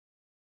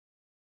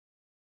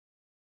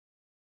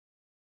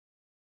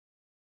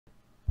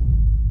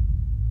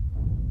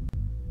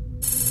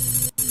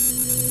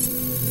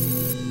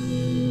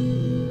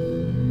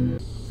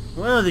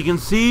Well, as you can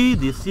see,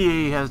 the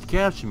CA has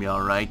captured me,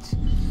 alright.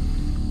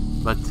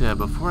 But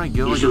before I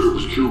go, You said it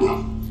was Cuba.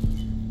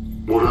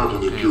 What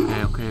happened in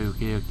Cuba?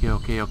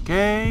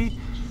 Okay.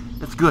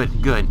 That's good.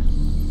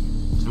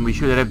 So we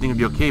sure that everything will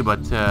be okay,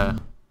 but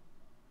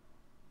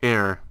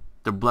error.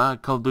 The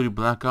Call of Duty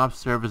Black Ops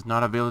server is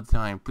not available at the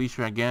time. Please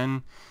try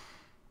again.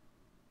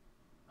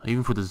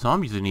 Even for the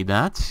zombies, you need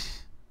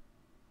that.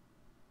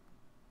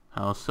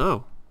 How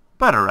so?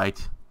 But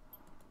alright.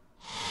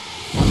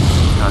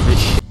 This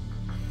shit.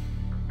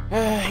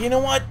 You know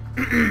what?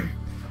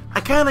 I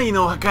kinda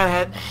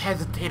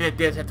hesitated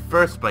this at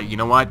first, but you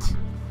know what?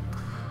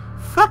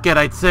 Fuck it,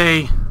 I'd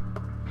say,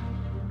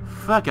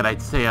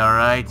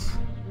 alright.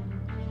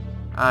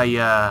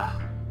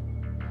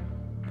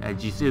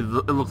 Geez, it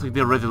looks like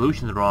the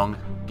resolution's wrong.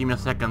 Give me a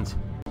second.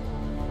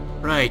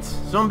 Right,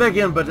 so I'm back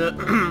in, but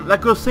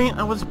like I was saying,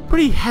 I was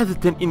pretty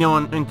hesitant,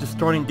 into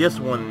starting this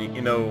one,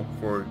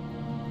 for,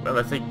 well,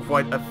 let's say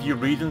quite a few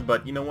reasons,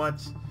 but you know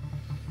what?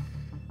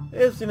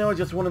 It's,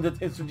 just one of the,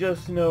 it's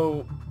just,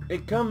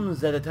 it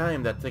comes at a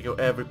time that, like,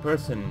 every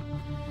person,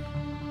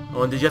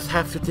 when they just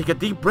have to take a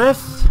deep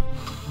breath,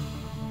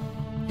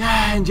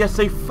 and just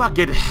say, fuck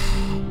it,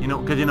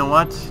 because you know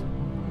what?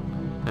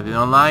 That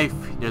in life,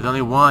 there's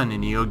only one,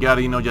 and you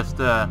gotta, just,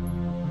 can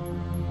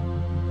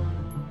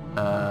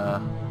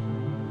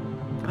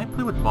I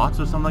play with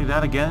bots or something like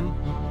that again?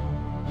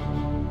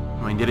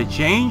 I mean, did it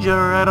change,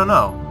 or I don't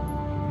know.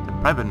 The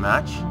private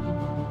match.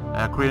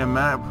 Create a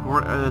map,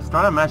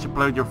 start a match to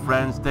play with your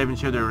friends, save and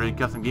share their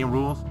custom game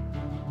rules.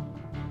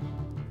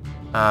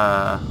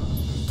 I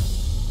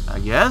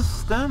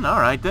guess then,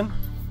 alright then.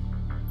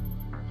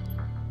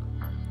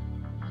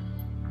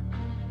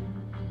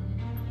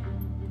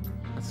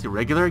 Let's see,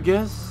 regular I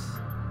guess?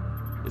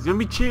 It's gonna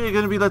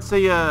be let's say,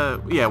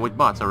 yeah, with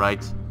bots,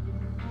 alright.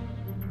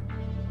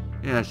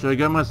 Yeah, so I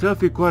got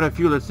myself quite a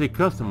few, let's say,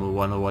 custom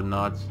one or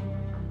whatnot.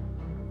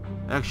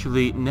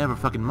 Actually, never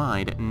fucking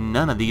mind.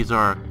 None of these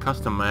are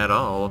custom at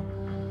all.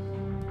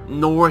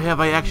 Nor have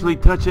I actually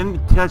touched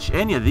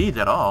any of these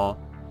at all.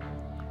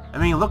 I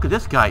mean, look at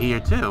this guy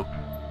here too.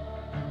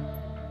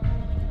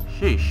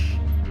 Sheesh.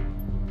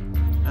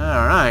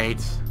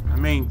 Alright. I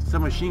mean,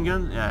 submachine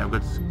gun? Yeah,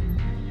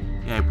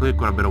 I played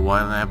quite a bit of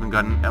while and I haven't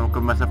got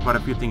myself quite a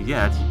few things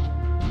yet.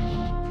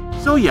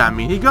 So yeah, I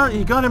mean, he got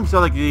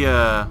himself like the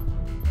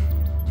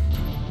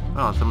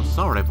oh, some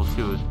assault rifles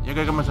too. Yeah,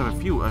 I got myself a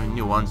few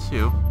new ones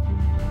too.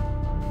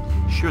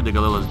 Sure, the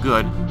Guil is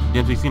good.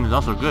 The M16 is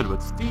also good,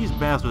 but these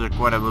bastards are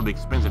quite a little bit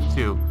expensive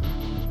too.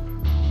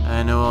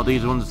 I know all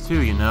these ones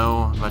too,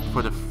 but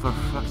for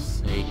fuck's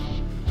sake.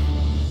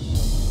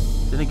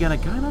 Then again, I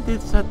kinda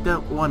did set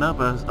that one up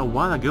a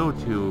while ago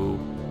to,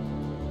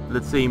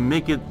 let's say,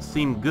 make it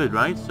seem good,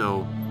 right?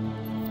 So,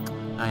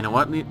 I know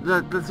what, let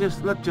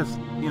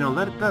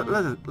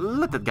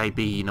that guy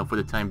be, for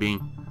the time being.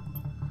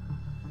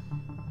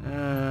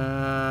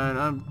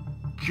 I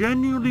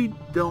genuinely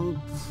don't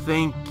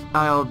think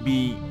I'll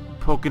be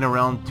poking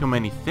around too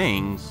many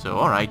things, so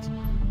alright.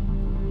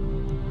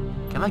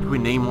 Can I like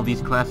rename all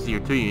these classes here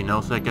too,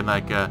 so I can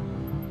like have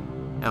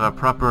a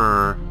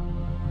proper,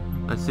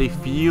 let's say,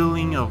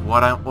 feeling of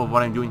what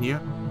I'm doing here.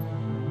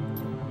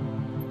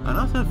 And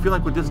also I feel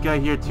like with this guy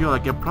here too,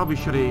 like I probably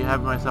should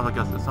have myself like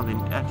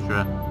something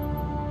extra.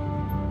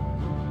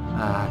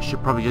 I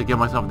should probably just get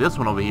myself this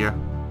one over here.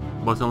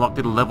 But it's unlocked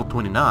at level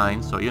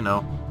 29, so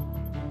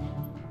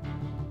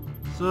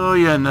So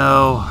it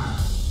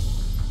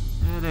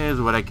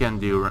is what I can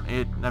do.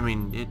 I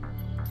mean, it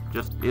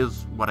just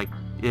is what it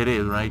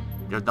is, right?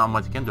 There's not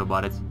much I can do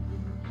about it.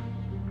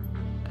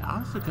 I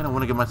honestly kind of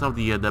want to get myself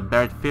the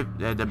Barrett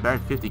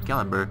 50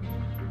 caliber,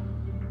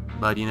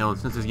 but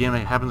since this game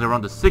happens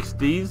around the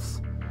 60s,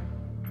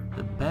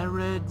 the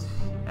Barrett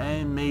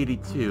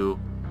M82,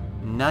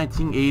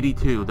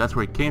 1982. That's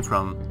where it came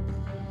from.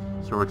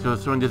 So we're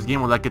in this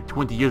game, we're like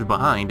 20 years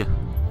behind.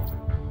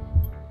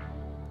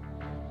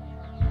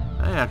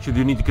 I actually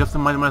do need to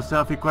customize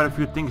myself here quite a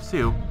few things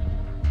too.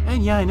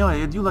 And yeah, I know,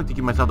 I do like to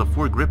give myself the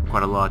forward grip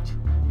quite a lot.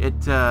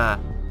 It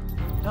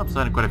helps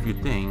out in quite a few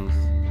things.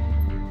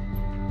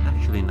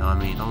 Actually, no, I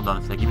mean, hold on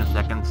a sec, give me a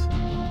second.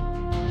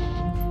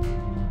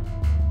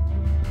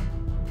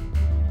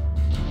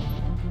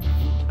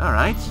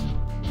 Alright.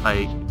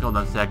 Hold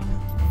on a sec.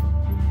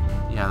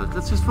 Yeah,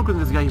 let's just focus on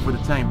this guy here for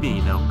the time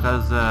being,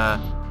 because,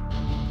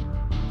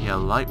 yeah,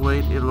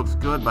 lightweight, it looks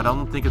good, but I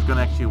don't think it's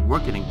gonna actually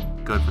work any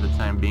good for the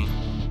time being.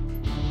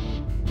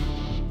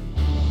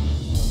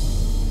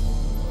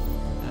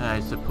 I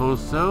suppose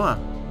so.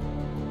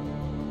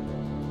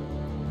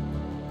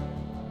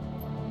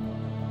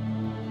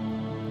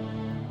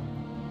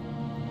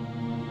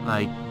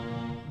 I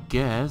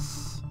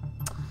guess.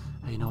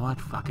 You know what?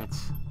 Fuck it.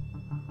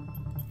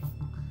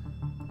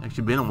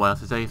 Actually, been a while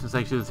since I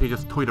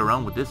just toyed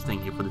around with this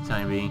thing here for the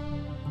time being.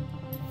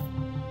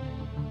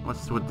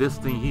 What's with this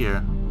thing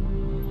here?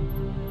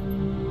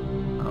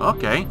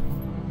 Okay.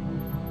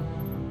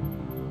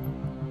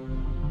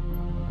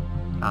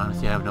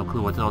 Honestly, I have no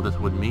clue what all this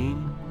would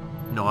mean.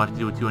 No how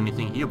to do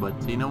anything here,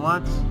 but you know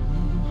what?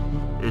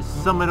 There's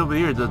someone over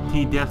here, the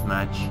team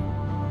deathmatch.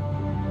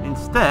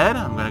 Instead,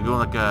 I'm gonna go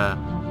like a...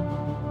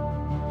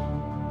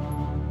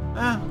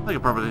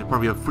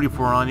 probably a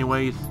free-for-all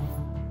anyways.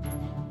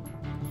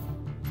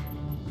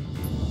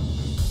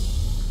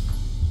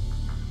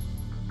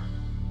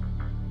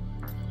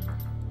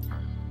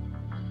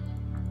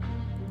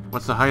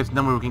 What's the highest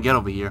number we can get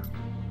over here?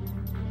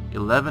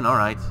 11,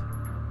 alright.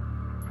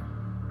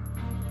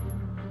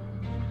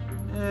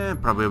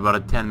 Probably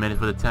about 10 minutes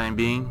for the time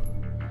being.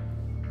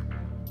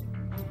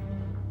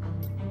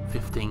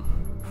 15.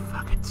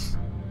 Fuck it.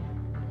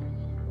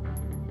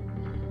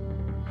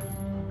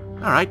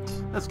 Alright,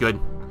 that's good.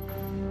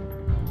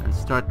 And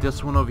start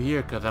this one over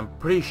here, because I'm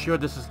pretty sure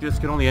this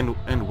can only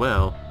end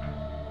well.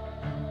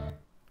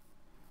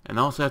 And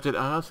I also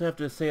have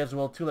to say as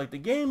well too, like the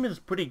game is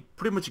pretty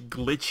much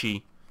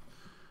glitchy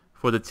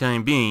for the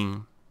time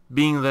being.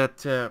 Being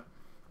that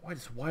why is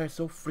this wire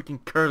so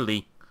freaking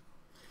curly?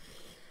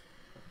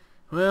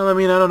 Well, I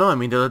mean, I don't know. I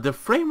mean, the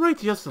frame rate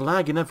just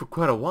lagging up for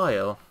quite a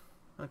while.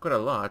 Quite a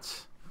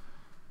lot.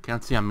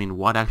 Can't see, I mean,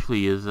 what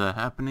actually is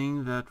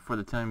happening that for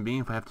the time being.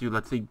 If I have to,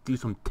 let's say, do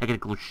some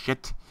technical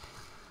shit.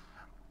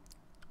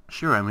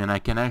 Sure, I mean, I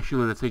can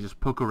actually, let's say,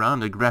 just poke around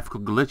the graphical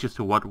glitches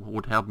to what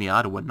would help me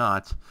out or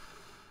whatnot.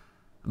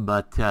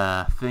 But,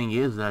 thing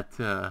is that,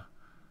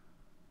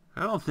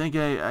 I don't think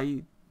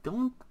I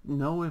don't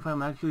know if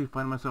I'm actually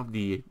finding myself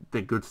the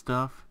good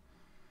stuff.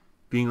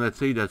 Being, let's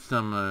say, that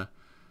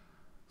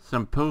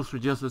some posts were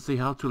just, let's say,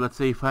 how to, let's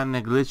say, find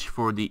a glitch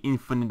for the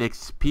infinite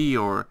XP,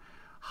 or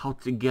how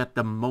to get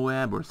the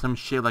Moab, or some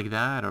shit like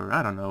that, or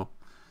I don't know.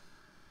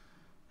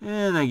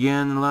 And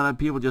again, a lot of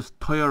people just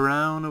toy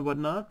around or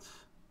whatnot.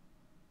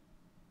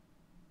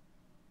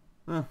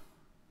 You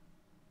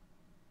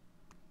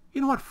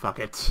know what, fuck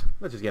it.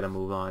 Let's just get a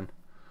move on.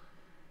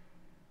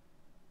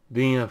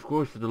 Being, of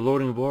course, that the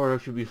loading bar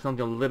should be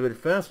something a little bit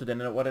faster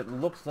than what it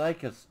looks like,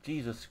 because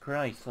Jesus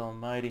Christ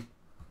almighty.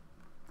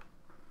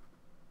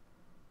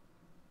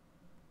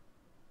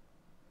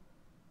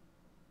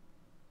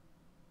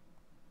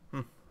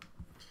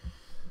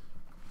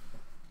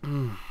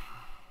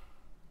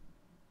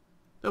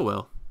 Oh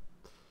well.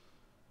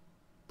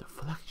 The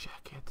flak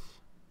jacket.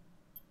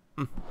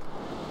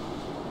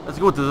 Let's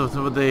go with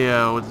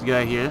this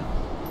guy here.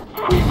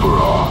 Free for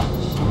all.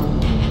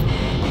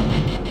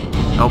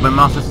 Oh, my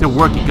mouse is still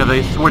working because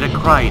I swear to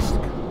Christ.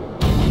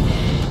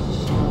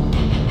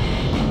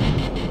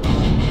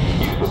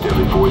 Use of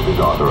deadly force is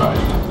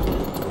authorized.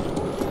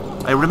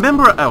 I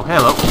remember. Oh,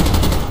 hello.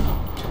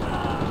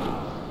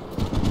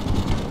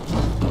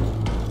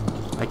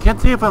 I can't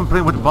say if I'm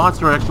playing with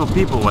bots or actual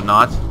people or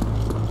whatnot.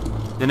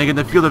 Then again,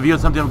 the field of view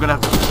is something I'm gonna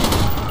have to...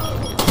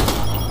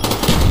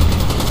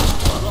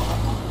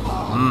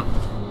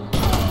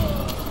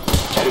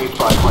 Enemy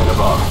spy plane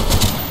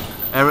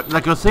above.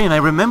 Like I was saying, I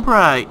remember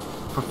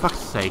for fuck's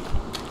sake,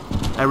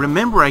 I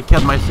remember I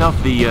kept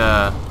myself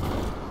the,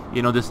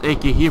 you know, this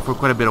AK here for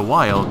quite a bit of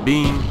while,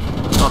 being...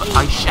 Oh,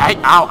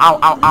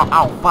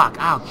 ow, fuck,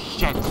 ow,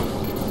 shit.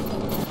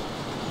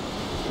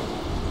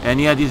 And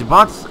yeah, these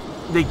bots,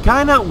 they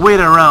kinda wait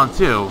around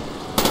too.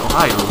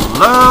 Oh,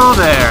 hello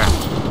there.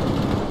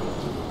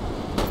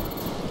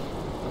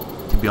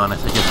 To be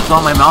honest, I just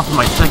saw my mouse on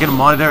my second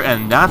monitor,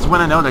 and that's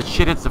when I know that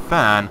shit hits the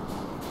fan.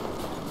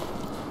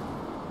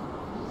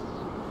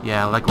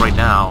 Yeah, like right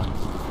now.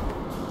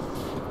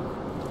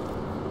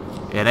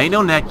 It ain't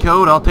no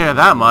netcode, I'll tell you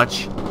that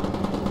much.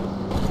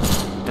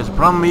 It's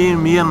probably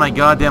me and my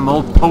goddamn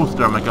old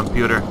toaster on my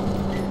computer.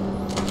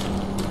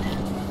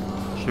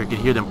 Sure, you can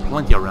hear them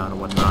plenty around and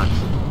whatnot.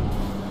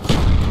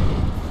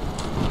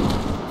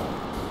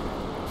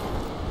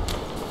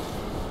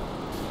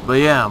 But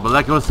yeah, but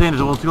like I was saying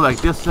as well too,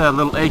 like this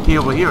little AK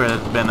over here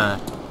has been,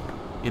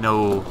 you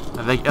know,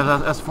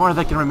 as far as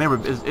I can remember,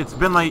 it's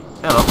been like,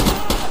 hello.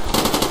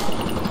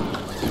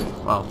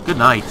 Well, good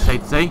night,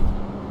 I'd say.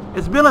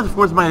 It's been, of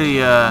course, my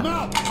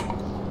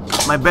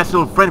my best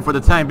little friend for the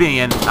time being,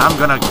 and I'm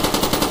gonna...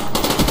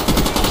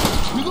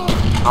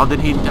 How did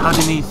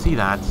he see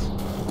that?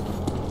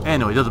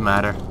 Anyway, it doesn't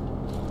matter.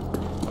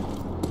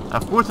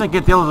 Of course, I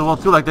can tell as well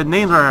too, like the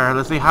names are,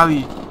 let's say,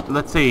 highly,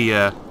 let's say,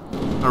 are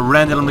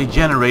randomly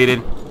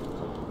generated,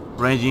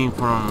 ranging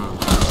from...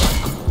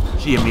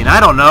 Gee, I mean, I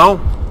don't know.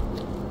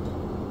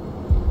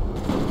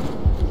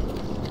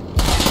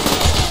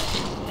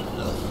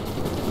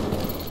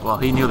 Well,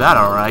 he knew that,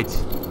 alright.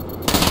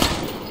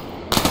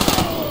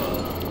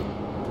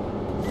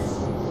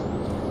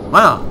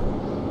 Well,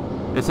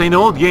 it's an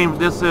old game.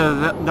 This is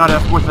not,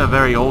 of course, a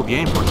very old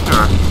game for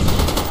sure.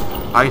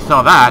 I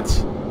saw that,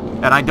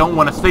 and I don't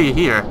want to stay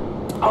here.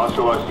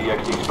 Hostile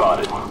RCXD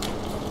spotted.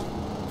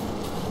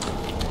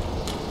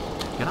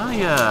 Can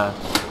I,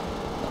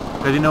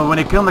 because, you know, when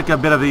it comes like a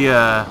bit of the, you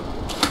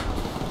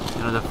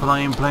know, the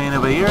flying plane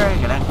over here, I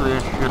can actually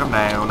shoot him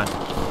down.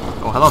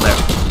 Oh, hello there.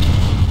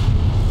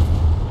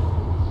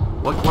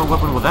 What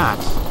weapon was that?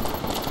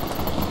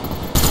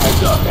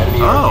 Heads up, enemy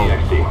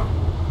RCXD.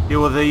 It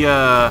was a,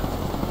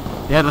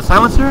 they had a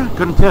silencer?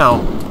 Couldn't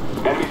tell.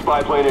 Enemy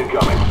spy plane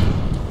incoming.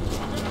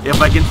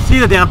 If I can see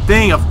the damn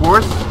thing, of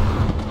course.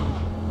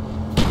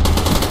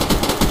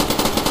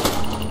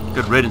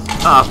 Good riddance.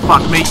 Ah,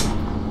 fuck me.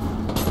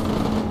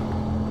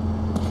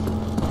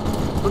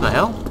 Who the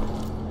hell?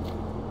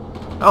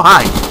 Oh,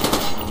 hi.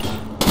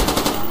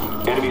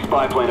 Enemy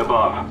spy plane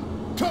above.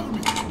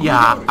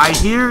 Yeah, I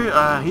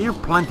hear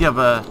plenty of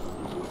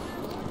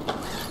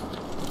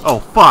Oh,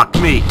 fuck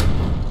me.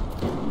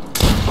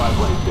 Spy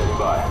plane standing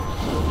by.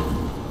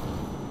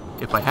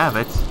 If I have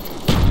it.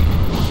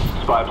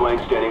 Spy plane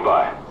standing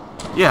by.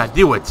 Yeah,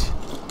 do it.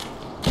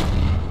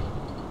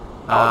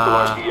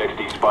 Hostile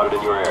RCXD spotted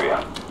in your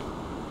area.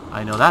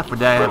 I know that for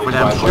damn Friendly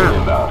spy plane sure.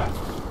 inbound.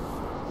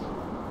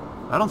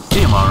 I don't see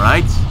him,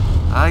 alright.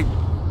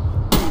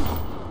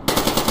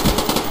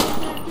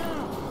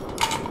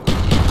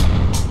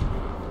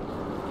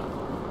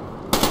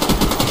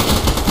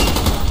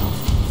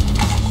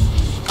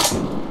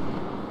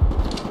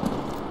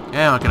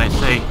 Yeah, what can I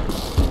say?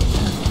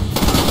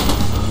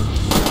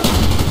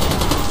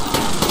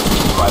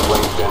 Spy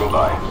plane standing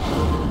by.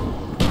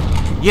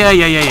 Yeah,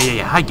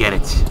 I get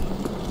it.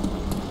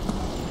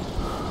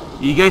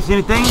 You guys see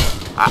anything?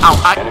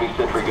 Ow, Enemy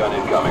sentry gun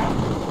incoming.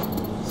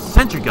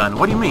 Sentry gun,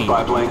 what do you mean?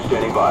 Spy plane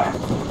standing by.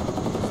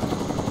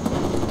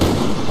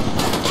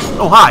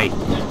 Oh, hi.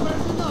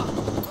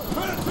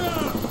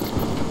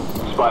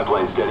 Spy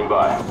plane standing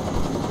by.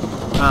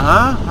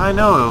 Uh-huh, I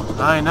know.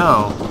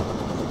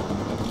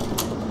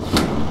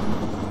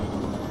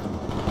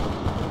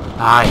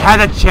 I had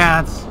a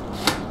chance.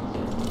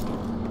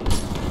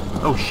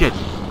 Oh, shit.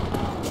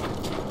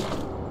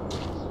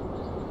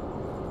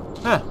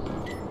 Huh.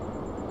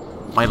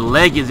 My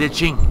leg is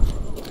itching.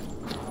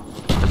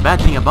 The bad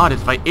thing about it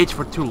is if I itch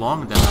for too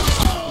long, then...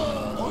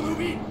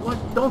 What?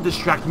 Don't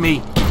distract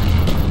me.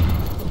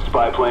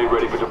 Spy plane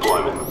ready for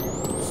deployment.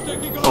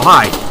 Oh,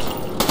 hi.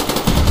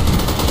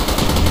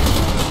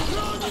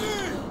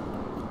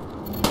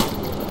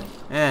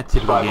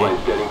 Typical Spy game. plane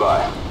standing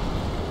by.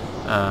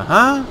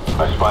 Uh-huh.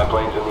 Our spy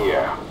plane's in the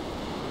air.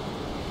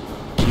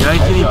 You guys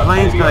see any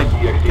planes? Heads up,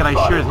 enemy Can I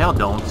RCXD sure as hell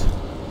don't.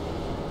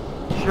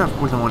 Sure, of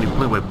course I'm only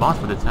playing with bots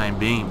for the time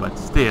being, but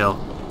still.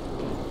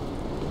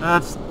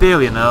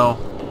 Still, you know.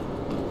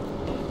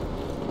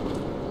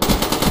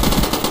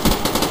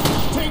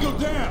 Tango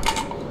down.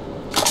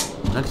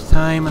 Next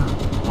time,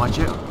 watch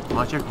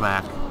your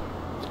back.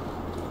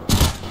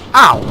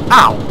 Ow!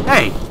 Ow!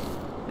 Hey!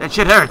 That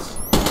shit hurts!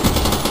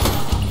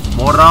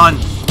 Moron!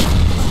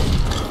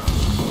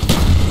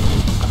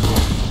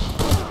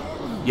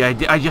 Yeah,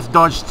 I just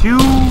dodged two...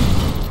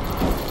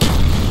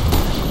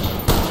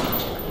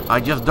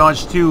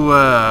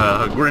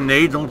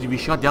 grenades only to be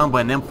shot down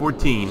by an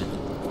M14.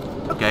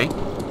 Okay.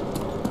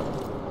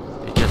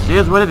 It just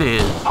is what it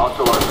is.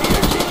 Hostile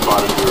RCXD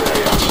spotted in your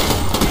area.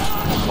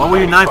 What were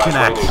you Enemy knifing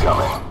spy at? plane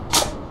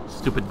incoming.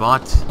 Stupid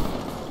bot.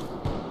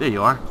 There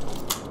you are.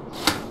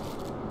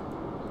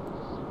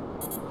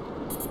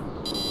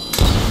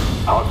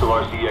 Hostile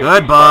RCXD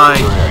Goodbye.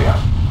 spotted in your area.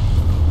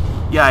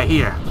 Yeah, I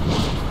hear.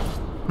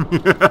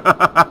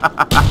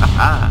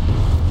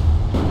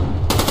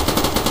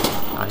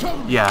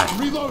 Yeah,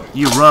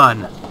 you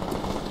run.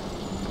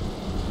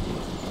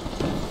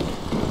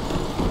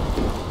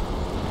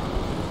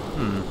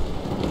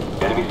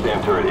 Enemy SAM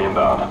turret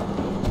inbound.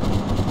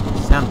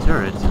 SAM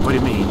turret? What do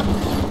you mean?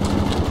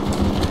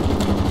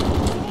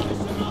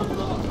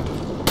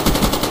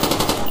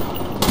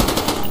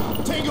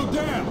 Tango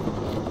down.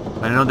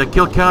 I know the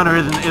kill counter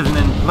isn't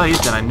in place,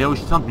 and I know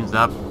something's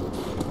up.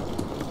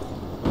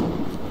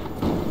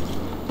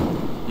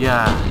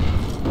 Yeah,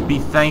 be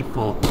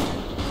thankful.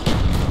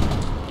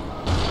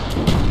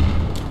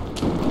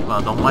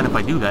 Well, don't mind if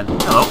I do that.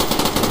 Hello.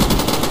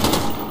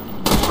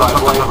 Spy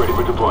plane ready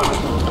for deployment.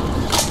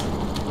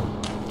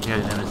 Yeah,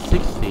 then a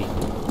 60.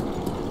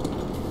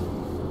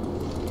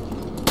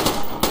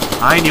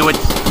 I knew it.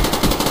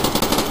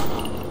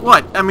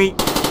 What? I mean...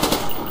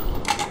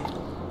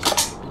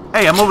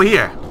 Hey, I'm over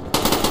here.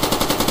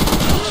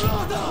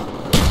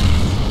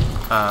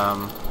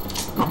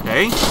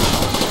 Okay.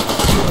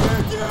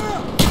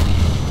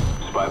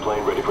 Spy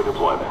plane ready for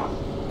deployment.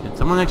 Can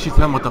someone actually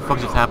tell me what the fuck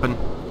just happened?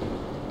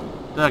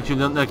 Actually,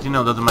 no,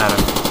 doesn't matter.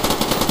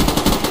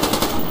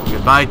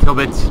 Goodbye,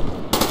 Tilbit.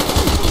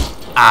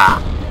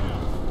 Ah.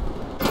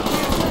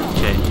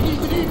 Okay.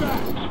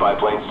 Spy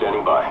plane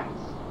standing by.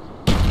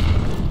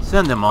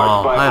 Send them Our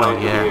all. spy I don't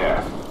plane's in the care.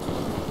 air.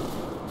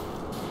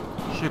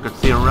 Sure could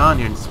stay around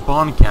here and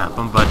spawn camp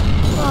them, but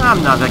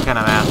I'm not that kind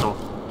of asshole.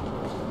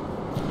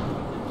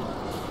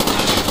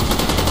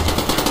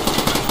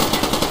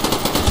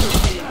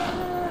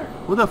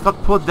 Who the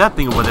fuck put that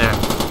thing over there?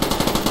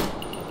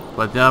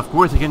 But of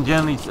course, I can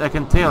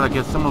tell. I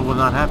guess someone was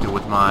not happy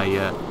with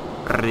my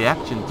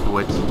reaction to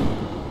it.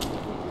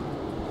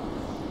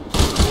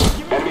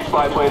 Enemy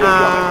spy plane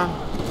incoming.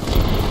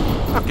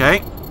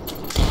 Okay.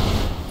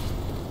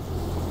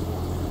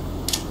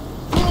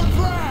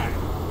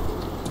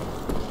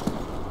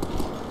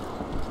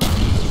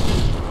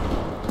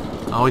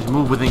 Always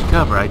move within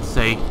cover, I'd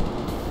say.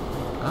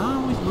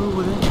 Always move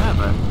within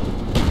cover.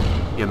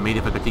 Yeah, maybe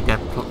if I could take that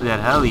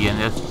heli and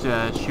just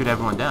shoot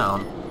everyone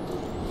down.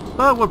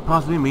 But would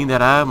possibly mean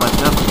that I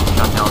myself would be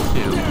shot down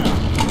too.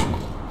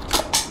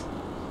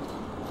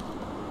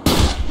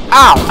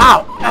 Ow!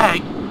 Ow!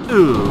 Hey!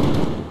 Ooh.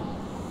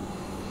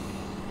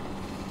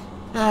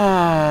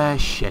 Ah,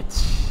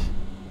 shit.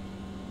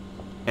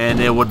 And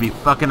it would be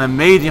fucking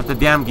amazing if the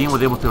damn game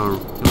was able to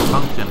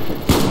function.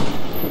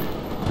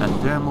 A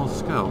thermal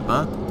scope,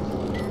 huh?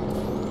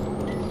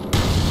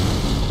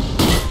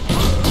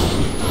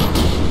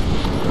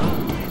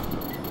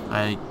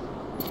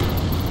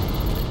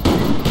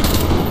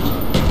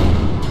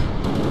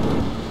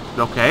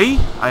 Okay,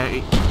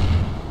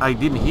 I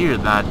didn't hear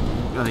that.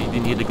 I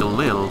didn't hear the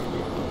Guil.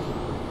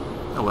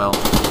 Oh well.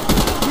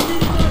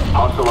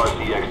 Hostile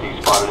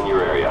RCXD spotted in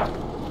your area.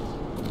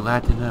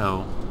 Glad to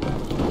know.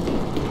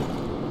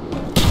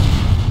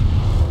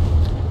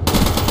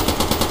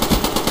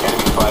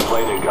 Enemy spy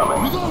plane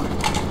incoming.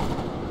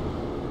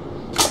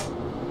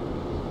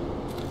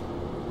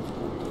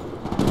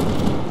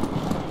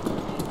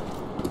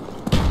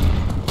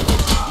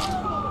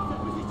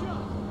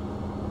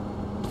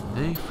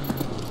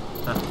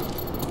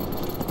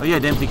 Oh yeah,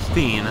 the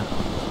M16.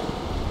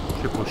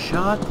 Triple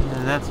shot,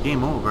 and that's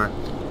game over.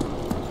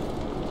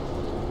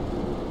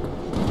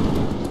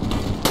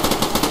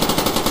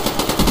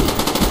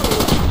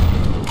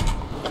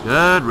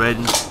 Good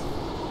riddance.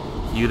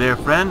 You there,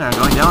 friend, are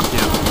going down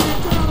too.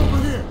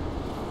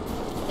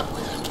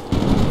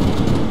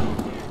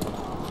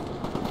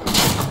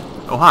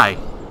 Oh hi.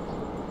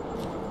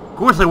 Of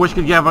course, I wish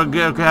I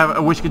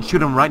wish I could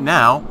shoot him right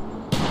now.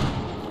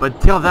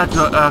 But tell that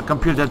to a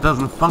computer that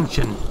doesn't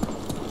function.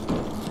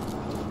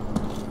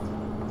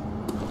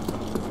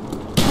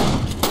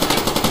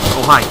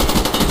 Oh hi.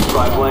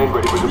 Spy plane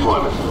ready for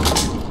deployment.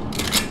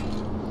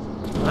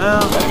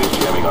 Well, Enemies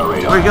jamming our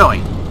radar. where are you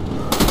going?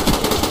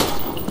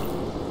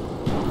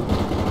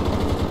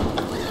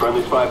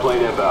 Friendly spy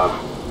plane inbound.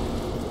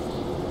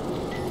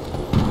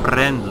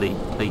 Friendly,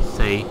 they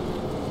say.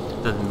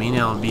 Doesn't mean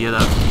it'll be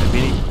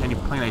any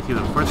plane I see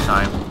the first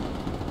time.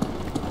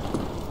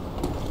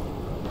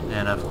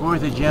 And of course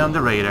they jammed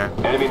the radar.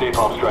 Enemy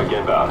napalm strike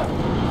inbound.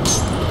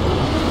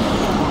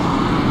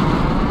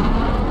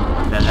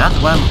 And that's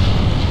when...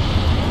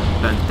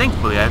 Then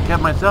thankfully I've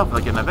kept myself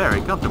like in a very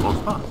comfortable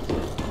spot.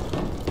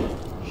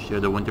 Sure,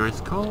 the winter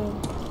is cold,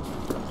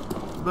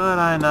 but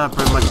I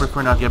pretty much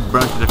prefer not to get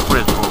burnt to the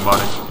crisp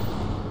about it.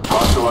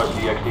 Hostile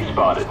RCXD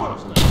spotted.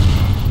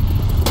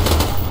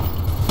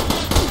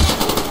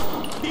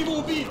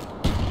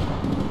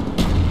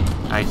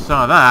 I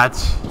saw that.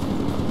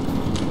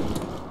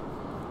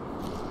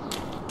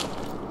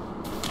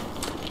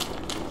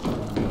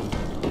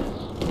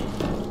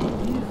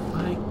 If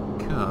I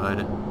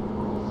could.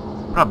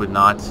 Probably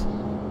not.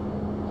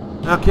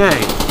 Okay.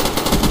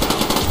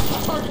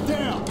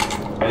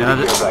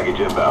 Enemy care package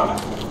inbound.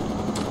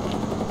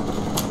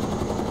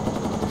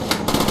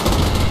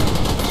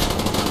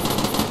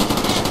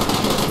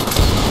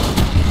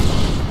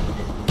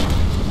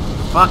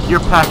 Fuck your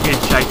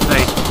package, I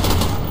say.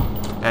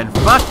 And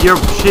fuck your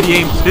shitty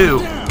aim too.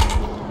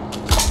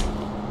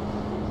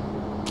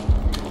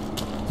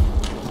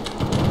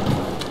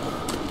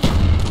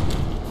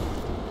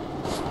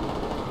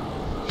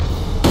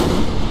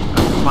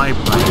 That's my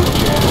plane.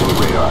 Jamming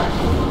radar.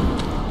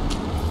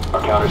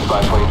 Our counter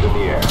spy planes in the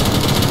air.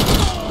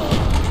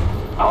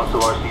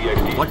 Hostile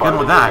RCXD What gun spotted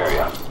was in that? your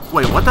area.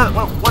 Wait, what's that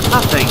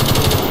thing?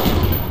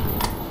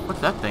 What's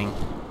that thing?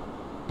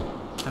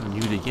 I haven't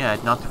used it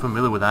yet. Not too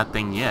familiar with that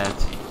thing yet.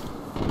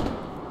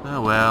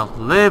 Oh well,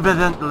 live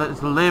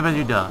as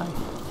you die,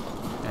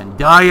 and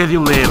die as you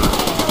live.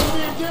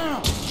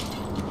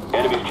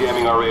 Enemies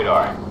jamming our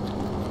radar.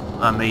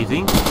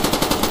 Amazing.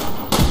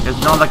 It's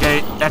not like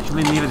I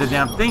actually needed the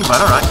damn thing,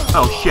 but alright.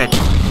 Oh shit.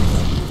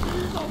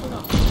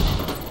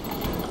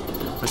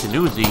 But an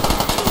Uzi.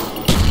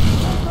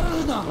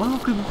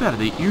 What could be better,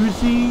 the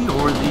Uzi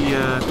or the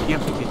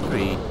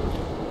PM63?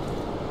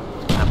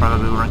 I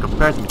probably will run a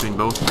comparison between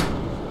both.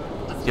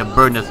 Let's get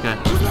burn this guy.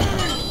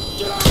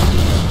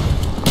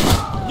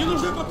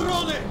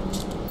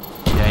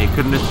 Yeah, he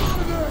couldn't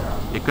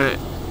have... He could...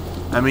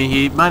 I mean,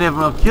 he might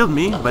have killed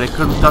me, but he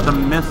couldn't stop the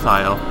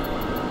missile.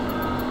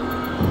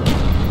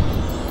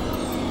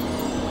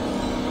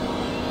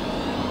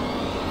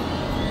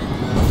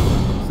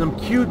 Some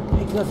cute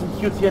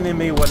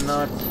anime,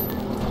 whatnot.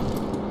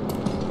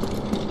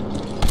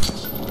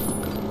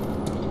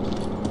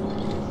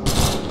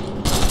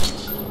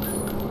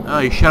 Oh,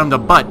 you shot him in the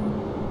butt.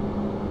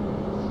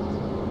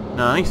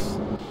 Nice.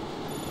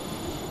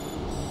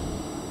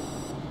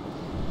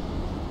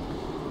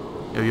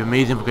 It would be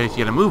amazing if we could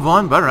get a move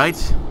on, but alright.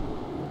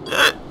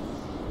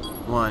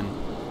 One.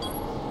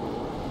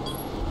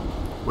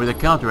 Where's the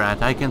counter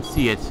at? I can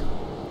see it.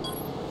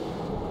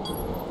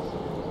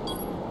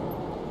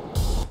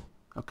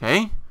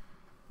 Okay.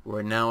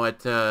 We're now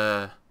at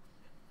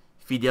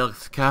Fidel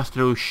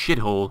Castro's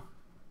shithole.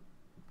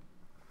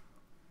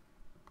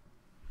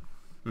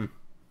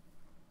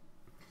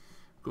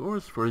 Of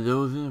course, for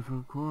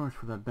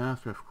that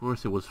bastard, of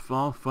course, it was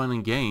all fun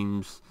and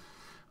games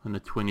on the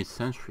 20th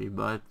century,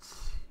 but,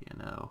 you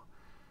know,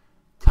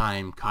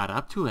 time caught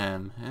up to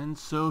him, and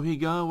so he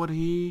got what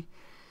he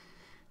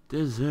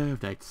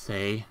deserved, I'd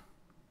say.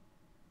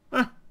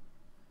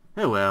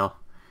 Oh well.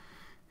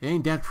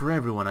 Ain't that for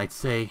everyone, I'd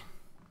say.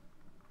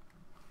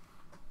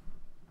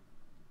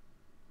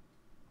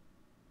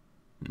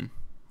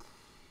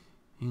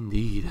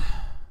 Indeed.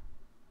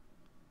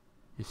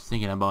 Just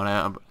thinking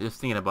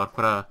about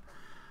quite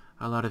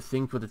a lot of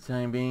things for the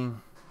time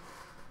being.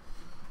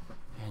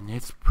 And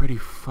it's pretty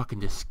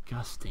fucking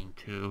disgusting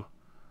too.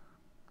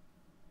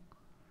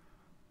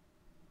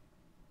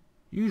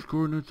 Use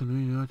coordinates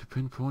on to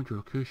pinpoint your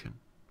location.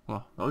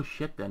 Well, oh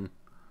shit then.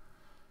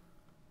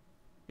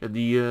 If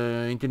the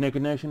internet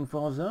connection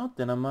falls out,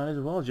 then I might as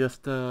well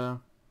just I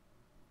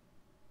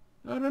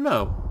don't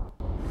know.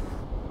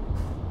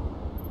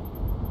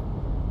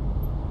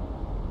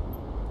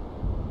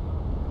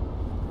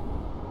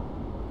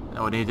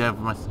 I would need that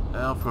for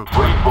myself for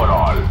Free for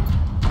all.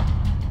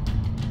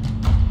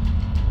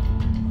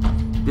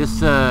 this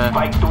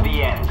Fight to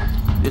the end.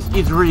 This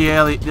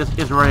Israeli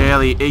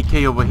AK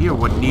over here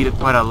would need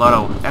quite a lot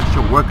of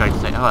extra work, I'd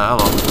say. Hello.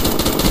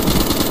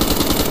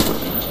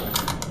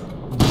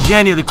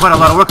 Genuinely quite a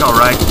lot of work,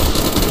 alright.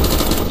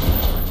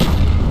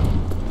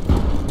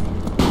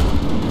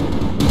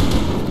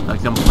 Like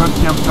some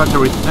perks I'm starting to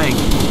rethink.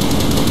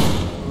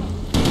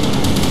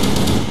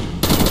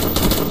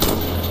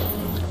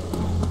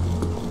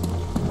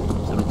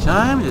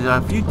 Sometimes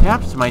a few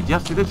taps might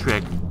just do the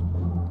trick.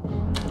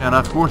 And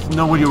of course,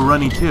 know where you're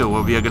running to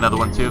will be another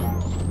one too.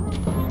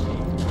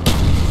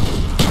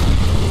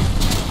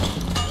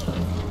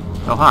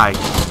 Oh, hi.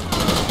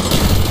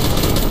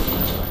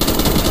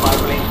 My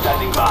plane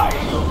standing by.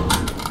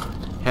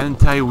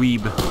 Hentai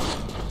weeb.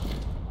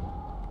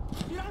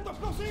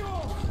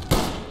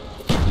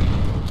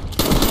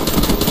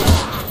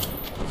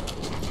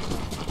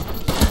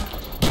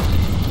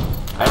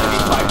 Enemy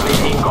spy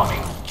plane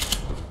incoming.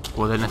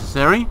 Was it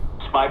necessary?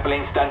 Spy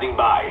plane standing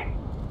by.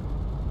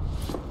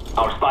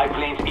 Our spy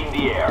plane's in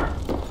the air.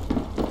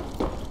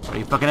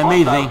 Pretty fucking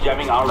amazing. Hostiles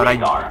jamming our But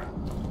radar.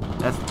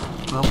 that's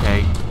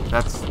okay.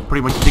 That's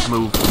pretty much a dick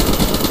move.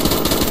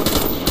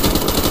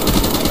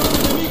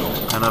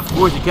 And of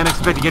course, you can't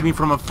expect to get me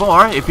from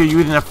afar if you're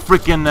using a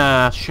freaking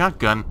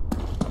shotgun.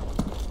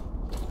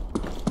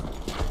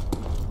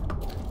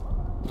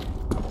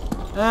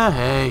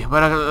 Hey,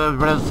 but it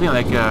doesn't seem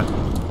like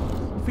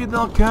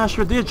Fidel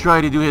Castro did try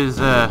to do his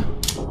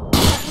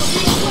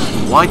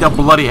why the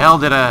bloody hell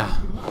did the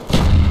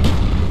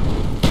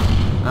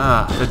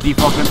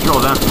default control,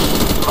 huh?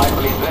 Spy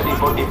plane ready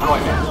for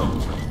deployment.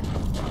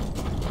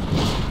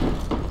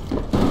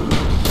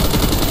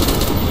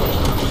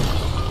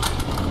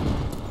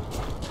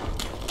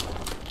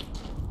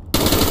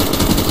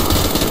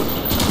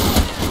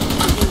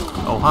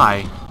 Oh,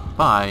 hi.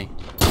 Bye.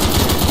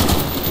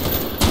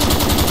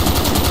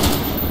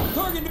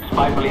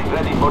 Spy plane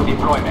ready for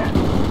deployment.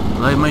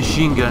 Like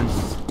machine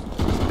guns.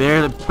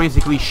 They're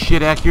basically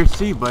shit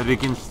accuracy, but they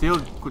can still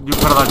do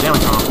quite a lot of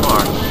damage from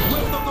afar.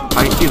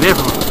 I see there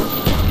from...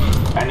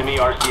 Enemy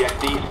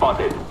RCXD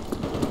spotted.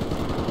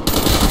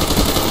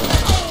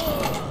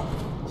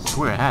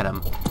 Swear I had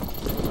him.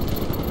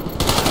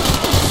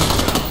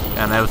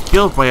 And I was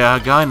killed by a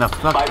guy in the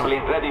Spy fuck...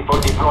 plane ready for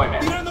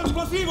deployment.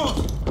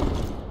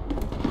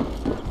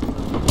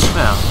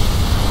 Well,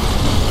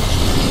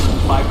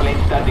 Spy plane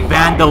standing by.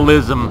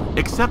 vandalism.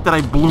 Except that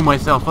I blew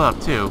myself up,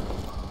 too.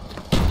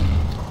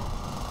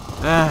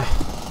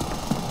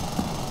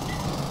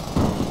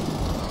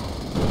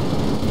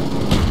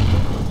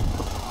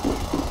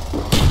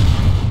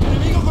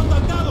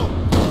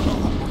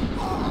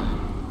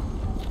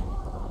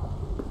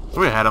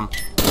 Swear I had him.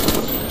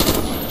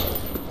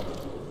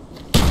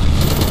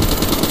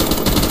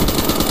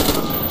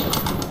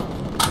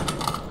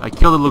 I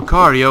killed a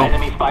Lucario.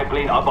 Enemy spy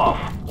plane above.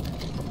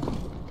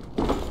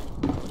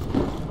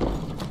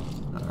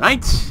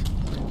 Alright.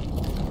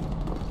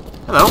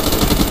 Hello.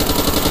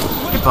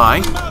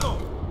 Goodbye.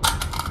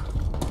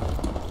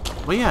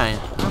 Well, yeah,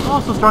 I'm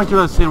also starting to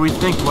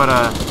rethink what,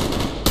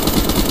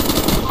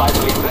 Spy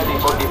plane ready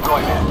for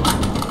deployment.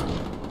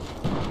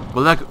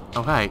 well, like,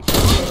 oh, hi.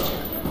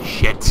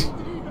 Shit.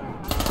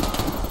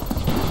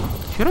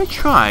 Should I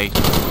try?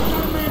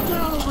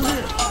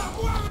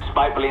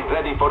 Spy plane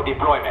ready for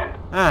deployment.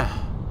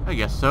 I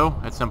guess so,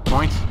 at some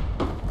point.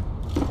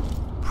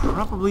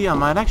 Probably I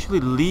might actually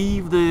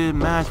leave the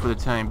match for the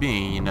time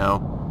being, you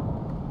know.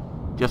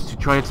 Just to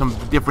try some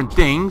different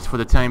things for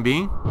the time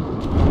being.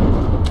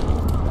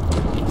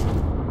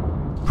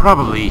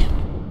 Probably.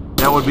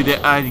 That would be the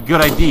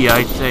good idea,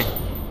 I'd say.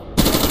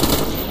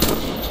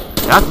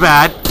 That's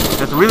bad.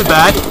 That's really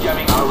bad.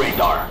 Jamming our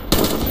radar.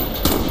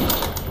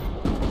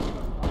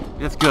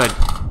 That's good.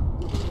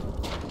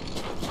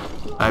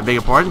 I beg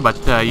your pardon, but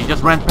you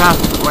just ran past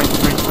me.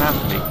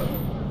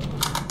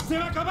 ¡Se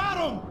me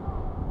acabaron!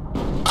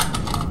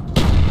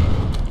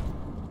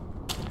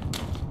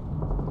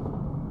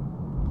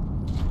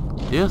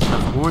 This,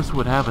 of course,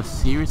 would have a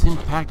serious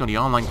impact on the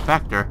online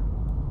factor.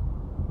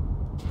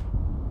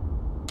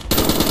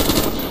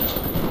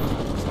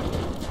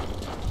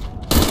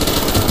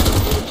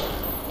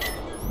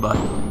 But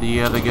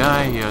the other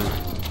guy,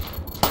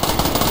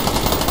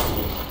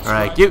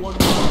 alright,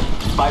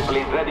 Spy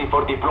plane ready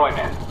for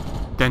deployment.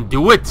 Then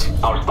do it!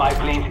 Our spy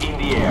plane's in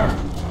the air.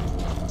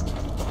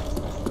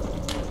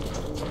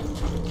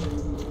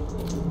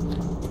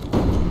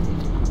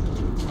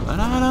 But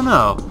I don't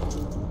know.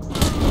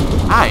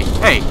 Hi,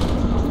 hey!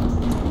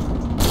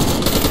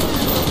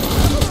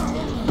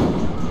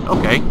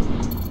 Okay.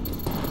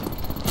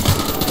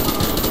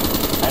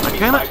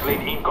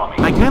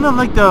 I kind of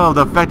like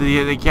the fact that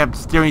they kept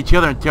staring at each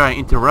other until I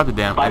interrupted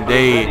them, and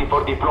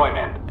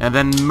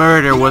then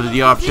murder was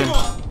the option.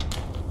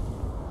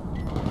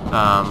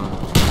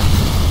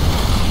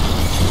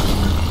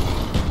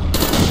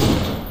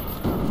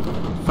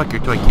 Fuck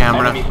your toy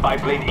camera. Enemy spy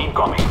plane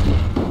incoming.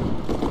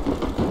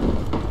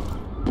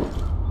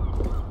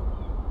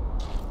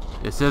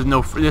 This says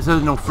no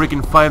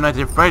freaking Five Nights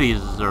at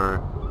Freddy's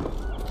or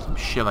some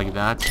shit like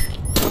that.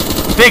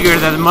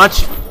 Figured as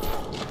much.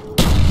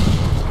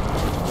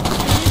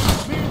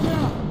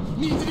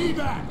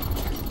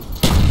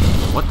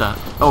 What the?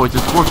 Oh, it's a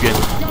scorpion.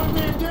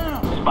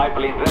 Spy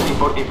plane ready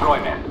for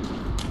deployment.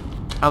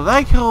 I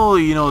like how,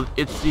 you know,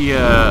 it's the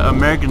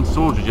American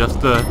soldier just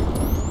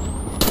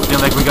seem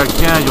like we got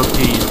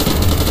casualties.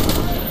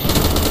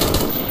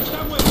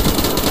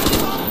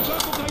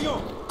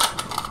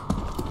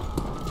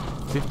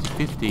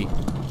 $50-50.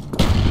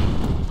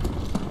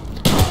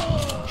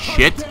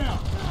 Shit.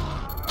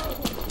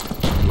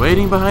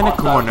 Waiting behind the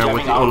corner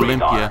with the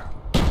Olympia.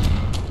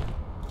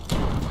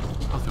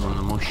 Probably one of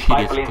the most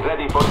Spy plane shittiest.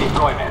 ready for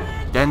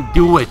deployment. Then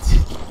do it.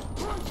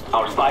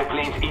 Our spy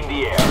plane's in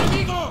the air.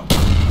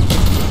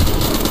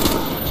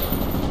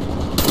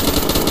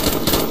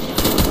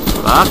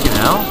 Fucking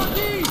hell.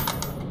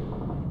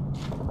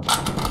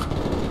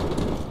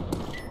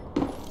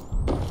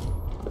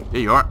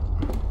 There you are.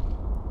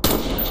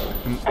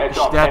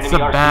 That's a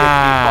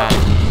bad.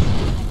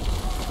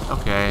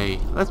 Okay,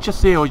 let's just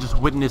say I just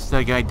witnessed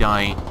that guy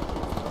dying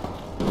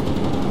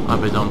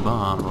of his own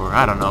bomb, or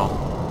I don't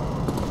know.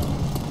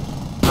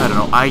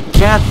 I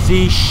can't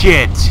see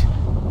shit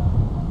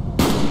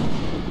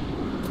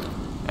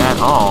at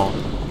all.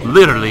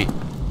 Literally.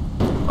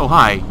 Oh,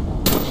 hi.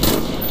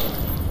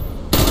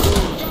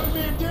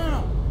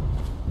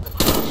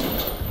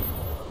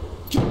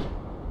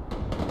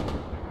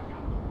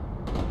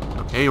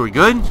 Okay, are we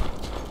good?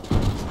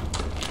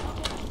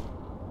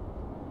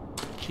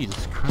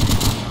 Jesus Christ.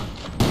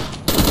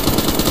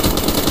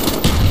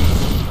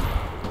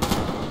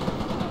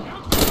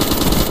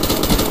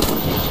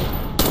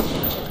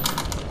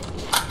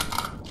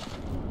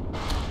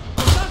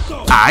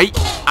 Aye!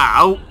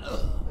 Ow!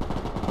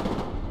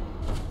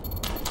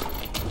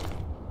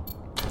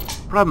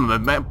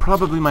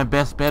 Probably my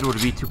best bet would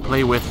be to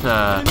play with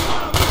an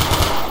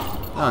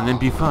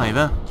MP5,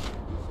 huh?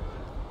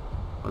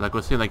 Well, like I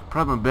was saying, like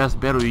probably my best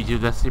bet would be to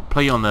just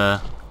play on the,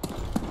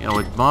 you know,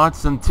 with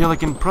mods until I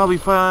can probably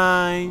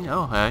find.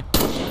 Oh, hey.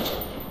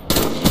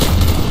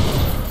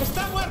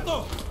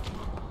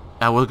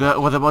 I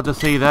was about to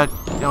say that.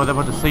 I was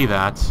about to say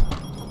that.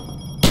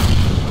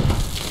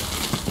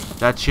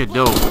 That shit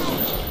dope.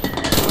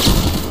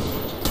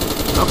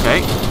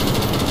 Okay.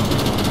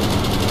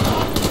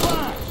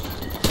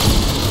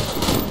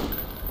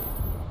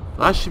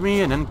 Flash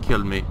me and then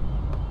kill me.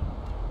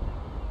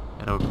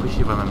 And I would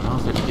appreciate if my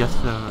mouse had just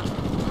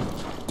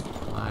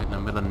in the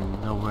middle of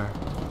nowhere.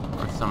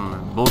 Or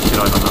some bullshit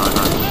I don't know.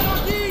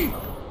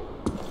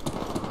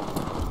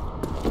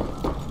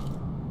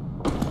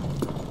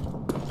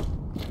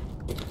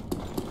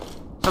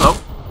 Hello.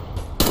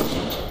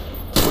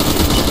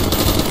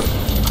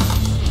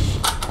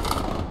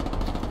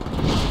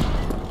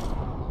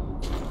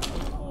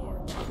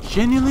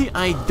 Genuinely,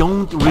 I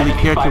don't really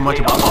care too much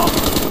about.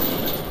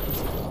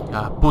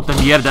 Puta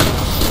mierda.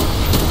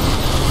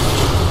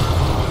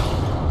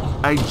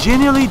 I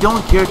genuinely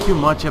don't care too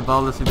much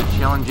about, let's say, the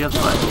challenges,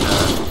 but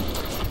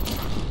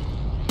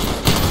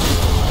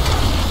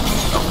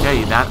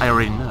okay, that I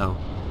already know.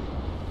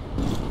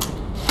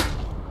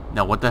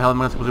 Now, what the hell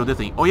am I supposed to do with this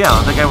thing? Oh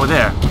yeah, that guy over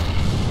there.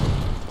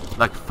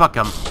 Like, fuck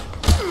him.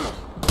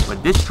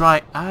 But this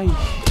try,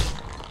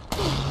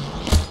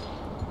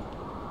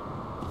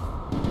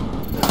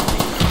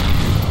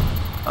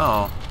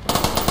 oh.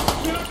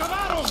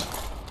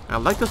 I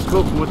like the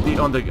scope with the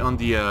on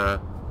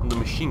the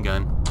machine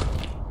gun.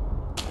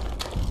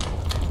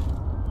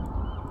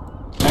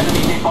 Enemy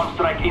napalm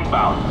strike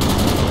inbound.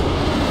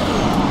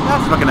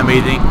 That's fucking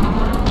amazing.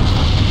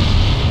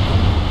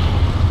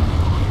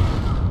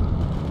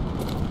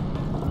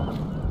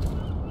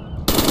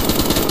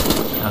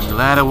 I'm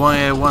glad it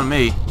won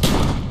me.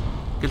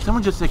 Can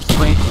someone just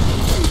explain?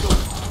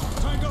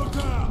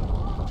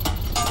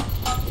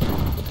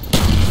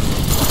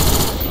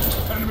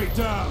 Enemy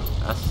down.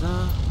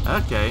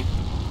 That's okay.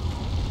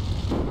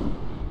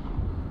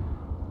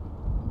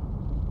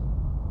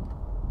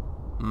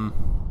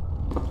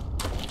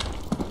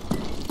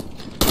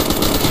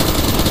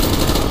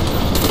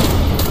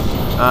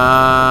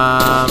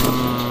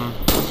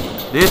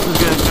 This is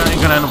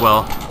gonna end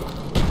well.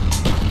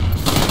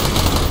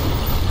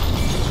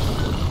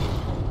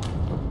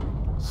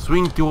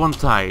 Swing to one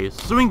side,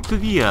 swing to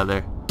the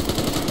other.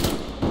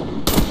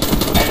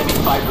 Enemy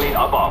spy plane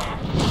above.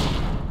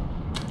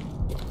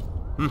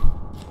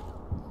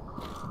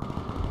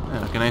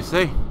 What can I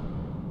say?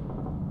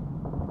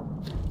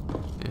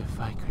 If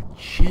I could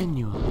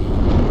genuinely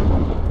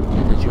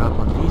get a job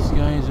on these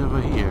guys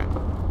over here.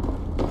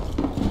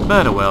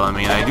 But well, I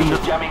mean, I do know.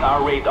 Jamming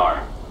our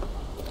radar.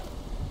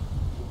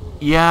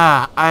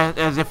 Yeah,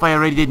 as if I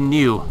already didn't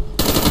knew.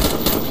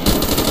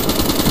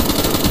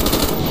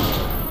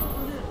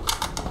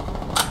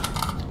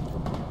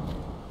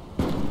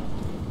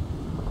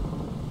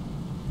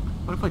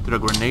 What if I threw a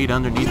grenade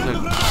underneath the...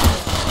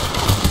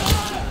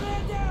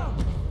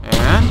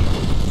 And?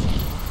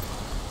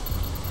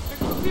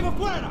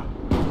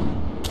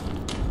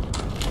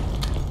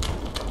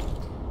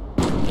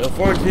 So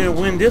far to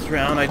win this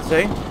round, I'd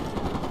say.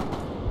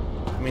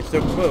 I mean,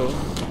 so close.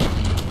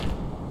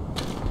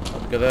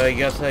 Because I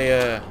guess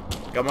I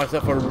got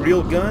myself a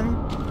real gun.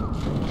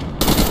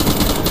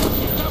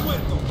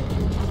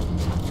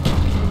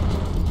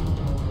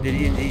 Did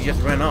he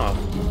just ran off?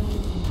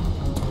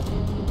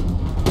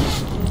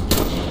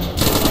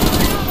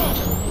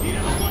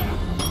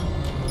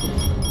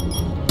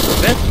 The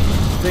best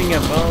thing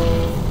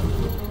about...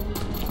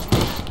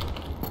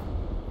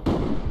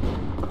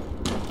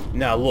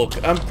 Now look,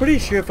 I'm pretty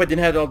sure if I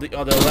didn't have all the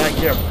lag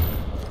here,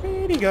 I'm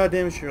pretty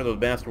goddamn sure those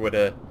bastards would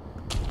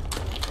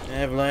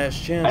have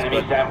last chance.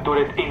 Enemy SAM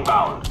turret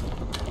inbound.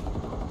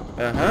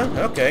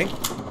 Okay.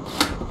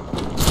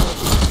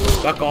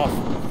 Fuck off.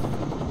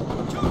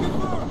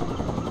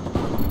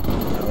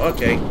 Oh,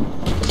 okay.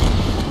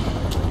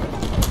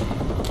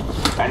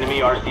 Enemy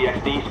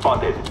RCXD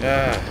spotted.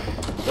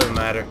 Doesn't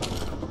matter.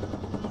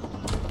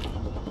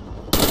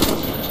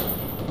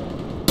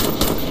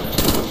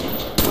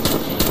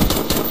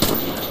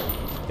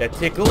 That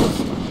tickles?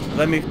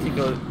 Let me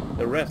tickle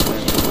the rest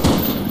then.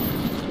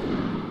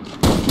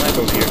 Snipe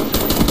over here.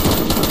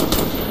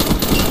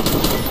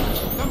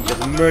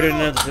 Just murdered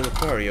another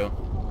Silvario.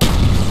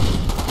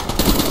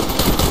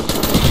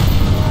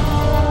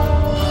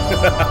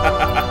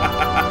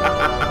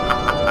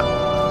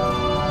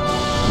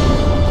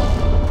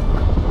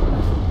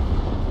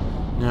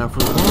 Now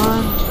for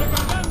one.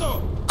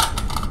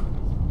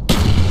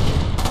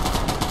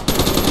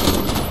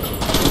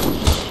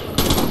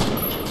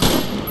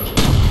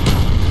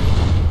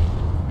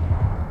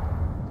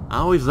 I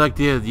always like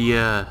the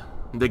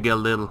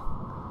Guil little.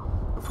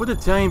 But for the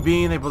time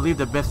being, I believe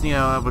the best thing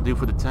I'll ever do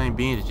for the time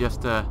being is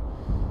just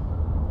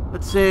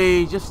let's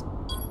say just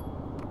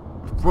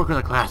work on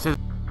the classes.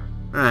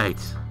 Right.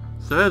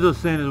 So as I was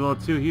saying as well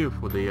too here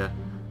for the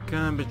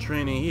combat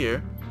training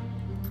here,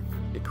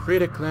 they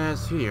create a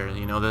class here.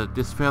 You know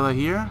this fella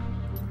here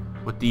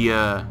with the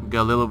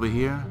Guil over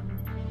here.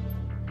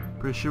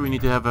 Pretty sure we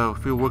need to have a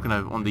few working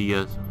on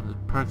the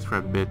perks for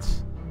a bit.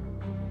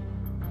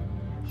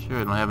 Sure,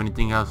 I don't have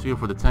anything else here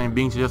for the time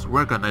being, so just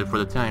work on it for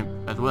the time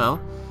as well.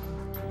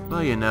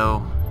 Well, you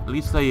know, at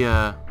least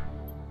I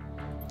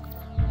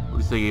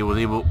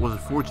was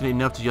fortunate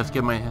enough to just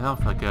get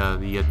myself like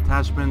the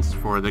attachments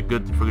for the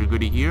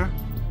goodie here.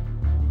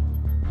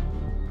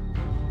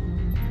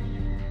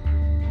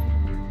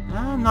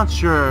 I'm not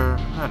sure.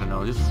 I don't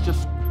know.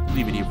 Just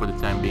leave it here for the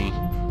time being.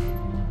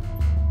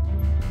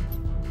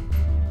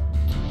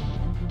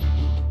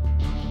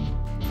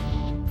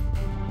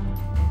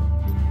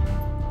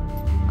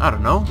 I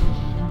don't know.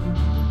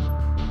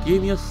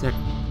 Give me a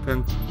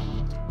second.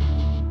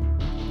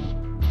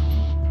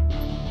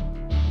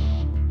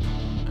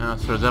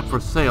 So it's up for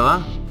sale,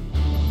 huh?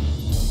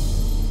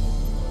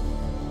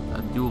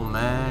 A dual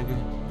mag.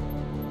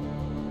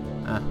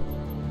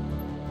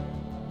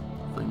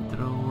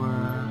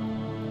 Flamethrower.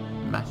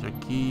 Master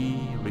key.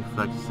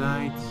 Reflex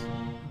sight.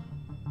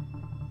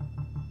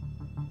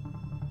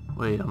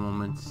 Wait a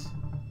moment.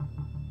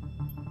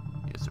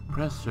 A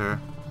suppressor.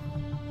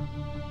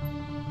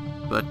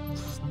 But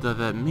does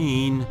that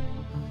mean...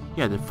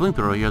 Yeah, the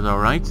flamethrower here is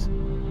alright.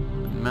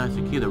 The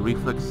master key, the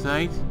reflex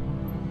sight.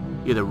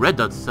 Yeah, the red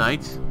dot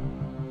sight.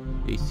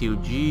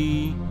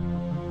 ACOG.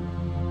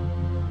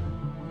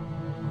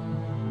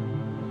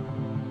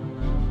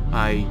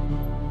 I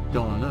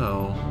don't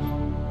know.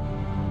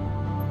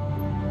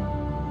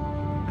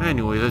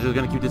 Anyways, I'm just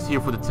gonna keep this here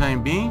for the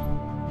time being.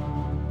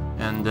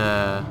 And,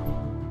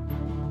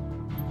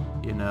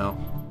 you know...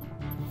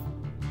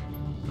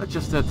 Let's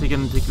just take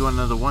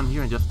another one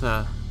here and just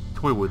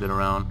toy with it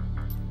around.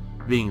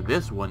 Being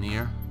this one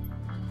here.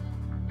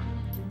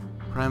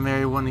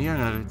 Primary one here. I'm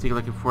gonna take a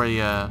look for a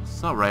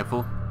assault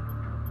rifle.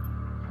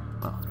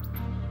 Well.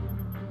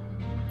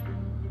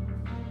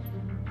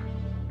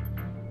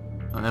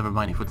 Oh, never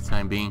mind for the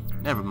time being.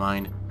 Never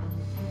mind.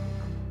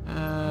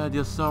 The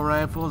assault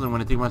rifles. I'm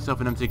gonna take myself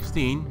an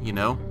M16, you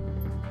know.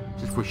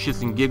 Just for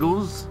shits and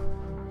giggles.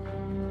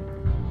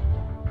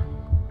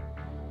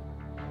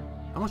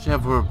 How much do I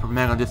have per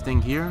mag on this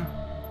thing here?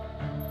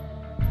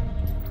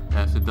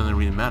 Yes, it doesn't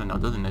really matter now,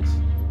 doesn't it?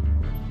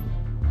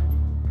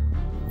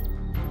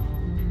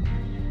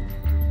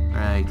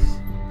 Right.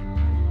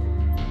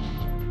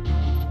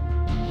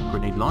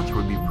 Grenade launcher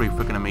would be pretty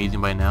freaking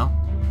amazing by now.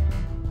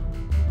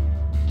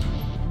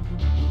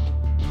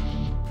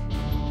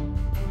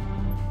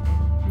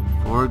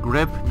 Or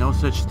grip, no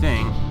such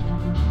thing.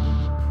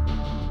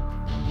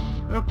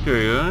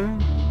 Okay,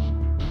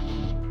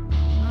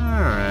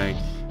 alright.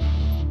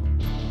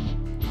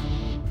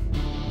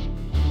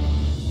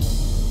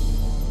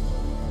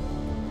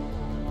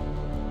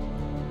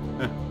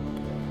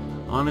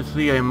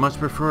 Honestly, I much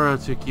prefer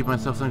to keep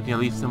myself something at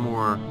least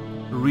more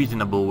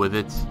reasonable with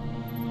it.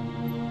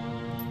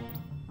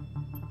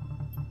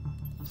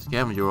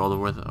 Scavenger all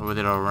over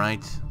there,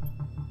 alright.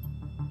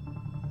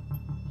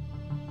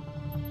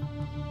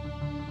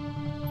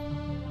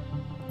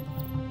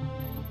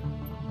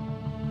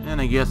 And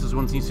I guess this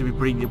one seems to be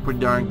pretty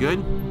darn good.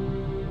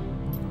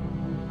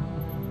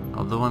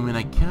 Although, I mean,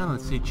 I can,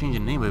 let's say, change the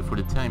name of it for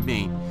the time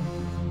being.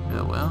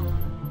 Well.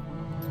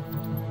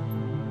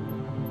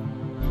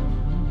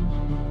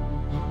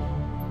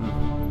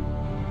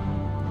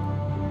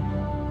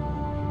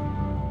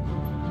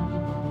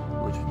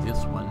 Which is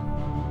this one?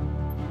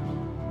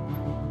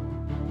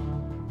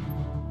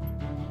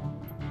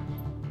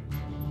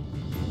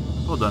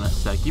 Hold on a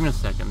sec, give me a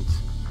second.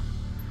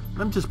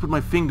 Let me just put my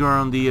finger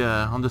on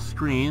the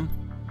screen.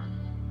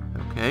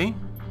 Okay.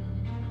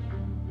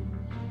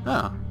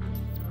 Oh.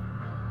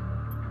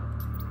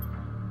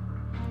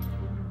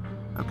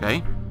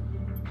 Okay.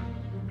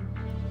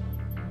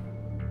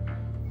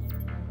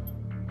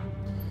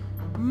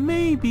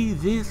 Maybe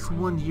this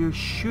one here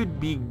should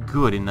be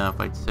good enough,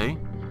 I'd say.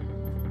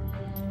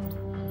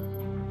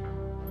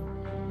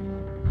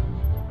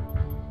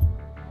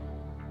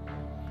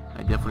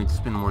 I definitely need to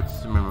spend more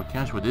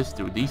cash with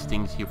these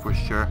things here for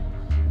sure.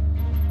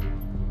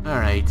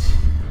 Alright,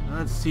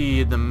 let's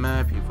see the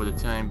map here for the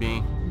time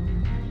being.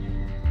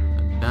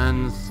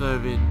 Done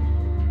serving.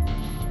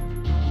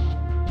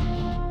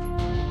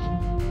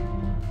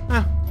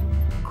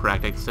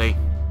 Cracked, I'd say.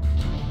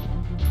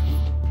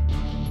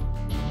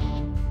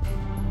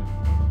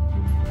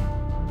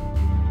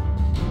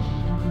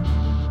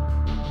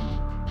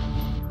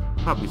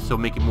 Probably so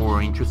make it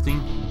more interesting.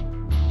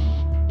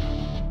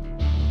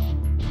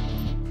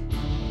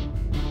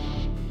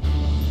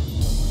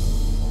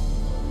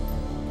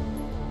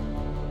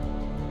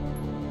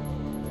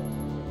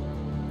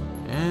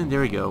 And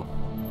there we go.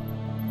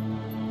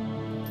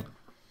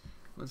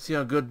 Let's see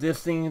how good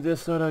this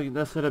sort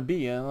of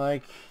be.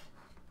 Like,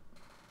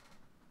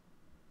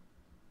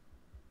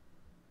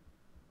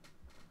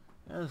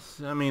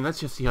 yes, I mean, let's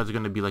just see how it's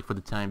gonna be like for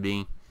the time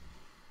being.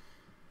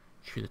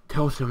 Sure, the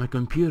toaster on my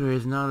computer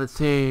is now, let's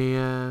say,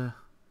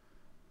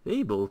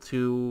 able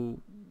to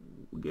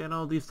get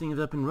all these things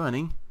up and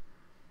running.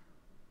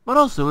 But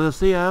also, let's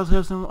say I also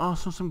have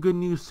some good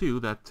news too.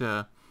 That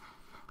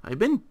I've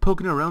been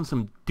poking around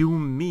some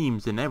Doom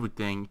memes and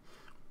everything.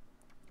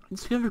 I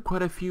discovered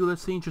quite a few,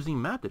 let's say,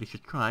 interesting map that you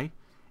should try.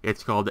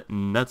 It's called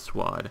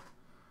Nutswad.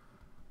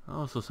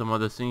 Also some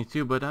other things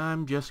too, but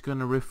I'm just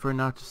gonna refer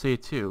not to say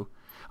it too.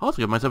 I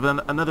also got myself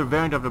another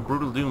variant of the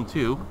Brutal Doom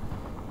 2,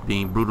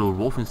 being Brutal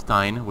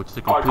Wolfenstein, which is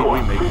a complete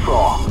remake.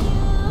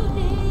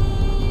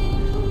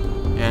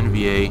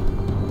 NVA.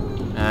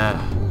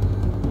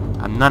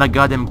 I'm not a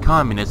goddamn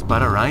communist,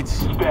 but alright.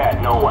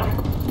 Bad, no one.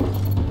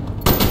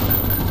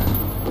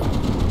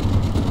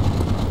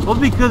 Well,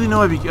 because, you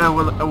know, I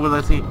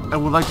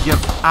would like to get...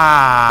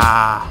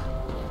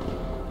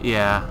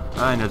 Yeah,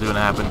 I know it's gonna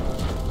happen.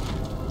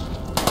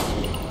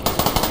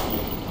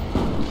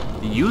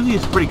 The Uzi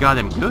is pretty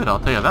goddamn good, I'll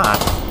tell you that.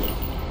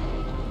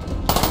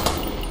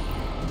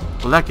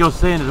 Well, like you're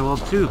saying as well,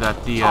 too,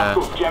 that the,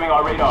 jamming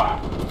our radar.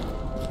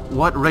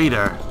 What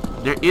radar?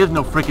 There is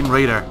no freaking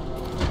radar.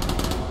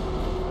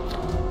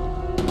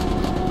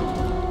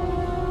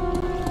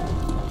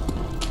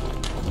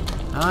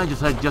 I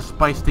just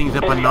spice things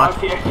up a notch.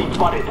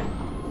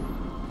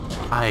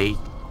 I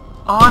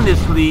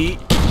honestly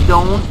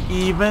don't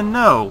even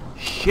know.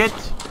 Shit.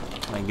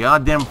 My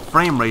goddamn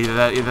frame rate is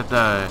at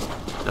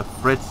the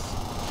fritz.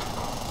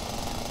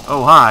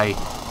 Oh, hi.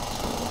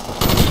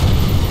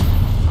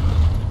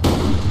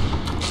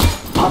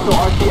 Hostile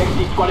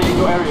RTXD spotted in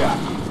your area.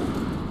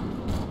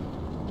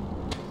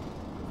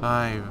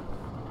 5.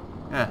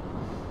 Yeah.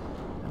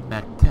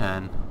 Back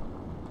 10.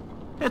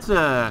 It's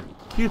a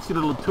cutesy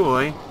little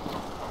toy.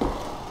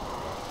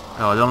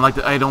 Oh,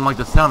 I don't like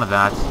the sound of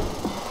that.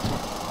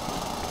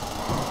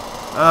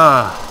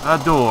 A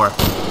door.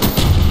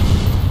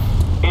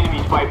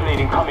 Enemy spy plane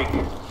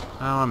incoming.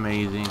 How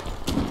amazing.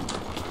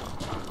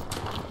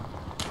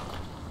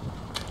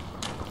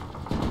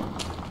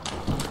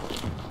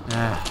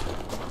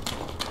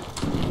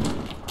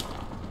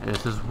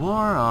 This is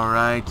war,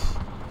 alright.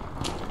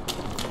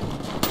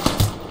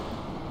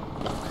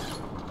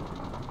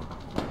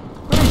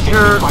 Pretty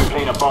sure. Spy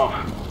plane above.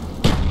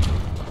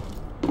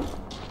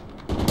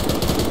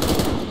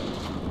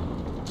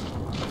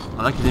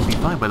 I like his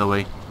MP5, by the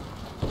way.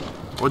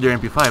 Or their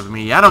MP5. I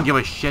mean, I don't give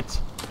a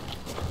shit.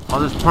 All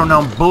this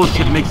pronoun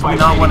bullshit makes me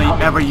not want to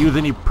ever use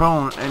any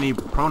pronoun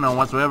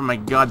whatsoever in my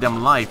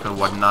goddamn life and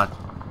whatnot.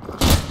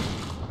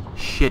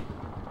 Shit.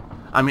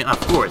 I mean, of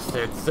course,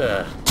 it's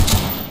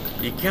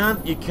you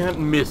can't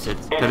miss it.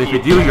 That if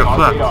you do, you're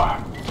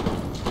fucked.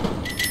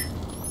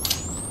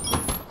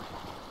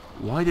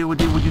 Why would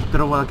you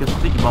throw like a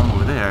sticky bomb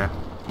over there?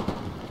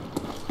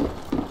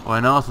 Oh,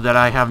 and also that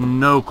I have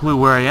no clue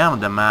where I am on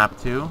the map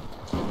too.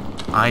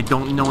 I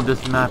don't know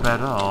this map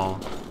at all.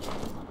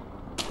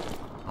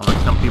 Unlike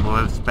some people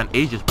have spent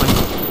ages playing.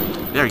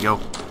 There you go.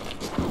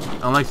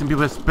 Unlike some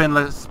people have spent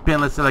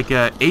let's say like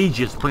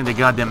ages playing the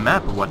goddamn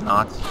map or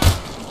whatnot.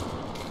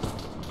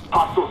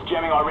 Hostiles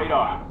jamming our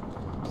radar.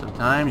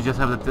 Sometimes you just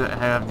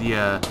have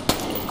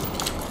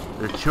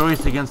the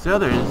choice against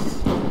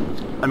others.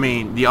 I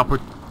mean, the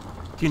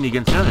opportunity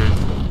against others.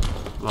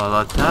 Well, a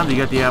lot of times you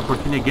get the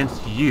opportunity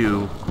against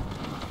you.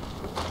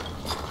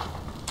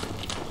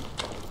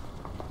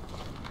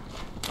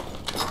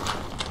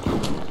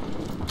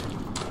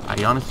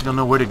 I honestly don't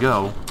know where to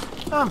go.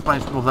 I'm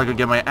fine, suppose I could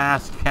get my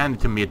ass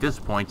handed to me at this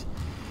point.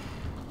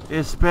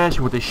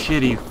 Especially with a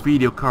shitty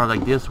video card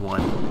like this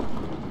one.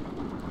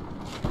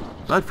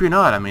 But fear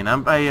not, I mean,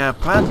 I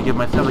plan to give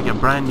myself like a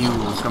brand new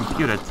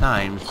computer at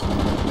times.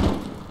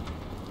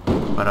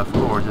 But of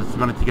course, it's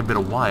gonna take a bit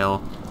of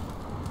while.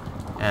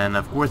 And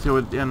of course it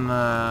would,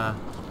 of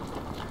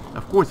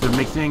course it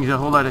makes things a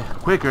whole lot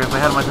quicker if I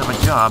had myself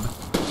a job.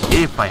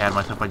 If I had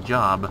myself a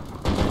job.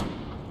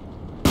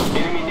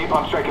 Enemy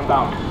napalm strike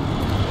inbound.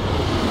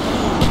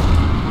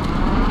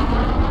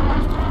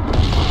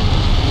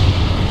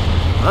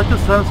 I like the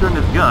silencer in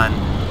this gun,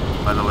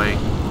 by the way.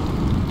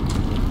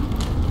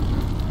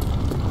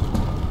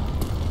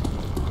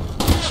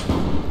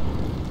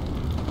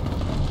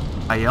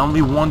 I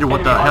only wonder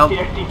what the hell.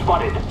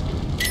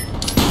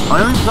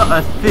 I only saw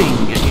a thing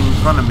in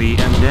front of me,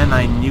 and then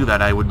I knew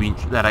that I'd be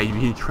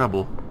in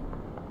trouble.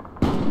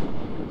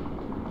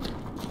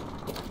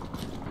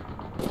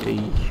 A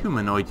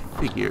humanoid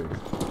figure.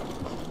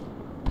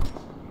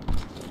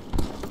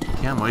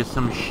 Camo is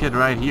some shit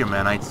right here,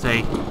 man. I'd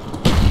say.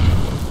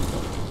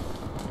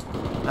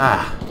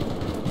 Ah.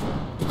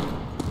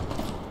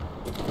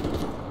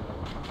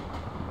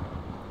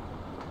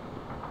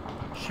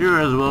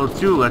 Sure as well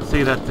too. Let's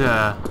say that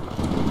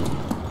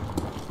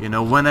you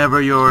know,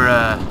 whenever you're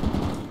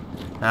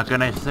how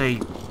can I say,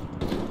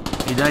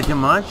 you die too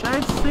much,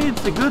 I'd say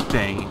it's a good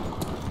thing.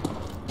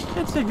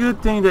 It's a good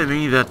thing to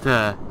me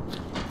that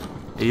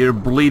you're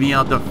bleeding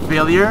out the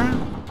failure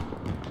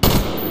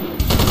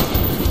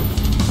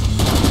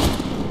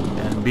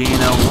and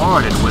being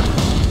awarded with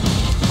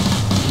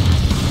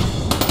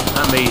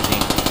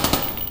amazing,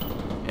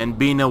 and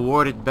being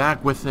awarded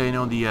back with you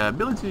know, the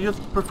ability to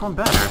just perform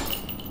better.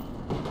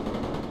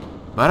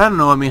 But I don't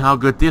know, I mean, how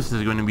good this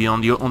is going to be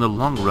on the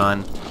long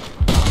run.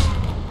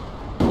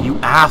 You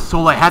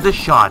asshole, I had the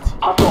shot.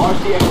 Hostile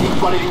RCXD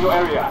spotted in your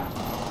area.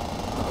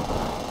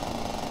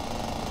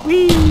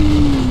 Whee!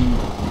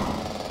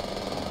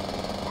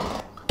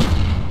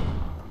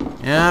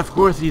 Yeah, of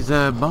course, these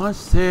bots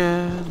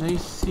said they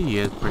see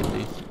it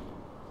pretty.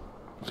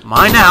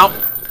 Mine out!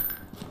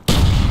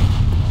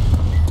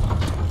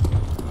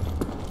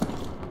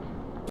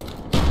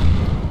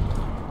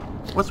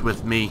 What's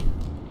with me?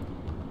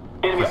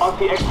 Enemy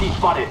RCXD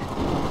spotted.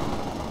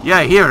 Yeah,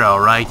 I hear it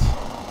alright.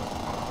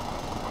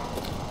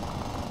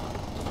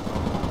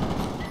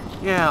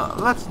 Yeah,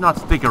 let's not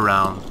stick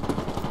around.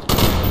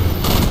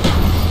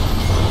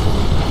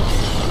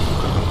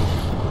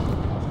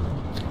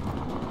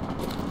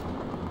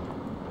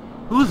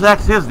 Whose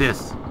axe is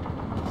this?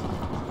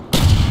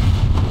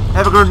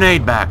 Have a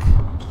grenade back.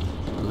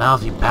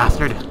 Lousy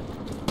bastard.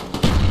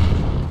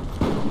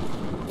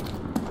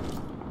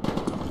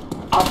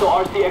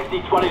 Hostile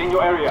RCXD spotted in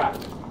your area.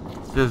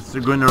 Just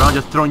going around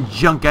just throwing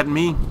junk at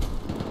me.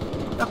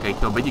 Okay,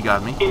 Toby, you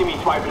got me. Enemy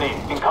spy plane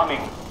incoming.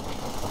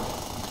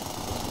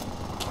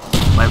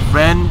 My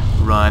friend,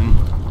 run.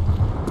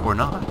 Or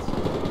not.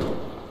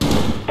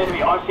 Enemy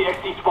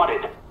RCXD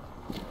spotted.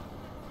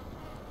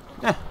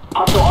 Eh.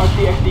 Hostile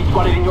RCXD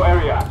spotted in your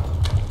area.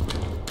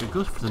 It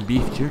goes for some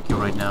beef jerky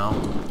right now.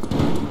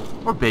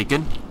 Or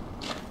bacon.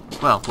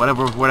 Well,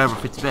 whatever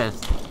fits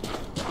best.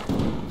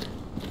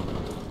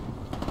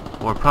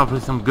 Or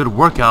probably some good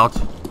workout.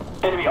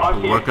 Enemy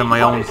RCXD Work on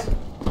my own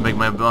to make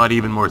my body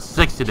even more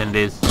sexy than it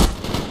is.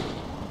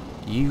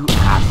 You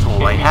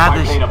asshole, I had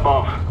this.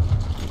 Above.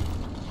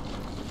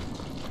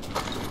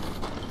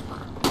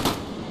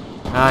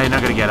 Ah, you're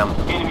not gonna get him.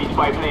 Enemy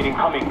spy plane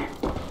incoming.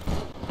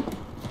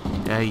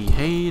 I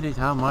hate it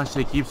how much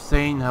they keep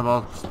saying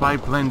about spy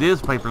plane this,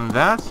 spy plane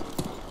that.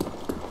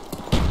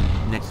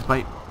 Next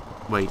spy.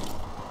 Wait.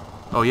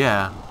 Oh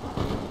yeah.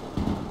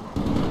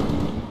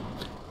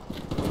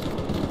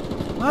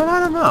 Well, I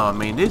don't know. I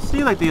mean, they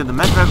seem like the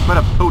Metro has quite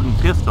a potent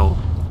pistol.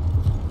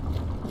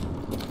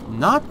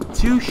 Not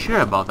too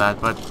sure about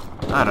that, but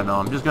I don't know.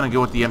 I'm just gonna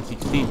go with the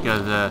M16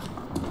 because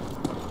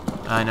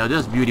I know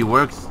this beauty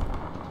works.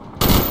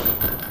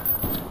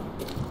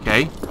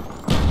 Okay.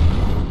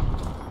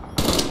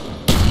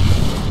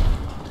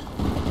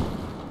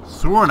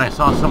 Sworn I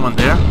saw someone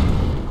there.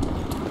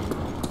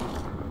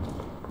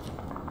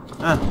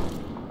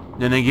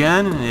 Then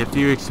again, if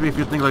you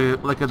think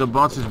like the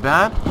bots is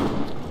bad,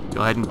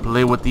 go ahead and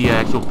play with the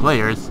actual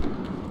players.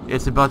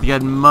 It's about to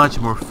get much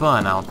more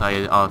fun, I'll tell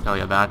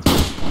you that.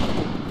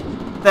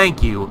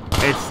 Thank you.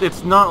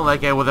 It's not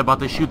like I was about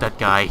to shoot that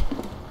guy.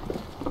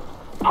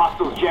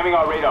 Hostiles jamming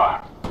our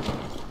radar.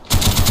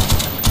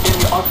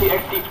 Enemy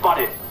RCXD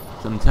spotted.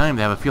 Sometimes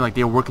I have a feeling like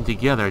they're working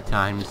together at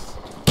times.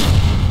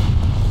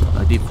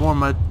 Like they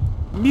form a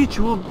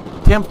mutual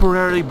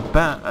temporary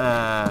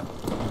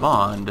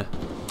bond.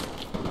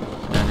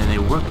 And then they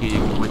work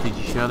with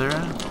each other.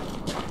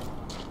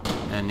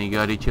 And they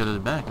got each other's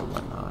back and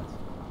whatnot.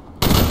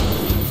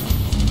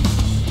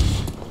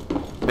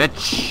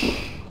 Bitch!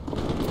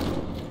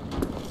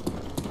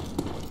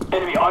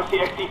 Enemy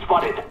RCXD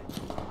spotted.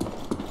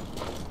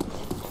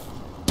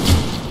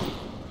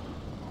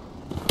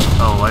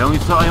 Oh, I only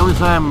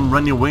saw him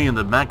running away in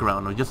the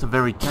background, or just a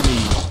very tiny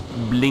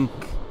blink.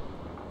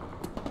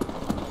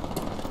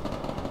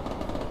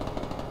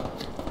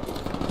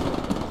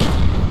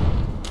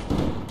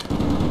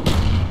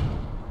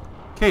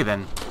 Okay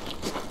then.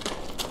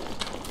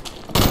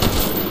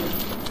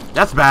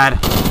 That's bad.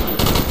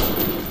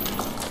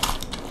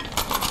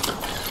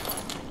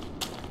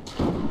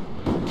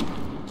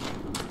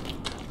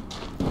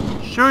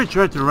 Sure, he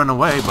tried to run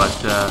away,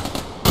 but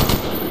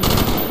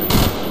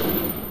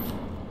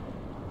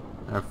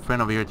our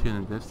friend over here too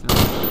in the distance.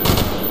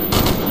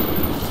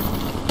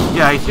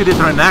 Yeah, I see this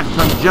trying to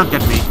junk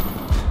at me.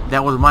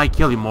 That was my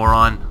kill, you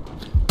moron.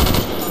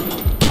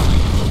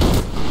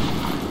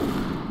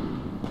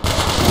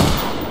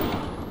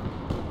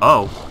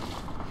 Oh.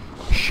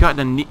 Shot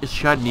in the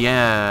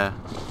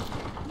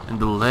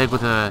leg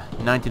with a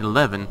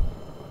 1911.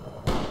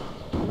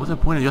 What's the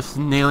point of just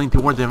nailing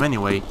towards him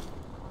anyway?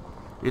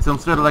 It's some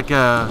sort of like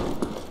a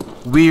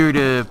weird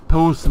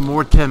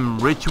post-mortem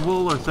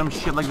ritual or some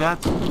shit like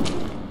that.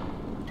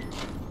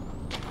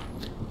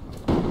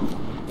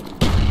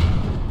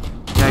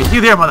 Yeah, I see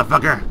you there,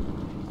 motherfucker.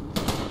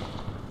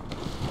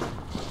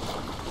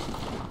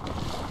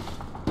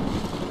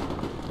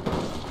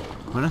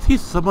 When I see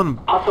someone...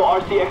 Hostile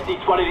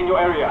RCXD spotted in your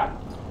area.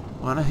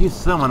 When I see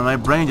someone, my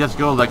brain just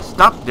goes like,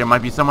 stop, there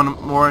might be someone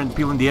more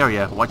people in the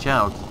area, watch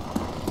out.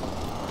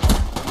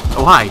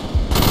 Oh, hi.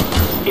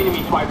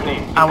 Enemy spy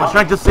plane. I was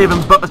trying to save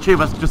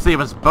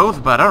us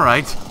both, but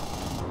alright.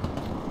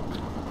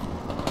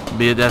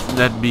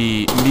 That'd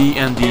be me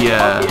and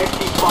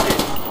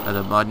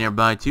the bot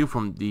nearby too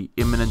from the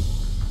imminent...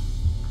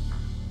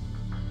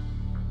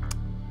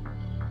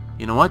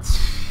 You know what?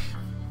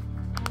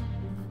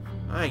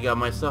 I got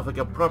myself like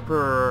a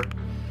proper,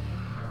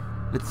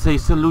 let's say,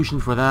 solution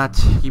for that.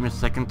 Give me a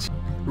second.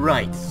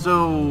 Right,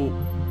 so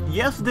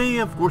yesterday,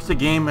 of course, the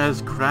game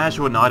has crashed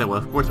or not. Well,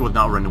 of course, it was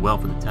not running well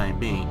for the time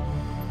being.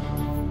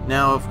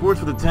 Now, of course,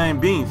 for the time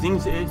being,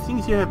 things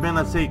here have been,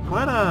 let's say,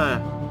 quite a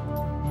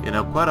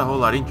whole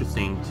lot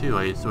interesting too.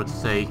 I sort of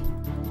say.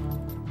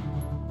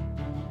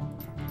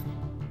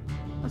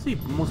 Let's see,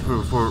 most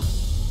for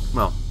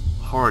well,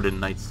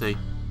 hardened, I'd say.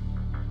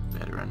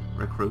 Veteran,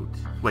 recruit.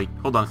 Wait,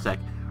 hold on a sec.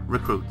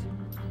 Recruit.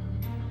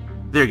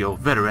 There you go,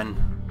 veteran.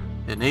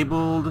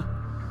 Enabled.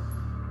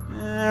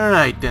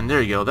 Alright then,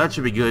 there you go. That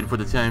should be good for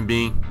the time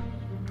being.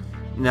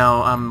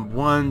 Now, I'm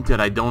one that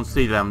I don't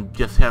say that I'm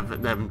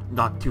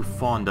not too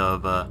fond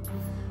of,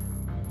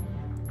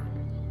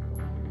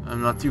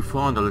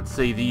 let's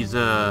say, these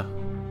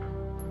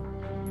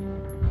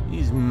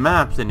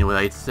maps anyway,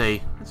 I'd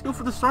say. Let's go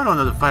for the start on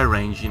the fire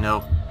range, you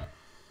know.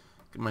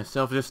 Get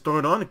myself just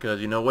started on it, because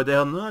you know what the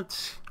hell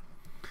not.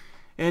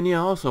 And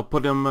yeah, also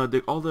put them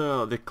all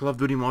the Call of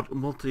Duty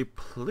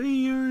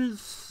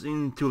multiplayers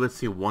into, let's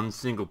say, one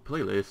single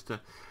playlist.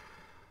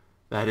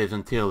 That is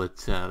until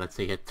it, let's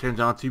say, it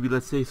turns out to be,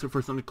 let's say,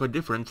 for something quite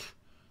different.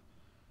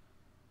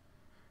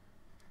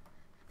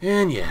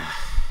 And yeah,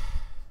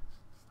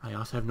 I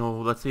also have no,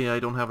 let's say,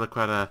 I don't have like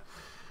quite a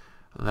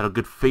lot of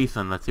good faith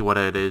on, let's see what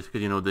it is,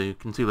 because you know you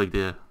can see like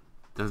the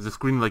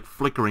screen like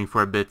flickering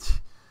for a bit.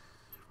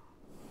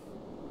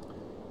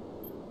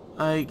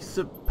 I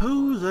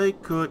suppose I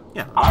could,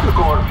 yeah.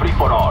 Hardcore free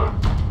for all.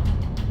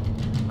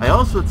 I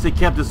also, let's say,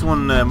 kept this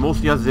one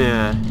mostly as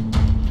a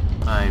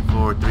 5,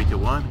 4, 3, 2,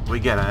 1. We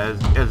get it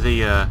as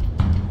a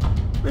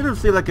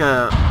let's say like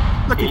a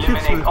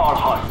eliminate all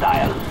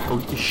hostiles. Oh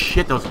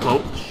shit, that was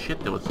close. Shit,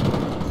 that was.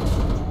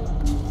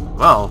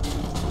 Well,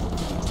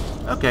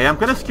 okay. I'm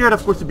kind of scared,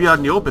 of course, to be out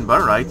in the open,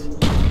 but alright.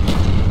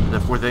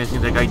 Of course, I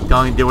think that guy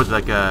dying there was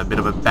like a bit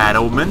of a bad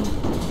omen.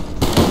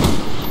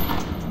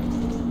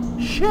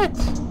 Shit.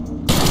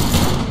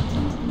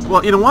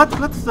 Well, you know what?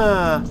 Let's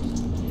not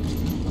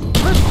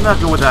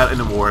go with that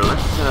anymore.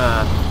 Let's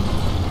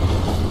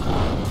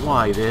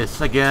why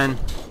this again?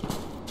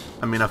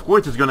 I mean, of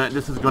course,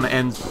 this is gonna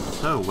end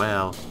so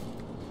well.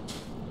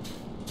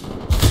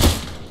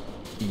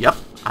 Yep,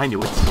 I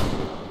knew it.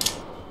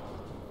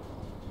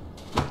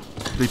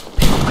 They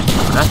picked my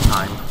for that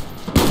time.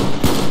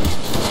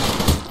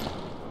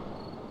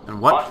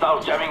 And what?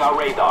 Hostiles jamming our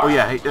radar. Oh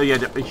yeah, oh yeah.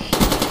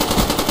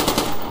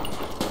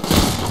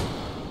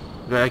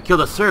 I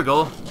killed a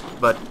circle,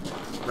 but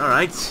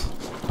alright.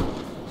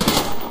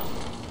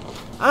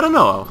 I don't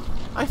know.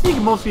 I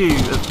think mostly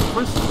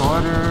for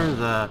starters,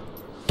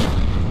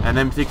 an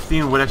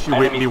M16 would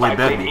actually be way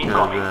better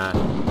because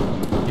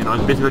You know,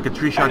 it's basically like a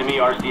 3-shot. Enemy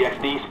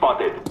RCXD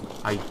spotted.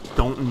 I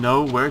don't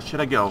know where should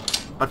I go,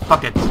 but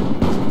fuck it.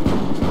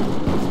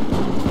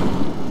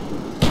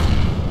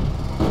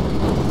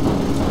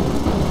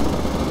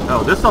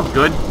 Oh, this sounds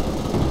good.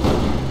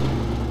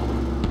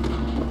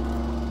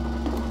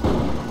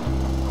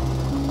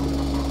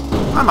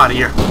 I'm out of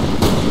here.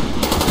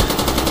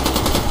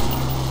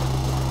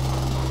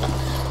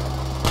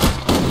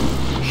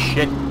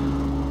 Shit.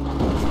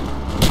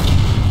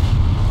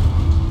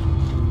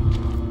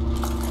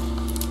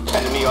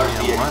 Enemy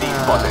RCXD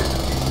spotted.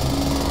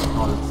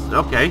 Oh, that's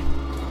okay.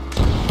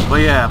 But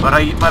yeah, but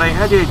I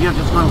had the idea of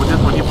just going with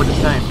this one here for the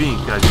time being,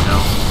 because, you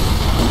know,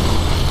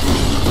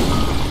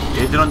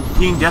 is it on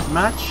team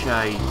deathmatch?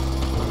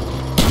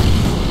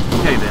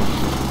 Okay then.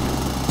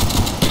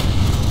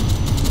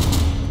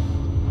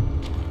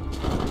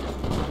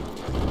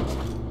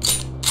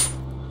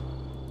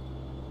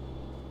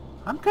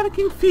 I'm kind of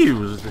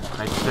confused,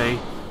 I'd say.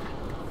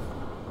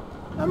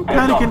 I'm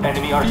kind of confused.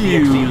 Enemy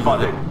RCXD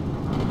spotted.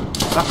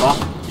 Fuck off.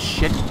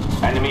 Shit.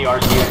 Enemy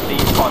RCXD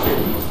spotted.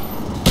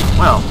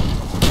 Well.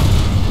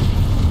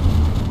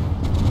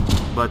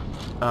 But,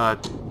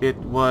 it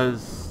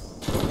was...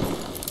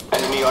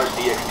 Enemy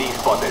RCXD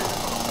spotted.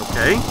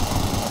 Okay.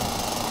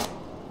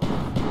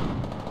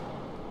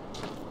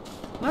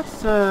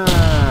 Let's,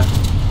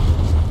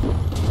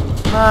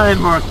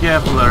 be more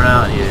careful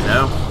around here, you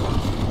know?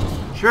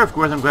 Sure, of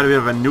course, I'm quite a bit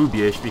of a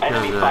newbie-ish because,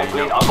 Enemy you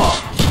cycling know,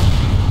 above.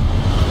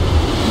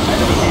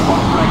 Enemy A1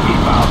 strike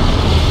inbound.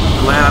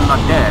 glad I'm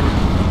not dead.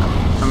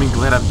 I mean,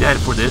 glad I'm dead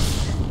for this.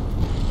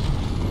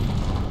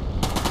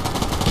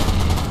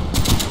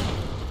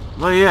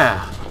 Well,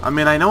 yeah. I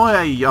mean, I know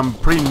I'm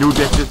pretty new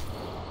at this.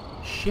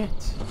 Shit.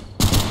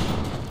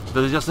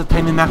 There's just a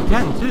 10 in Act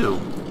 10, too.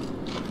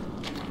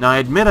 Now, I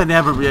admit I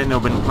never really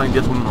been playing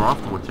this one more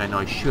often, which I know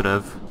I should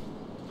have.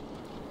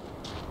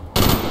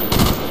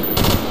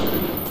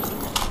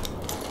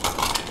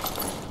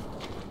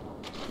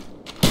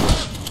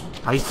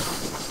 You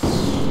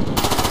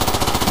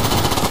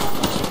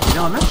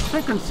know, I'm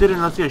actually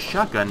considering, let's see, a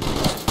shotgun.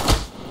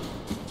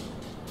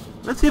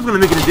 Let's see if we're gonna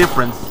make a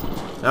difference.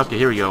 Okay,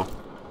 here we go.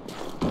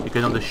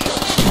 Because on the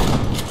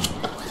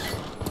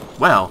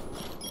well.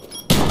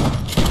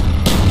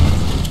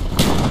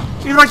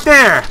 He's right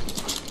there!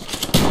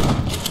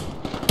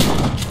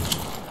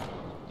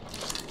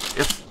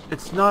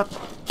 It's not...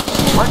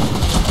 What?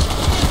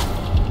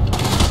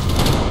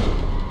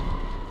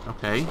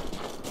 Okay.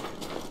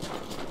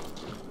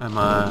 I'm,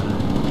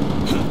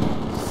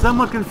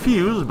 somewhat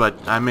confused, but,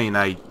 I mean,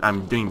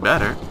 I'm doing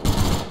better.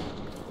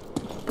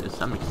 To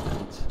some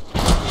extent.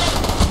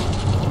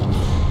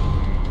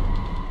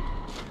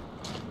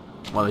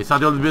 Well, they saw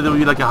the other bit that would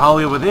be like a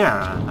holly over there.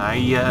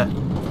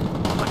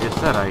 Like I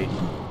said,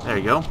 there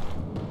you go.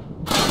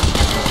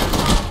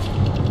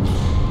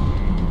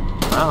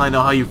 Well, I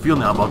know how you feel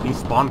now about being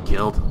spawn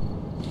killed.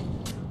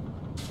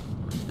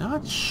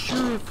 Not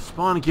sure if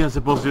spawn kill is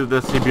supposed to do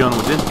the CB1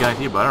 with this guy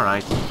here, but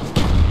alright.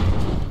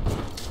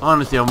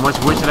 Honestly, I much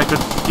wish that I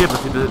could skip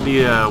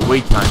the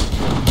wait time.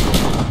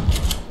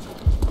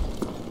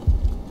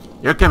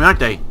 They're coming, aren't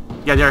they?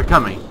 Yeah, they're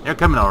coming. They're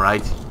coming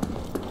alright.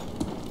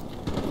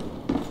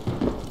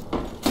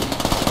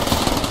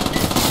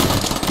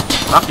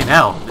 Fucking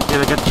hell. This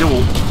guy got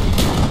duel.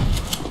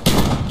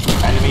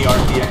 Enemy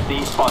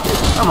RCXD spotted.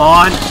 Come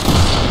on!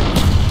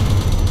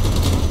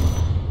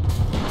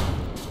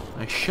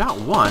 I shot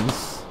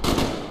once.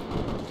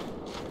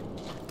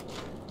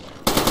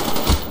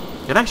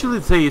 It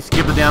actually say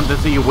skip it down to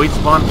see you wait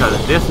spawn,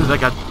 because this is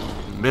like a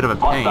bit of a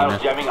pain.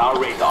 Hostiles jamming our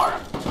radar.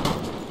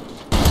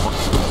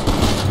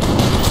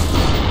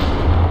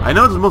 I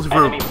know it's mostly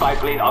for Enemy spy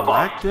plane above.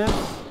 practice.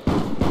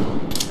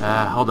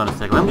 Hold on a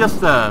second. Let me just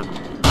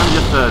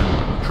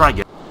try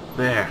it.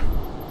 There.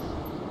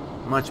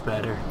 Much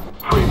better.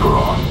 Free for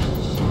all.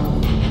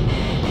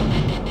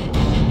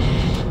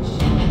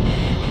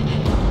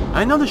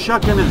 I know the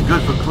shotgun is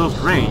good for close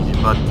range,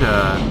 but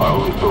Our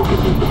only focus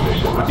is the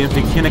mission. with the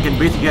M16 I can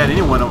basically get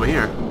anyone over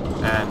here.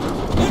 And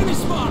Enemy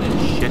spotted!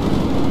 shit.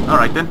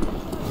 Alright then.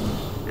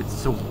 It's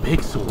so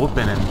big, so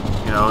open, and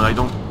you know, I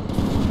don't,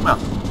 well,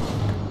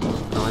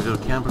 no, I do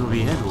camp will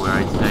be everywhere,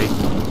 I'd say.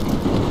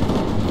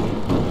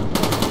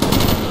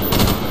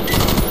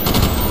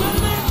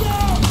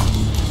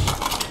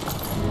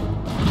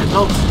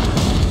 Results.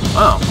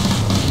 Oh.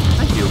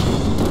 Thank you.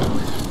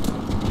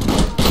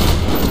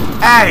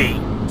 Hey!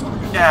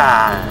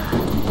 Ah,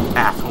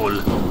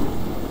 asshole.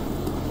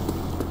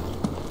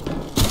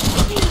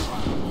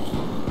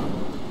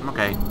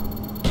 Okay.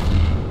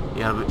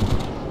 Yeah, but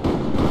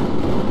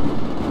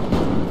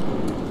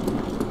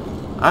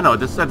I know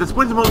this at this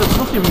point it's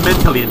mostly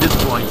mentally at this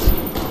point.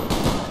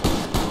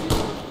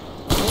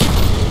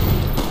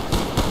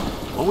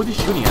 What was he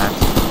shooting at?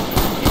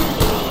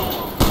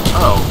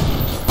 Oh.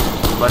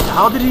 But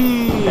how did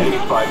he... Enemy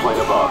spy plane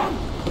above.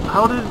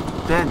 How did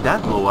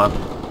that blow up?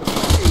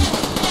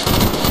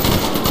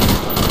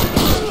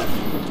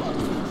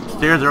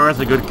 Stairs are always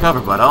a good cover,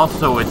 but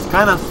also it's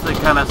kind of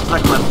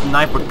stuck in a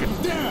sniper.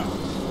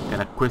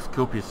 Kind of quick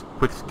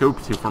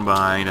scopes you from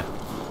behind.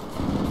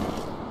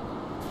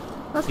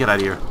 Let's get out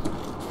of here.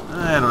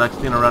 I don't like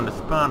staying around the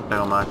spawn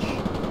too much.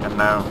 And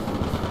now.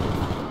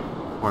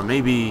 Or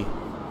maybe...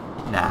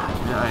 Nah,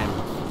 I'm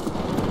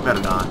better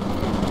not.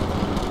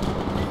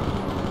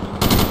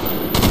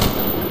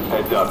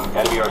 Heads up,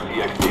 enemy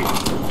RCXD.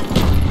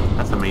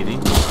 That's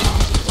amazing.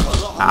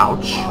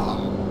 Ouch.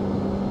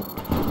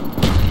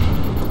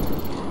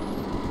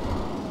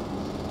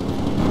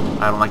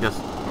 I don't like this.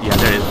 Yeah,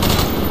 there it is.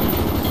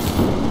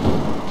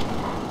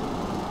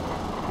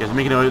 He's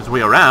making his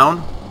way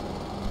around.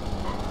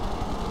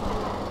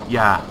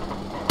 Yeah.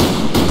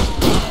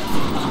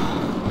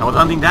 I was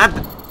hunting that.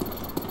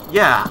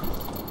 Yeah.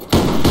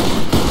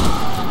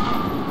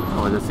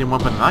 Oh, it's the same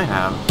weapon I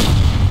have.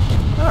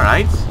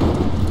 Alright.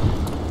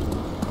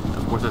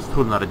 Of course, that's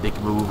totally not a dick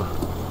move.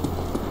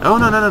 Oh,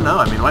 no.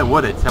 I mean, why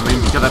would it? I mean,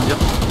 because I'm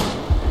just...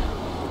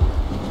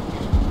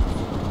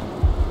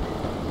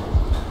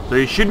 So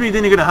you should be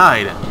then you're gonna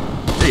hide.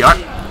 There you are.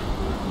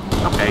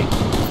 Okay.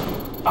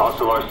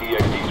 Hostile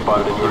RCXD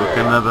spotted in your What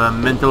kind area. of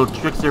mental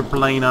tricks they're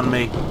playing on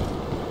me?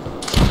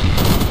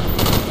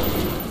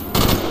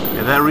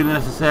 Is that really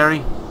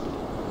necessary?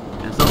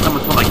 And so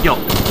someone's for my guilt.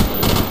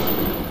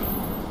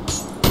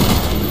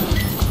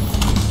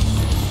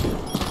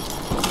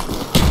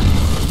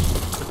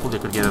 I thought I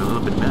could get it a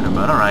little bit better,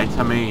 but alright.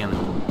 I mean,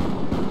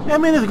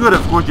 it's good,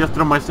 of course, just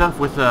throw myself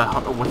with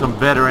some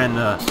veteran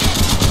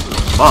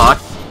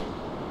bots.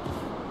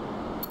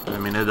 I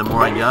mean, the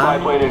more I die.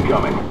 Spy plane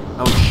incoming.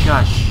 Oh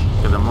shush!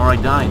 Because the more I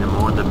die,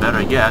 the better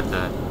I get.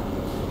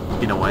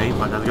 In a way,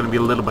 but that's gonna be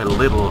little by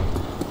little.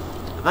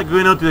 It's like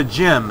going out to the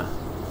gym.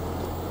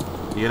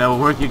 You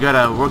know, you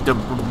gotta work the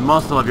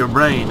muscle of your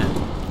brain.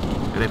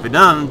 And if you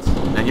don't,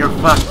 then you're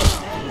fucked.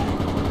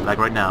 Like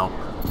right now.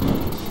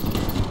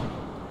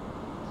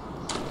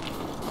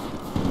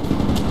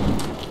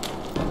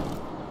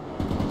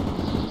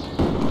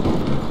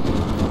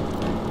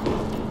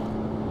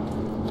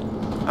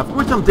 Of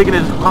course I'm taking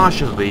it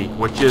cautiously,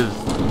 which is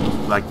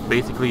like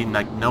basically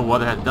like no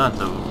other has done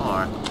so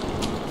far.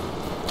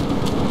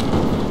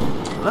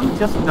 Let me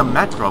test the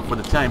macro for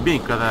the time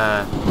being, because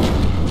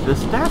the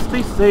stats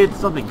they say it's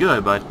something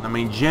good, but I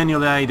mean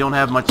genuinely I don't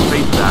have much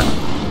faith in that.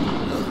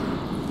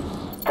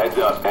 Heads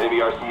up, enemy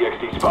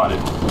RCXD spotted.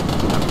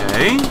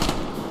 Okay.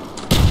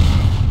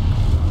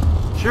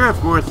 Sure, of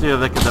course, yeah,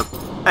 like the...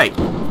 Hey!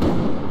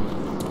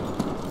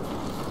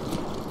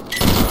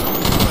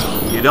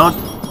 You don't...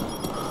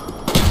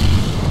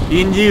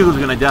 He knew he was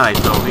gonna die,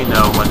 so he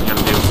knows what he's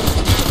gonna do.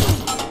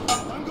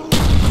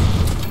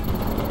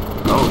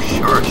 Oh,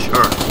 sure.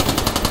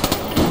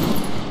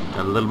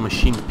 A little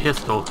machine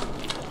pistol.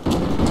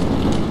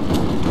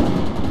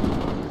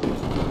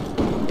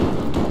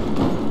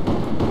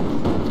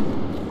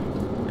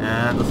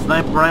 And the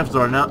sniper rifles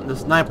are not... The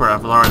sniper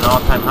rifles are an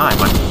all-time high,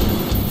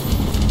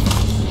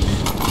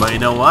 but you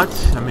know what?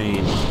 I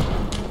mean...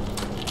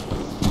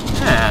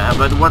 Yeah,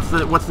 but what's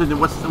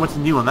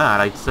new on that?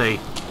 I'd say...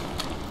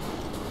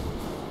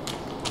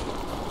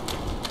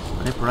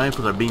 Sniper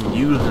rifles are being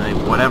used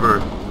in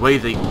whatever way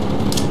they...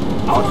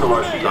 Hostile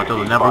RCXD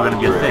they're never going to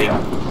be a thing.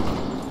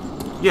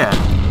 Yeah.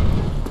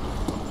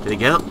 Did I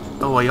get it?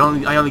 Oh, I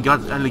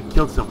only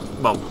killed some...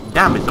 Well,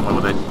 damaged someone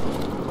with it.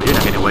 But you're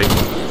not getting away.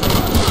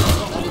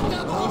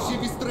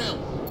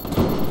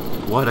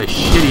 What a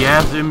shitty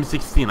ass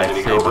M16, I'd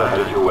Enemy say, Cobra but...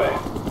 headed your way.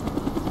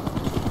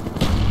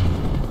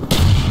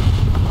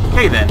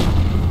 Okay then.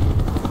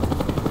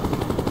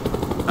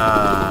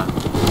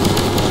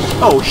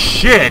 Oh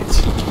shit!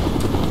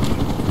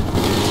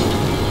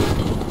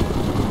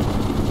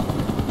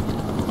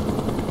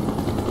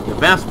 The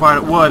best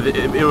part was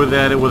it was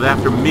that it was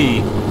after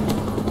me.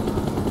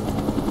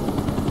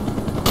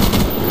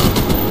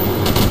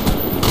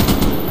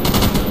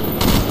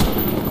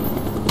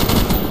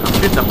 I'm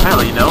shooting the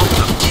pilot, you know.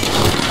 So,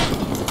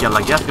 yeah,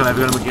 like that's gonna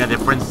make a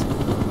difference.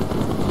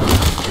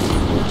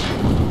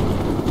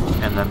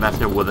 And the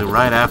master was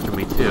right after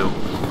me too.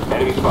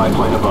 Enemy spy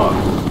plane above.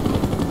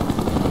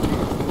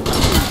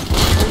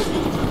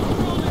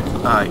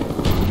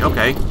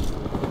 Okay.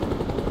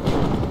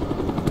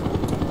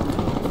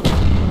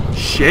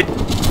 Shit.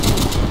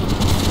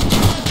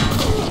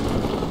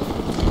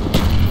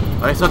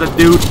 I saw the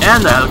dude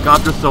and the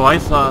helicopter, so I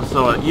saw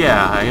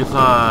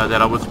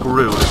that I was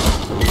screwed.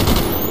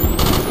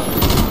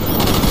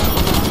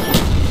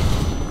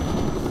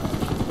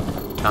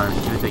 As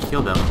soon as I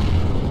killed him.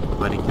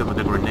 But he killed with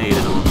a grenade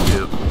and a little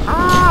too.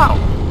 Ow!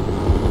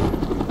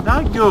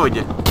 Not good.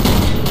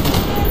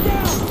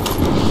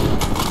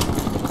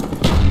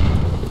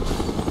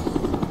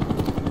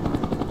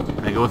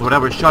 And I go with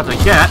whatever shots I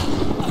get.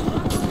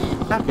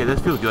 Okay, this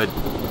feels good.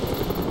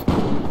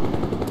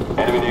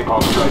 Enemy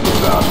napalm strike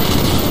inbound.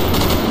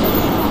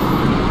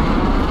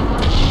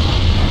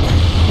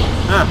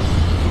 Huh.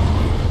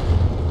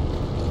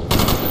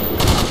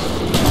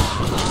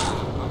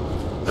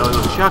 That was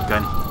a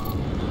shotgun.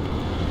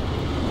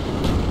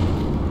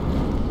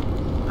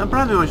 I'm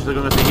probably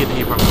going to hit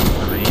me from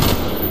me.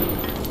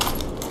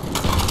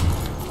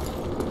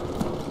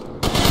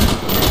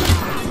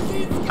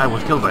 I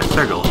was killed by a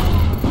circle.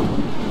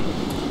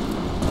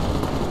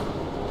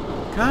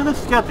 Kinda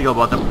skeptical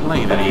about the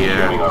plane in the Enemy air.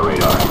 jamming our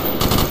radar.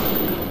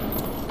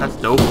 That's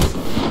dope.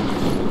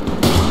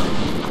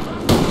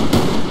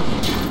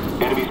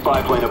 Enemy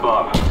spy plane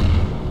above.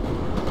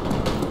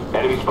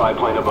 Enemy spy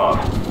plane above.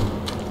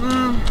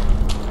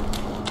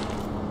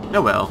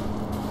 Oh well.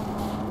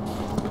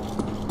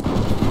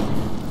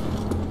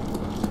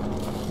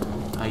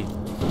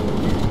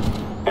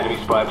 Enemy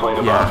spy plane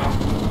above. Yeah.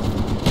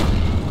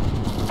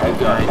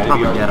 Heads Yeah, up, he's enemy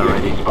probably dead RCXD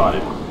already.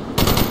 spotted.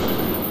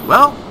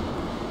 Well,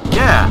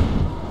 yeah.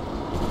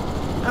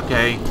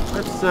 Okay,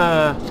 let's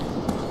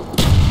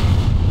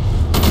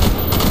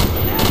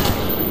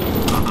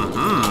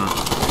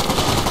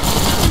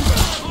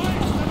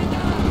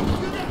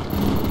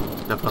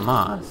the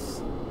FAMAS.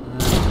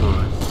 Of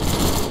course.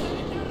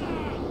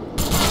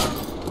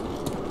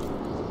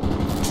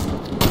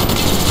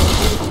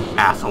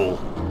 Asshole.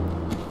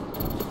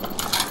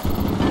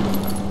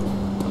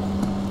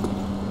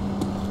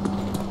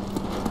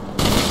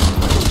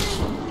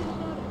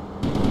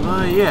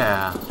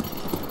 Yeah.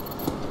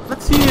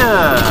 Let's see,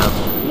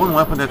 one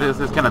weapon that is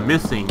kind of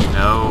missing, you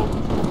know.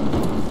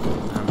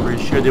 I'm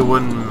pretty sure they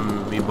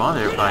wouldn't be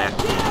bothered if I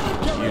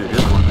actually use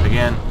this one. But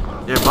again,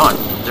 they're bots.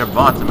 They're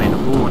bots, I mean,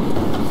 ooh.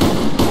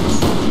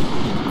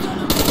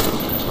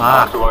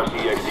 Fuck. Hostile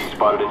RCXD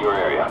spotted in your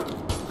area.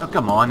 Oh,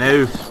 come on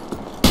now.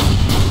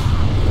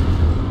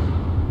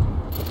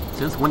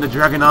 Since when the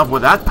Dragunov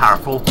was that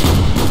powerful?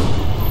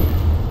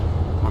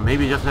 Or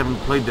maybe just haven't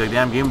played the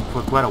damn game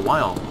for quite a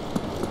while.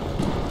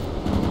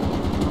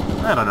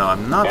 I don't know,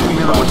 I'm not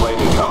familiar with... plane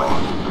incoming.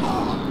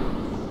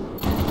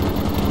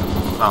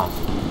 Oh,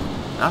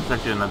 that's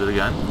actually another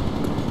gun.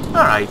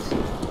 Alright.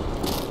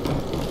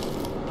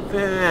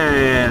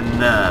 Fair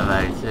enough,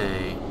 I'd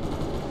say.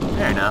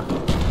 Fair enough.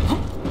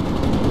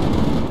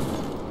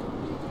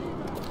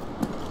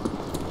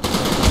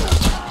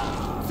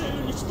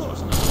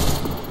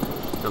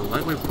 The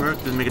lightweight perk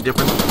doesn't make a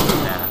difference?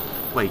 Nah.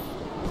 Wait.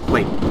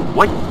 Wait.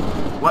 What?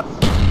 What?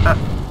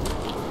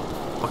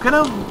 What kind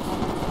of...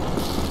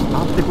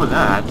 I'll stick with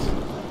that.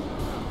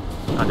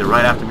 Oh, they're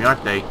right after me,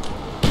 aren't they?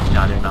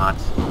 No, they're not.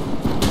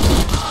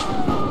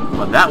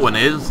 But that one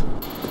is.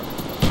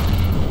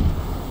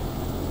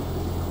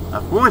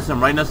 Of course,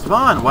 I'm right in a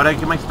spawn. What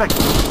can I expect?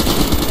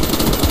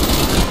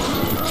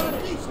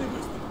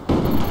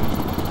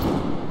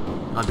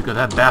 Not because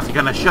that bastard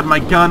gonna shut my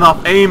gun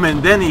off aim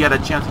and then he had a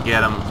chance to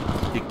get him.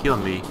 He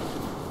killed me.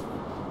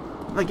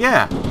 Like,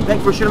 yeah,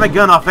 thanks for shooting my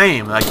gun off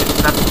aim. Like,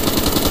 that's...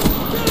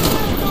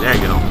 There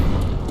you go.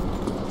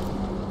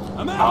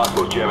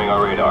 Hostile jamming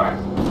our radar.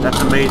 That's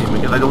amazing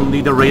because I don't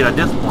need the radar at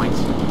this point.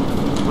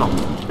 Well,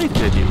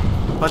 basically I do,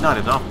 but not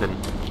as often.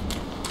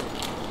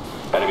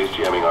 Enemies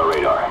jamming our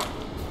radar.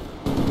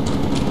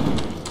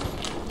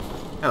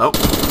 Hello.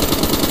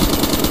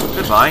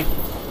 Goodbye.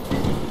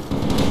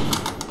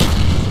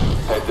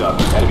 Heads up,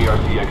 enemy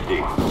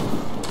RCXD.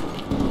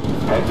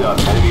 Heads up,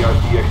 enemy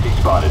RCXD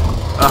spotted.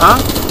 Uh-huh.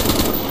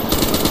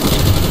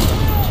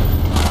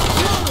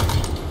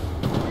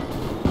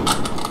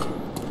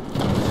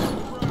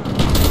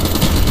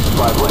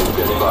 Spy plane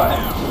standing by.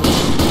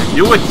 I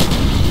knew it!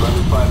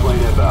 Friendly spy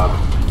plane inbound.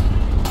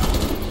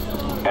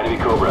 Enemy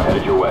Cobra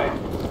headed your way.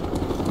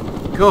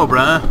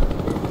 Cobra, huh?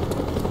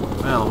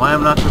 Well, why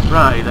I'm not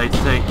surprised, I'd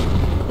say.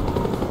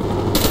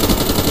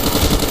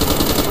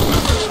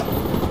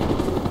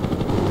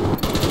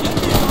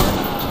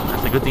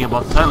 That's a good thing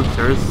about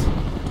silencers.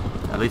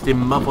 At least they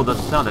muffle the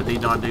sound that they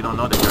don't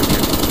know that you're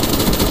here.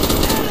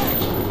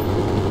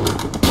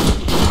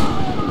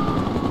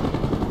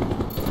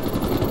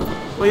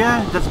 Well,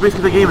 yeah, that's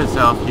basically the game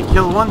itself. You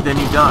kill one, then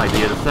you die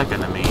the other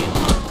second, I mean.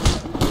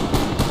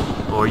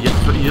 Or you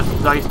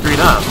just die straight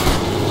up.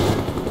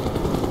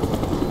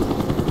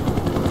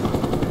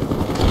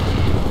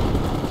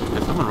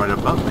 There's someone right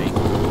above me.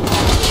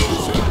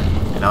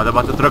 And I was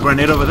about to throw a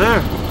grenade over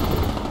there.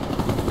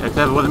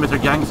 Except it wasn't Mr.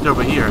 Gangster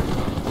over here.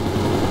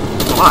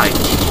 So why?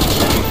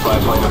 Enemy spy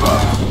plane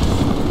above.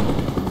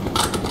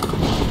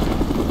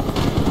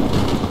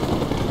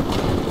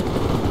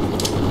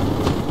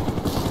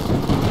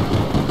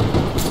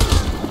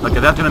 Look,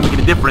 that's gonna make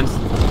a difference.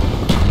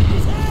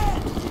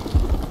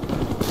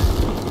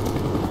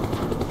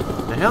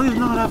 The hell he's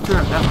not after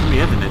me,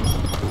 isn't it?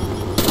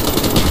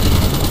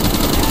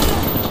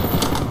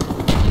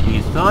 He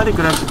thought he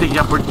could actually take the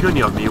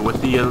opportunity of me with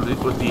the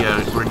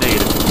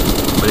grenade,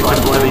 but he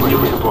couldn't really do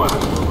it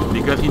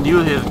because he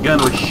knew his gun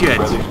was shit.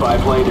 Friendly spy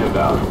plane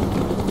inbound.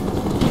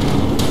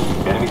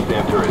 Enemy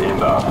SAM turret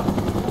inbound.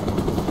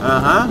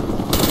 Uh-huh.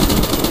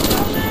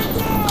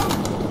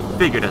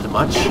 Figured as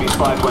much. Enemy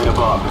spy plane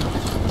above.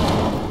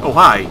 Oh,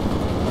 hi.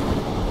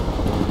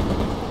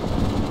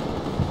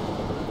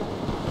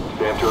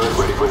 SAM turret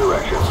ready for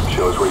direction.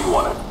 Shows where you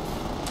want it.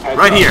 Heads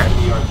Right up, here.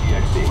 enemy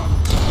RCXD.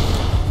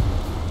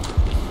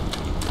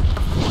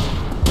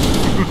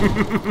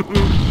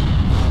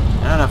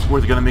 And of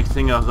course, gonna make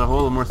things as a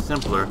whole more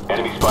simpler.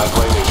 Enemy spy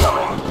plane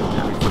incoming.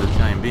 At least for the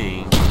time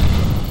being.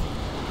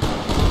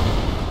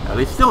 At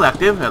least still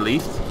active, at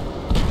least.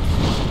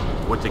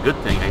 What's a good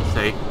thing, I'd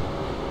say.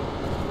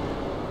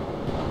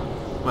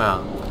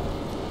 Well,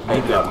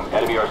 Heads up.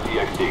 Enemy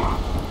RCXD.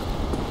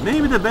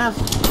 Maybe the best.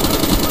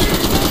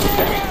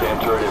 Enemy SAM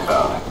turret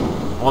inbound.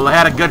 Well, I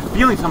had a good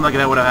feeling something like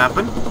that would have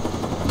happened.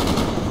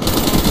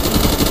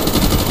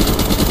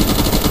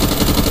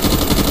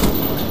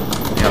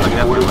 Yeah, look at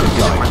that. What a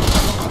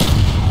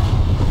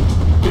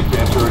Your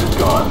SAM turret is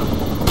gone.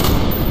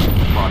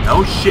 Oh,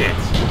 no shit.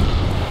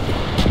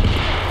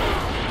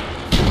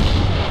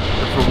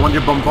 For one,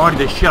 they're bombarding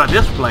the shit out of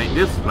this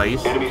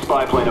place. Enemy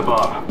spy plane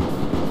above.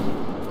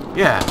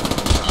 Yeah.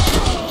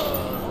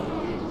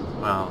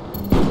 Well,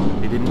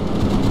 they didn't.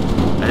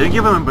 I didn't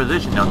give him a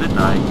position now, didn't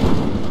I?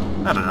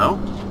 I don't know.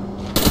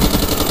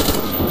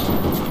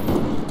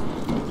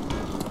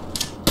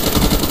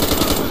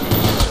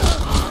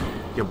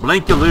 You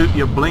blink, you lose.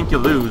 You blink, you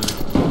lose.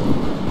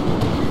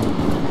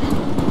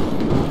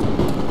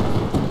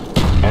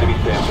 Enemy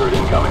SAM turret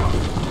incoming.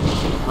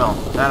 Well,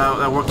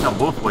 that works out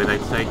both ways,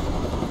 I'd say.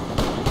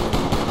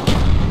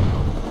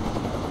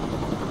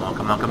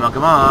 Come on, come on,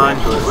 come on.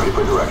 SAM turret ready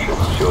for direction.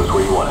 Show us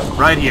where you want it.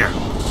 Right here.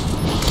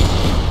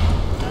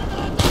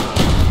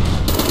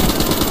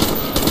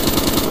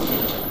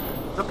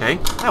 Okay,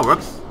 that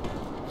works.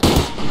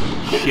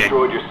 You Shit.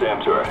 destroyed your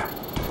SAM turret.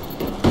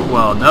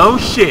 Well, no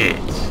shit.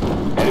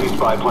 Enemy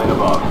spy plane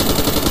above.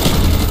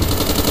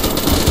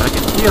 I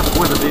can see, of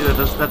course,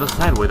 that the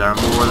sideways are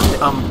more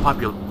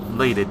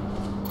unpopulated.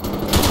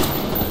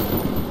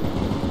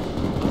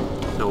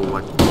 So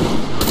what?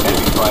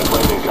 Enemy spy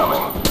plane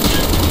incoming.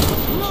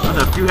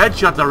 There's a few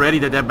headshots already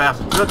that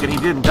bastard took, and he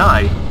didn't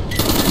die.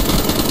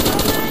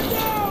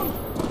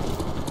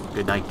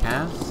 Good night,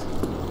 Kaz.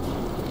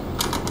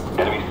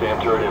 Enemy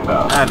SAM turret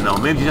inbound. I don't know,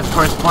 maybe just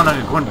corresponding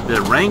according to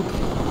the rank,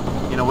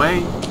 in a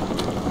way.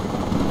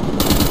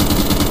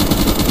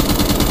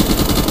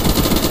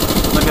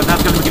 Look, if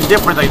that's gonna make a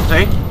difference, I'd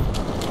say.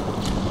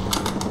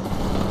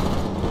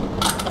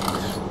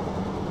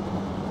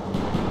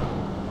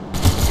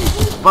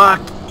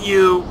 Fuck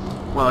you!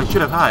 Well, I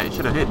should have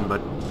hit,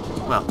 but,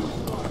 well,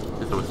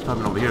 since I was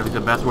coming over here, at least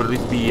the best would at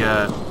least be,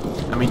 I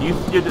mean, you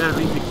should at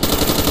least be...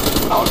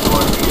 Hostile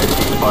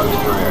RCXD spotted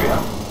in your area.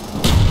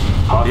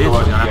 This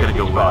Hostile is not gonna RCXD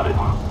go well. spotted.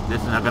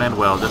 This is not gonna end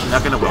well. This is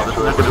not gonna well. This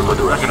is not gonna well.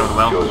 This is not gonna end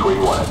well. Show us where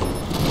you want it.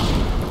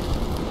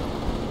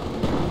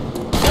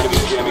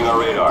 Enemies jamming our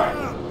radar.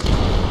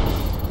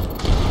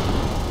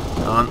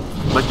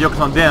 But joke's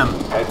on them.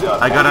 Heads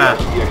up. I gotta...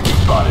 RCXD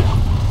spotted.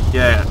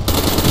 Yeah.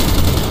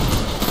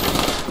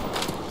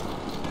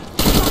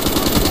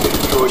 They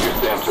destroyed your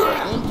SAM turret.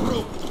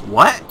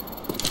 What?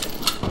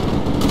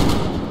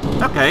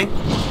 Okay.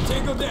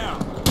 Tango down.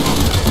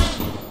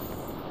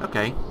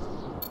 Okay.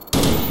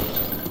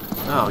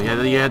 Oh,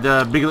 yeah, you had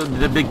the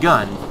big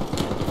gun.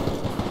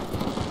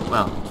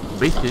 Well,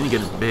 basically didn't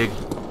get as big.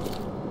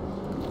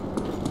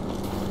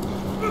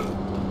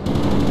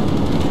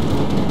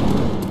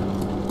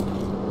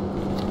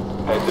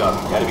 Heads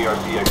up. Enemy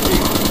RCXD.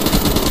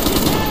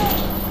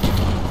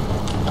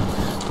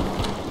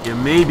 You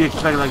may be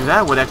expecting like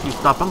that would actually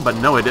stop him, but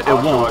no, it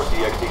Hostile won't.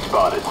 RCXD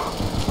spotted.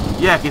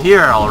 Yeah, I can hear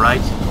her all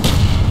right.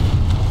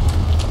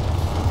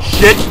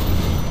 Shit!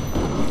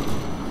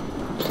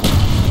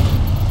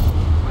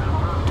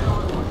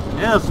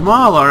 Yeah,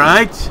 small, all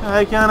right.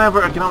 I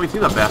can always see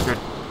that bastard.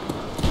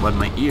 What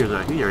my ears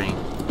are hearing,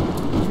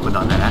 but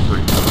not that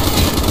accurate.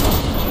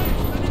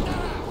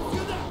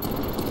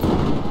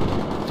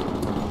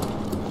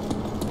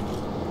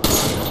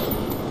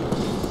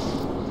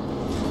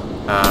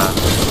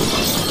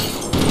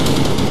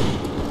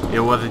 It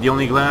was the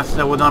only glass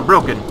that was not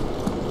broken.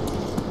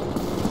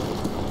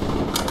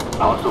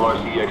 Hostile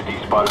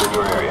RCXD spotted in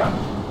your area.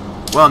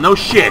 Well, no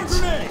shit.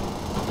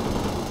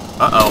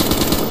 Uh-oh.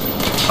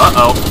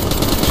 Uh-oh.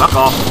 Fuck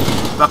off.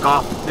 Fuck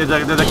off. There's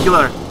a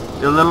killer.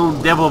 There's a little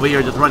devil over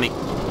here just running.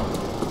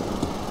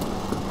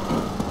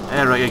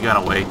 There, right, you got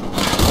away.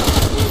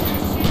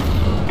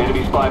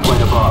 Enemy spy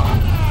plane above.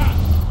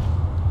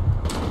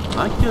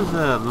 I like his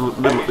little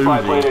Enemy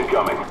spy plane Uzi.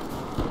 incoming.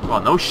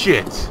 Well, no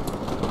shit.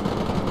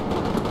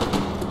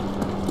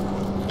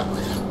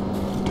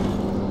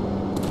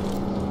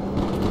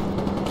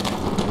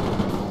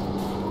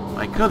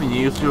 My cousin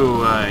used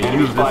to Enemy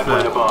use spy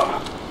plane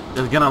above.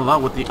 this gun a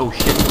lot with the... Oh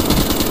shit.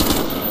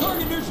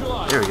 Target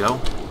neutralized. There we go.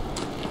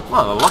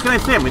 Well, what can I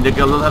say? I mean, the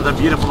gun has a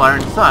beautiful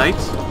iron sight.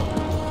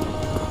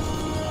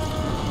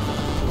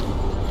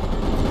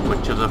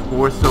 Which is, of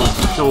course,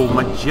 so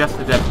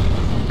majestic that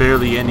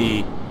barely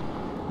any...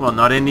 Well,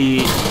 not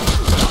any...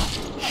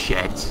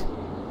 Shit.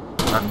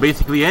 Not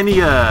basically any,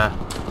 Well,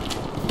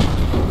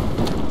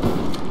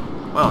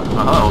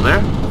 hello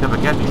there. Except I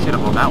can't do shit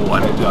about that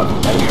one. Heads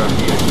up. Enemy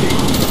RCXD.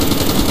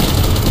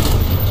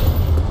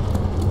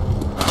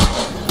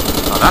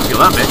 Oh, that's your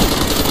limit.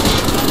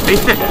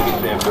 Face it. Enemy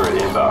SAM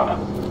turret inbound.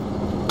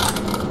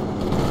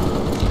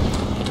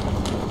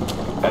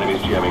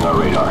 Enemies jamming our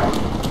radar.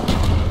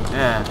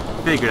 Yeah,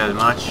 figured as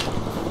much.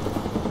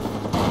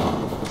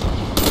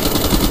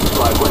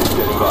 Spy plane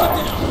standing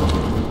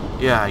by.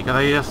 Yeah, because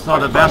I just saw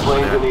the Spy bastard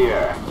planes in there. the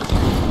air.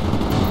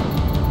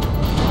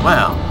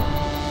 Well.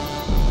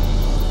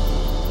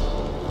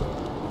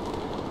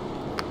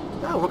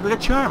 That work like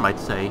a charm, I'd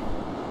say.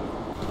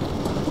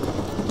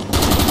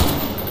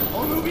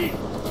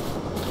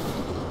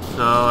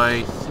 So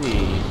I see.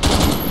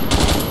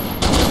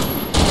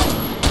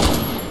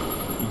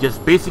 You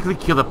just basically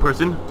kill the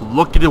person,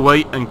 look it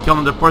away, and kill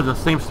another person in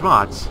the same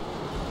spots.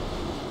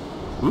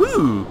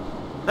 Ooh!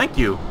 Thank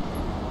you.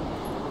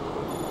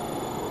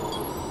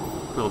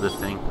 Kill this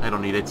thing. I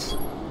don't need it.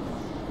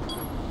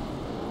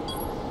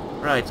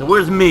 Right, so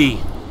where's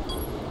me?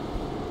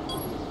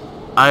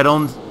 I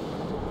don't...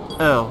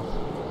 Oh.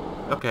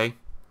 Okay.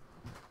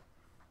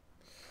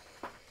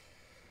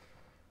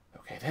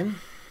 Okay then.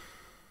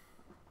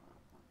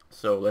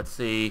 So let's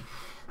see.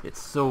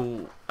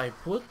 So I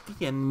put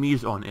the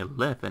enemies on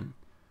 11.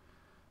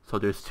 So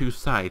there's two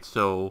sides.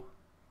 So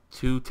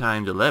 2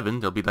 times 11,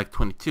 that'll be like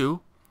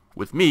 22.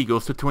 With me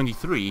goes to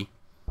 23.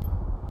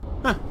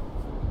 Huh.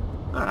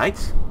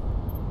 Alright.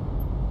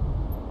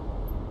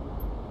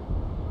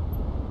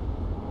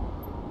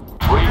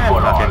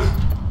 Fuck it.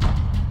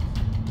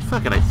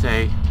 Fuck it, I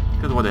say.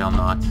 Because what the hell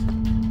not.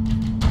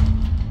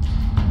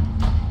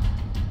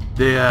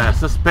 The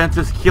suspense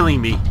is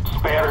killing me.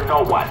 Spare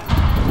no one.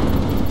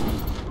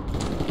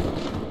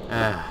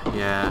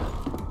 Yeah.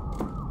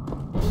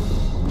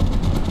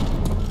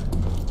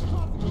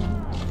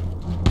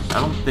 I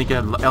don't think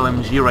an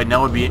LMG right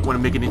now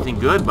wouldn't make anything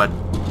good, but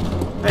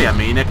hey, I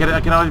mean, I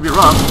can always be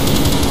wrong.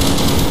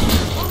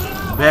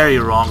 Very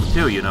wrong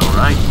too, you know,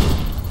 right?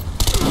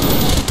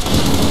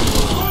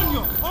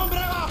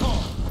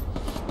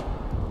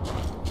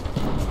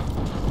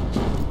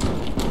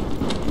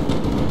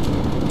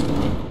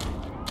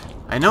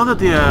 I know that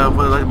the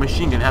like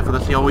machine gun has to,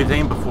 let's say, always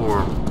aim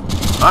before,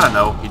 I don't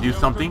know, you do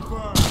something.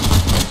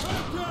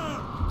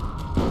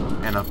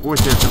 And of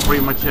course, it's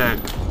pretty much a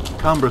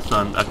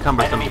cumbersome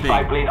Enemy thing.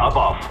 spy plane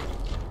above.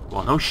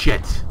 Well, no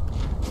shit.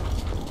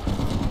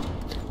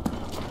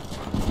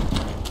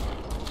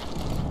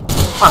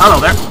 Oh, hello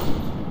there.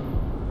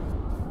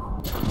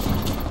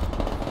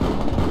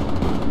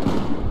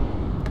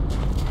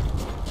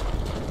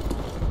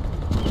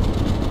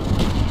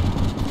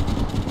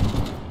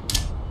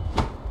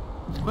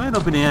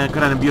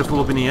 Quite a beautiful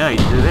opening eye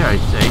there, I'd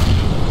say.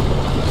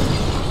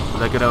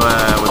 Like it,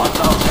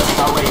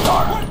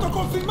 ¡Puerto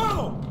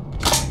confirmado!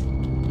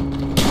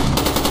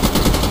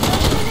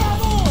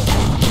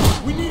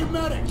 We need a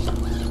medic!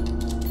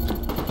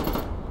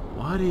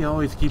 why do you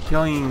always keep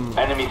telling...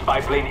 Enemy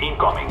spy plane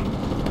incoming.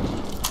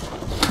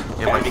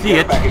 If I Enemy see care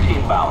it... package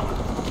inbound.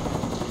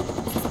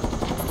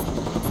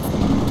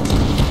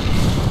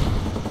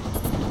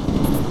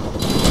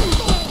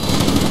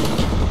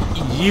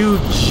 You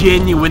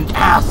genuine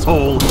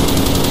asshole!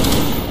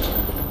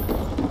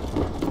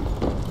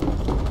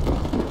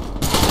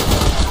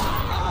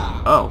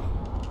 Oh.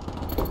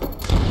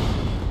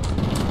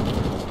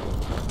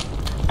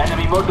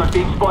 Enemy motor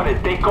team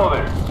spotted. Take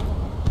cover.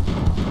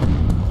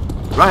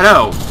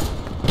 Righto!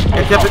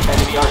 Except it...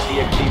 Enemy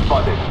RCXD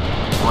spotted.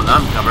 Well, now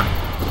I'm covered.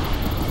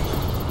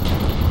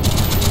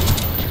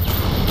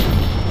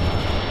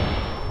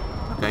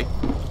 Okay.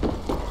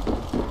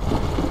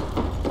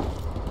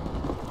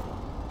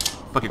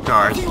 Fucking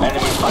cars.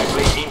 Enemy spy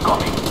plane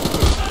incoming.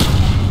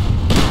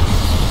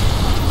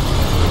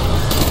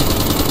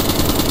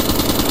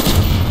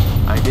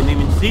 I didn't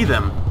even see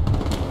them.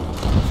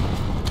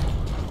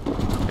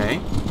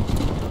 Okay.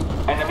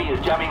 Enemy is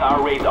jamming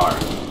our radar.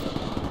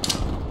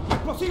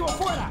 ¡Explosivo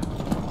fuera!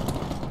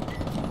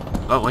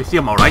 Oh, I see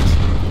them alright.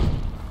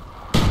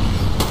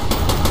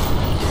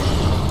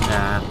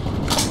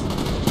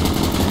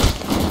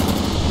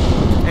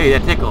 Hey,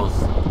 that tickles.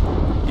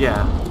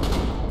 Yeah.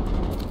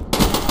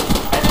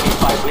 Enemy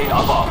spy plane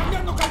above.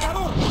 ¡Cambiando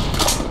cargador!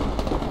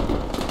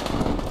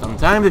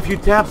 Sometimes a few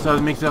taps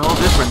makes a whole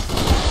difference.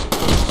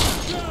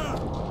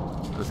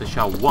 This is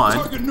shot 1,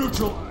 Target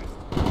neutralized!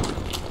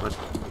 but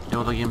it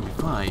was like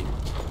MP5.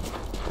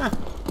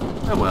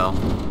 Oh well.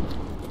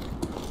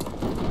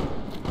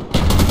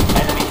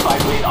 Enemy spy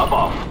plane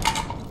above.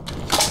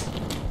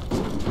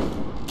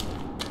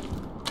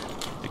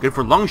 Good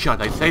for long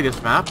shot, I say, this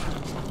map.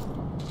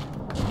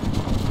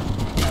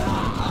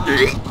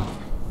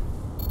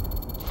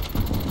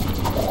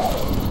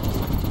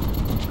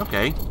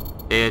 Okay.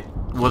 It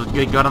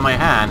got in my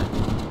hand.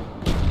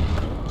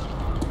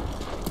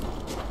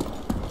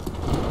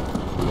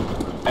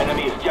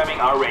 Enemy is jamming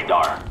our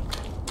radar.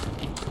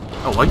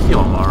 Oh, I see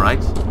him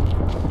alright.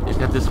 It's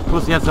that this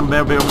pussy has some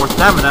bit more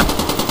stamina.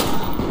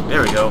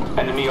 There we go.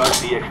 Enemy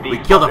RCXD We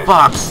killed a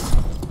spotted. fox.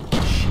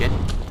 Shit.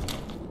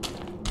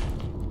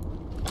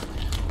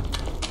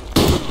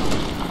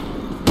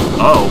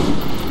 Oh.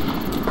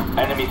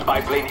 Enemy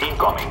spy plane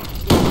incoming.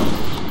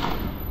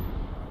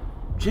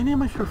 Jenny, I'm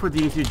not sure for the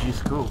ACG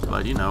scope,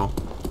 but you know.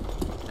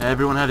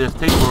 Everyone had his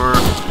take for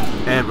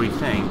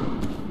everything.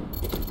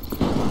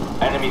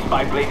 Enemy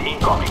spy plane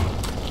incoming.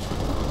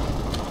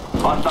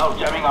 Hostiles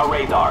jamming our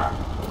radar.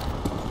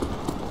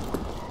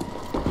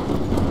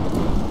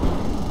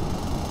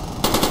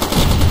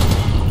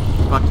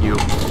 Fuck you.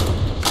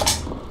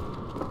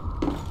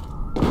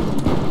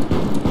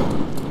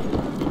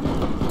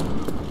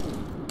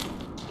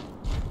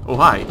 Oh,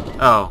 hi.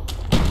 Oh.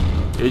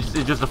 It's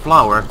just a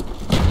flower.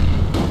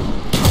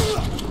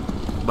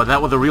 But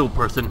that was a real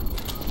person.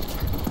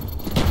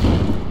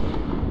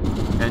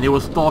 And he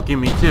was stalking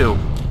me too.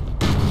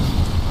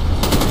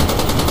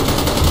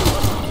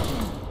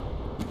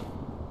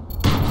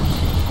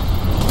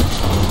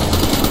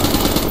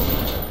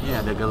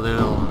 Yeah, the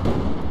Guil.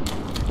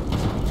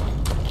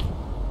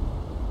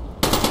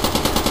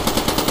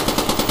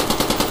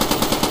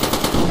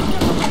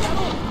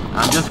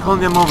 I'm just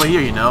calling them over here,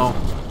 you know.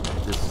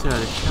 This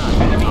shot.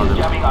 Enemy is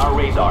jamming our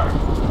radar.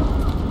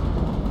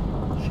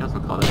 Shots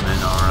will call them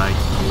in, alright.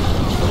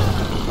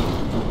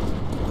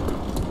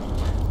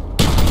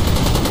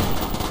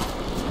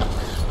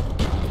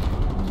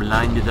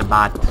 Blinded the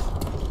bat.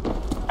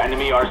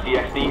 Enemy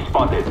RCXD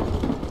spotted.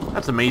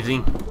 That's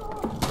amazing.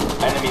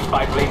 Enemy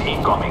spy plane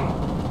incoming.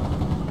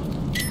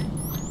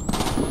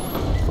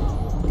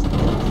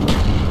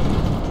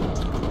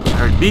 I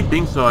heard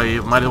beeping, so I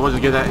might as well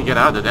just get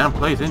out of the damn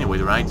place anyway,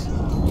 right?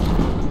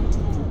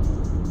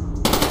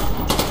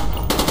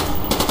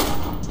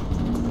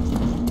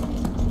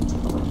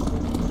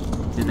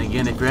 Then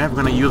again, if you're ever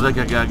gonna use like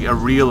a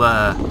real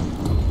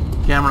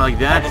camera like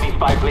that, Enemy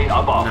spy plane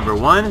above. number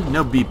one,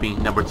 no beeping.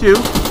 Number two,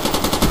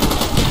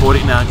 put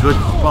it in a good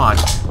spot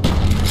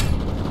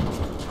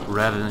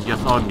rather than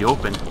just out in the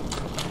open.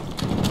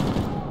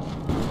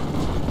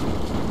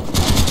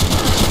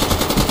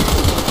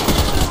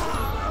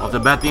 The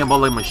bad thing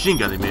about like machine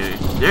guns,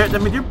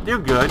 they're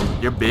good,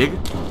 they're big,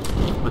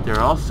 but they're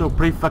also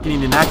pretty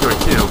fucking inaccurate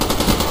too.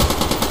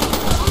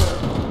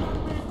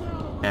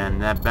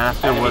 And that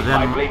bastard was Enemy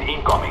spy in. plane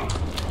incoming.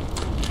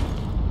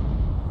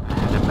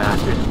 That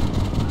bastard.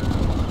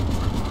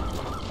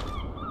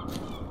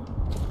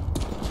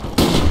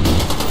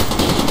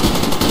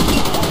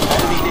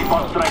 Enemy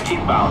napalm strike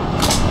inbound.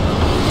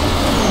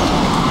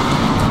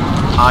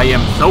 I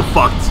am so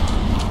fucked.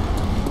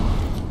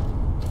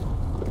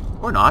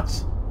 Or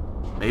not.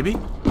 Maybe?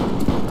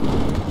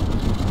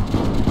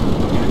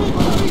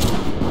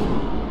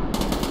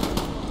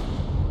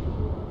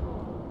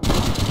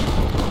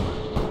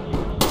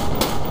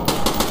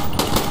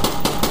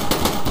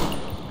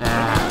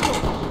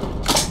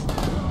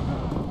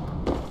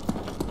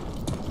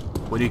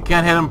 When you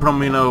can't hit him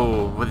from, you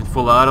know, with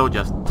full auto,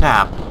 just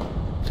tap,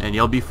 and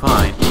you'll be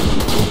fine.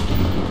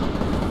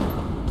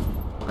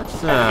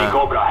 Let's, Enemy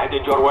Cobra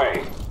headed your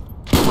way.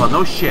 well,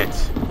 no shit.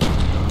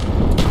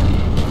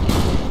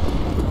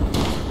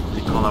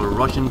 A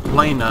Russian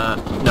plane,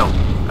 no,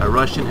 a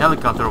Russian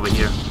helicopter over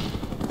here.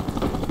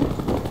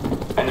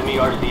 Enemy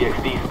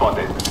RCXD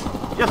spotted.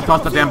 Just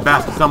toss the damn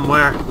bastard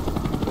somewhere.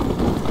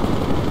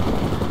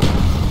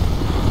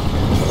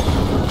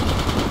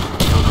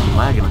 I wasn't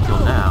lagging until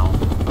now.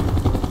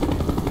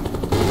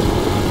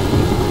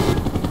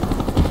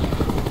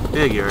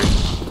 Figured.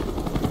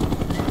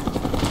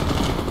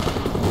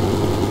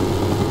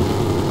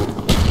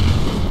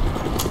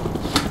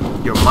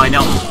 You're mine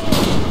now.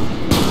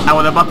 I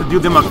was about to do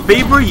them a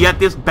favor, yet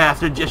this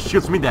bastard just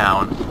shoots me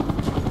down.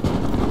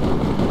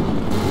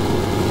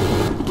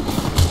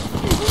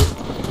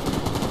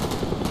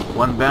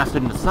 One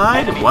bastard in the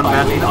side, Enemy one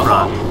bastard in the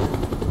front.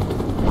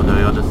 above. On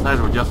the other side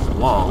were just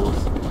walls.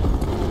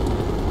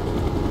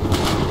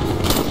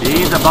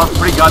 He's about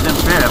pretty goddamn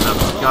fair. The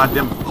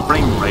goddamn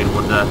frame rate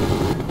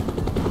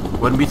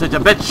wouldn't be such a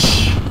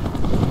bitch.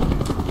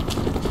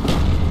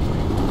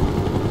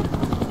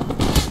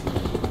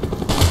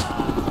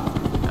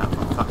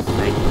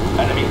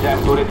 Enemy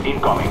SAM turret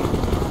incoming.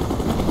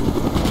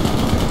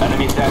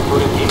 Enemy SAM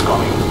turret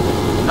incoming.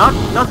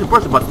 Not the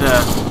person, but the.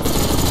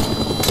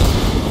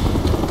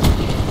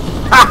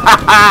 Ha ha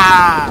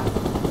ha!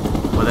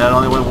 Well, that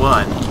only went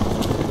one.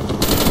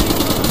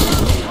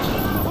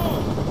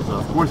 So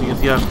of course you can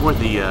see, of course,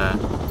 the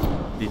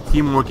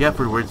teamwork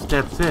effort where it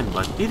steps in.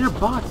 But these are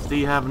bots.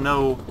 They have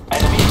no.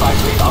 Enemy spy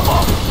plane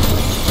above.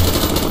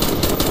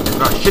 There's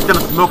not shit ton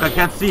of smoke. I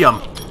can't see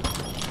them.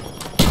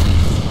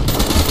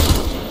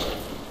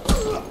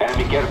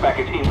 Enemy care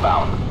package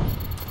inbound.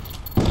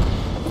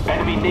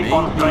 Enemy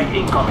napalm strike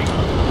incoming.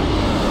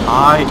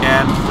 I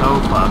am so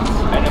fucked.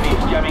 Enemy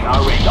is jamming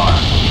our radar.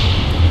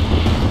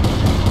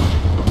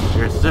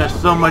 There's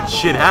just so much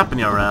shit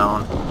happening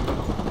around.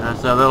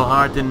 It's a little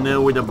hard to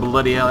know where the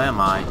bloody hell am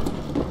I.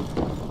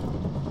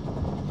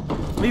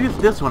 Maybe it's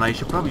this one. I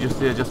should probably just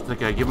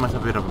give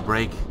myself a bit of a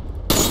break.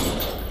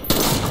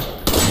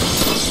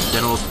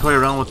 Then we'll toy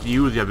around with the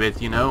Uzi a bit,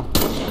 you know.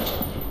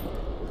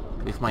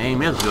 At least my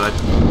aim is good.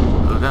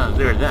 So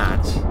there's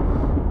that.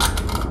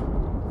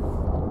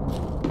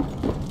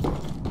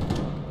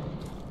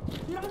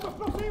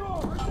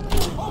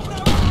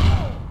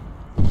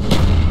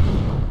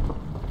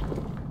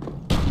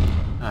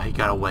 He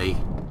got away.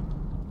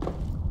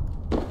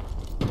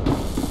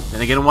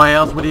 Then again, why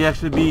else would he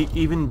actually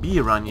even be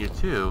around here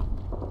too?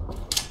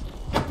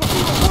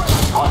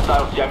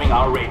 Hostiles jamming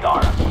our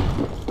radar.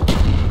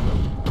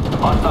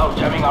 Hostiles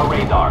jamming our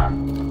radar.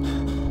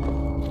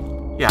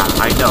 Yeah,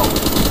 I know.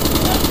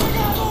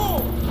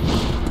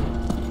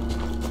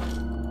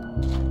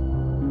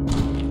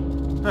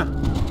 Huh.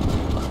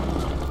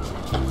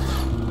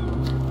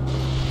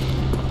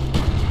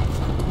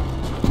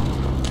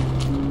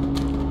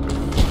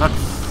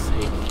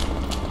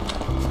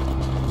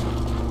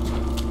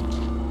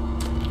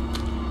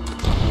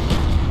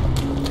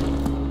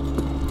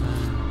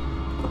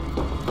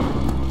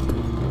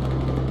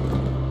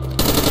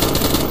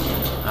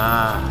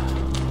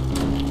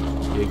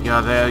 You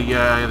got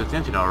the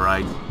attention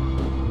alright.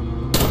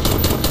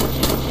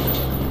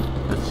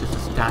 That's just a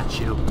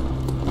statue.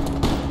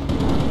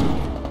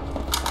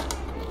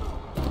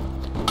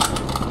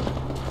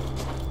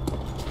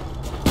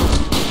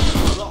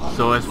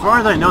 So as far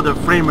as I know, the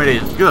frame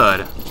rate is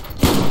good.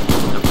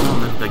 The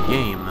problem is the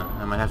game.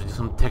 I might have to do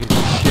some technical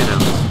shit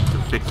to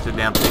fix the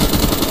damn thing.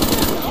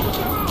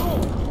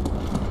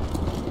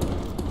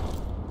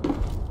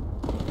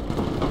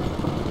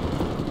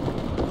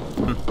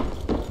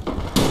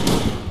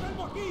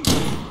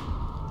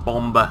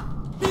 Bomba.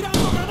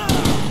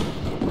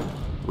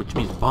 Which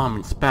means bomb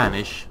in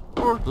Spanish,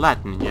 or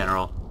Latin in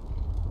general.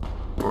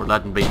 Or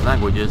Latin-based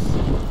languages.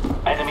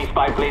 Enemy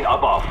spy plane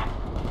above.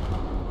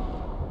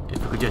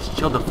 If we could just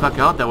chill the fuck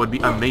out, that would be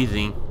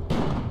amazing.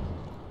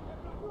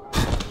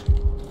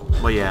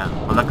 But yeah,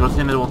 but like I was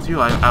saying as well too,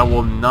 I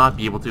will not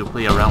be able to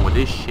play around with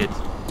this shit.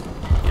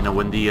 You know,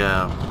 when the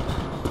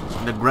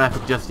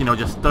graphic just, you know,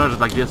 just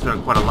started like this for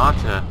quite a lot.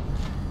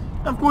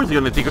 Of course they're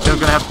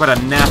gonna have quite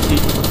a nasty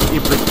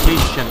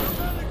implication.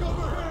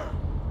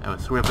 I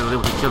swear if I was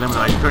able to kill him with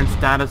my current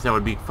status, that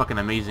would be fucking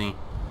amazing.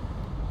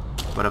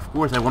 But of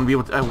course I won't be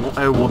able to,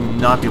 I will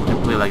not be able to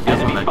play like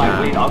this on, like,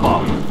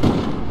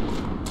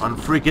 on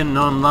freaking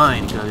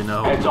online, cause you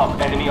know, Heads up,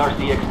 enemy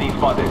RCXD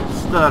spotted.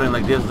 starting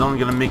like this is only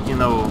gonna make, you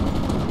know,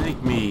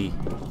 make me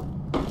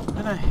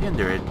gonna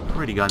hinder it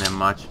pretty goddamn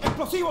much.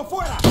 Explosivo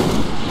fuera.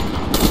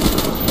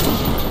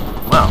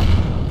 Well,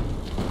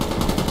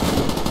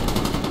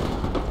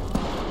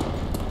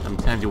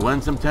 sometimes you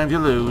win, sometimes you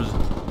lose.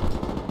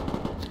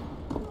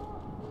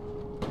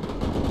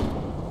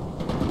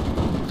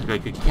 Looks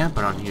like a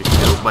camper on here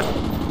too, but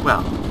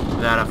well,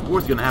 that of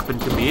course is gonna happen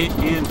to me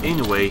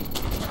anyway.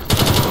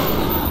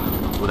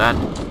 With that,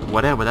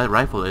 whatever that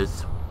rifle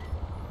is.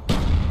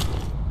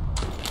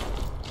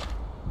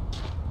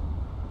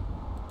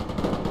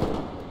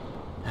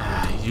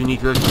 You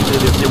need to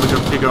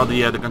figure out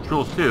the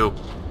controls too.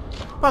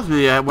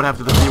 Possibly I would have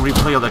to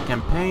replay all the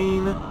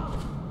campaign.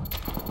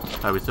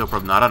 Probably so,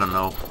 probably not, I don't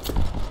know.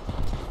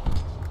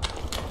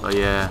 But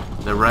yeah,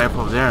 the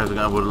rifle there,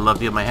 I would love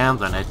to get my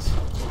hands on it.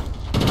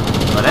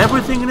 But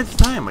everything in its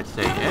time, I'd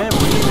say.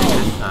 Everything in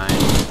its time.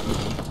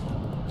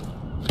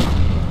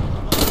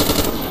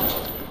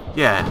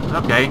 Yeah,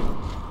 okay.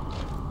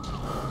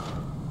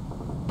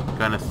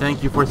 Gonna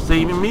thank you for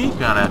saving me,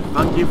 gonna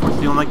fuck you for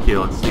stealing my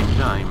kill at the same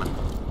time.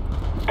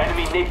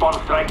 Enemy napalm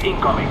strike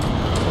incoming.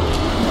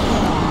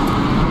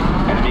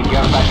 Enemy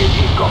care package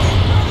incoming.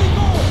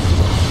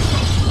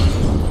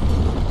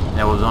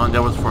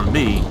 That was for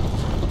me.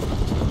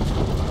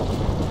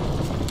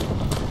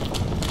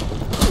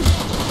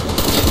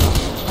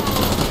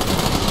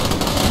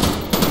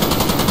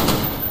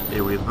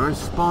 A reverse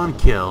spawn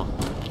kill.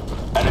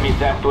 Enemy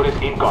SAM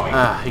turret incoming.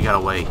 Ah, he got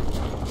away.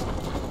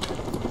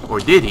 Or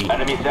did he?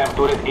 Enemy SAM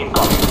turret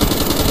incoming.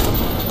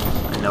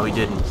 I know he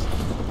didn't.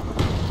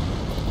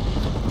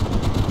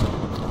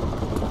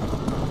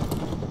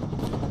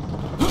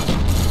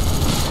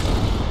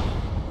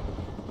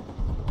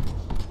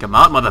 Come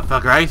out,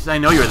 motherfucker! I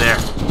know you're there.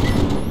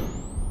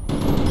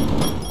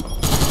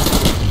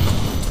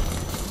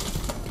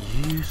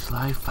 You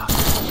sly fucker.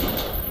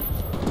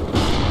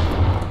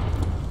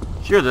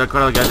 Sure, they're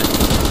quite like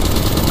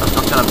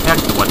some kind of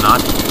text and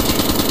whatnot.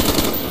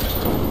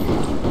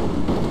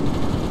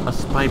 A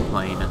spy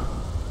plane.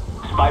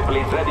 Spy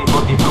planes ready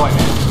for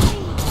deployment.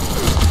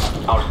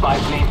 Our spy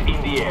planes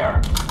in the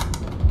air.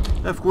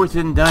 Of course, it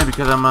didn't die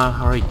because I'm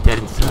already dead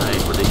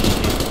inside with this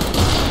shit.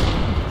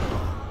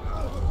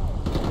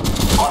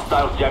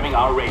 Hostiles jamming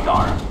our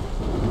radar.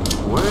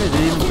 Where did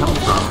it even come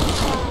from?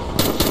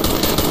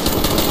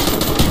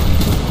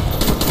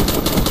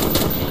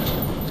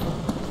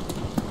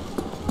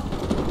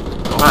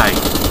 Oh, hi.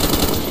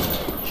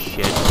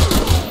 Shit.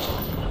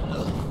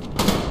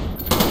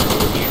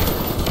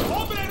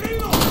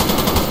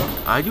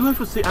 I do have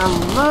to say, I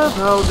love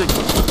how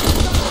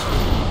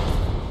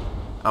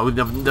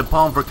the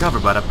palm for cover,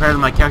 but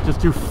apparently my character's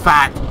too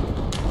fat.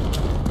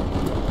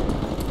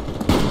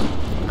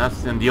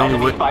 That's the only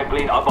way. Spy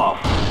plane above.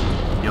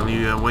 The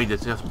only way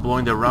that's just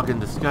blowing the rocket in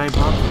the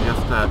skybox is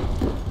just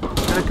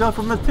gonna call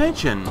from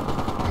attention,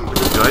 which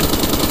is good.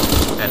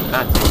 At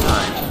that same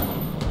time,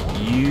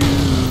 you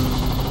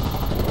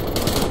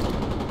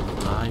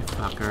sly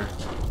fucker.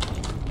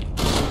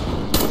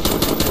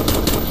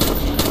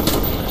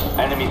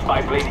 Enemy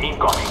spy plane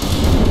incoming.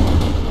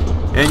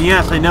 And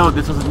yes, I know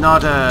this is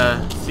not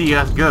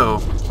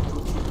CS:GO.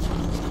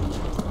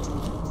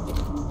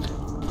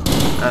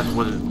 That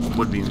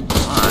would be fine.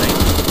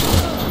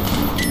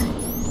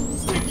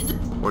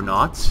 Or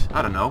not.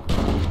 I don't know.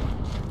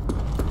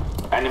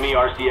 Enemy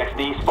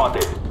RCXD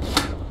spotted.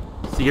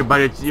 See you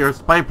by your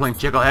spy plane,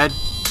 chicklehead.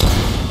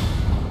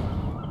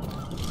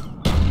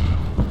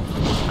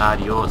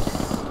 Adios.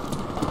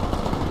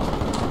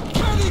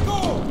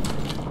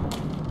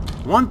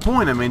 One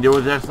point, I mean, there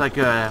was just like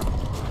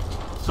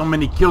so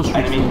many kill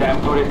streaks. Enemy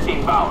SAM turret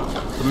inbound.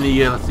 So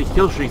many let's see,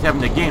 kill streaks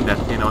happening in the game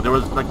that, you know, there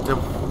was like the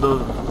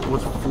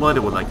was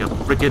flooded with like a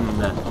freaking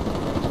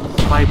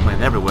spy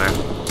plane everywhere.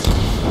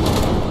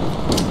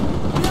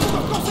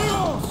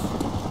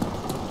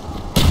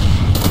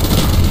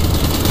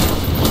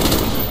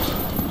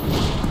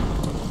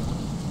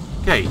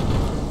 Okay.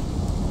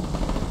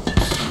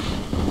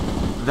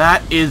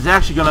 That is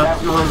actually gonna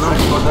go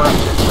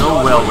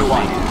so well with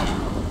me.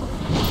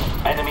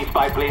 Enemy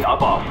spy plane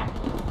above.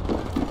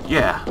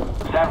 Yeah.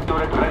 SAM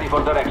turret ready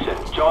for direction.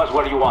 Show us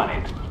where you want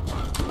it.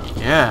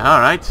 Yeah,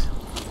 alright.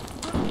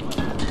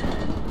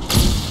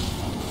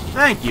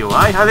 Thank you,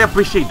 I highly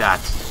appreciate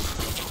that.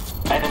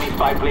 Enemy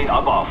spy plane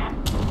above.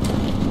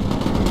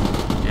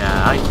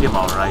 Yeah, I see him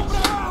alright.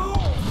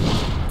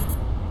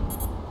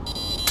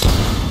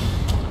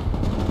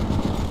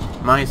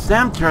 My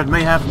SAM turret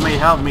may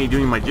help me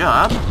doing my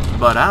job,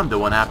 but I'm the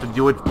one who have to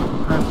do it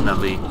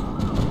personally.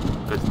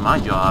 It's my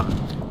job.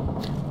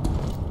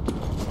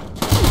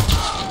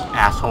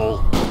 Asshole.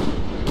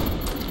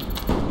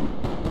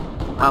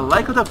 I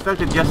like the fact that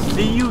they just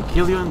see you,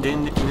 kill you, and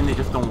then they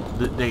just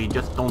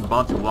don't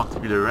bounce and walk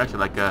through your direction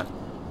like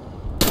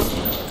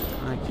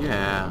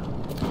yeah.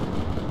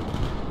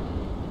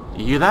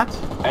 You hear that?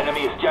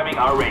 Enemy is jamming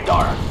our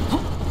radar.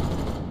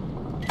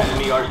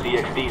 Enemy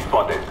RCXD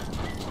spotted.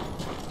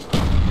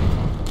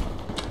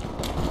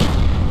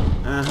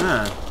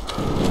 Uh-huh.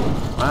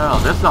 Well,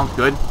 that sounds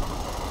good.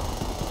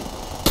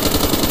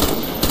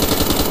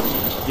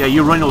 Yeah,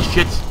 you run those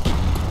shit.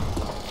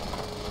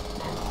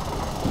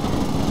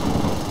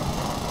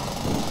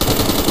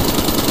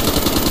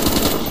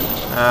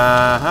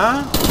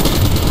 Uh-huh.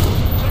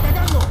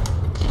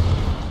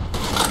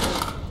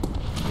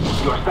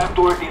 Your SAM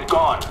turret is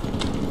gone.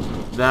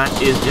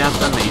 That is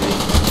just amazing.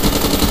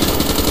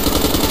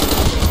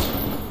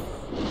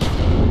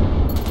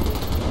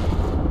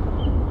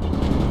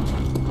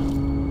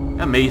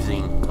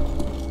 Amazing.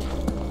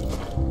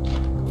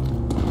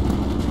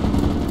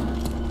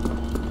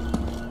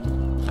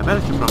 I bet I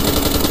should probably...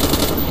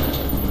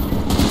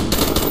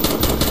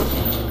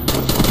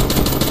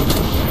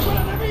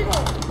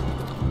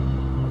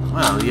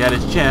 Well, he had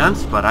his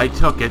chance, but I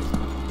took it.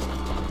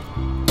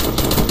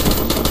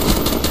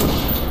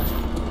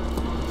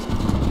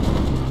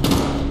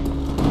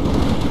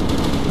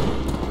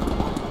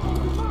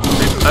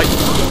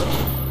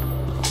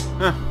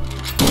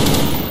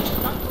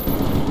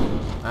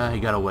 He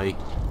got away.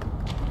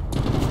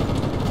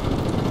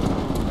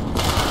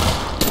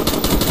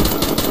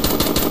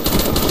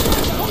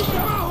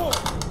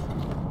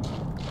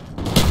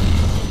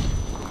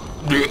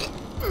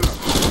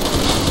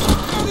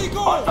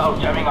 Hostile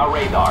jamming our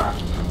radar.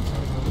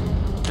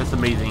 That's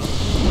amazing.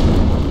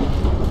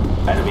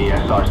 Enemy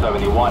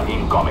SR-71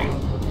 incoming.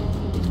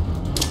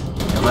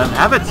 And let him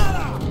have it.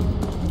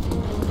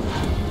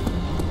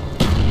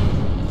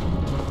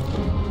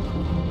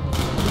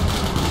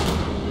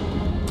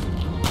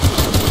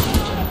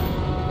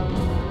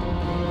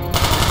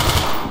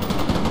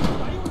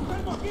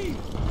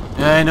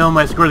 I know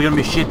my score is gonna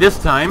be shit this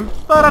time,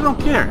 but I don't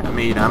care. I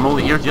mean, I'm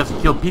only here just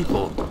to kill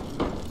people.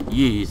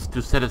 Yes,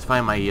 to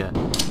satisfy my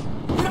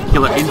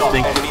killer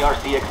instinct. Enemy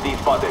RCXD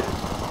spotted.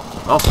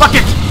 Oh, fuck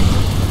it!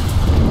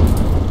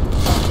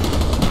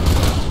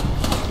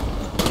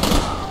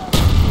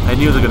 I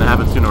knew it was gonna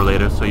happen sooner or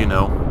later, so you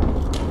know.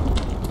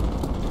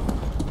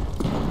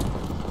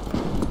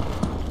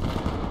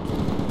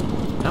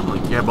 I don't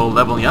really care about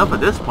leveling up at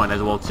this point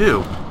as well,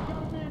 too.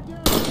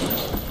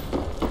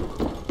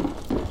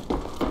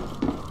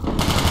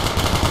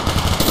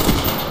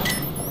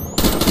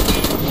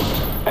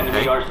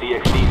 Enemy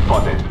RCXD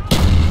spotted.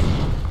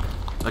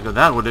 Like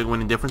that would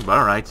win a difference, but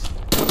alright.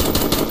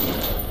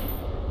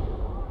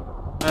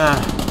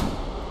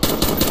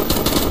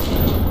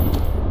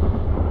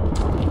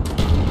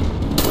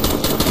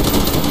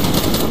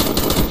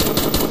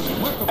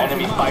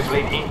 Enemy spy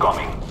plane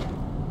incoming.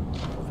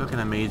 Fucking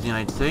amazing,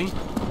 I'd say.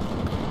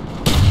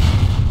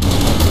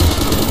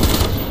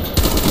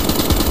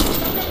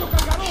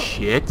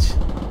 Shit.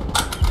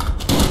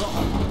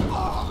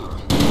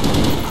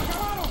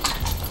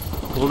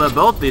 Pull the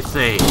boat, they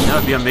say. That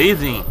would be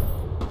amazing.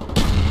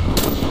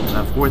 And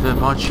of course, the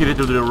bot cheated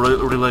to the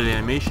related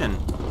animation.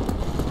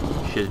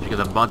 Shit, because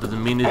a bot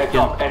doesn't mean it Heads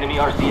up, enemy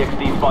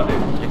RCXD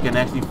spotted. can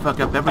actually fuck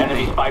up Enemy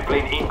everything. spy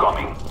plane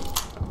incoming.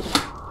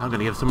 I'm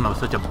gonna give someone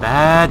such a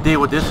bad day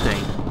with this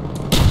thing.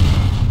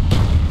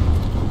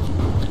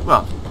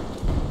 Well,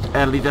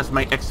 at least that's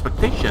my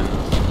expectations.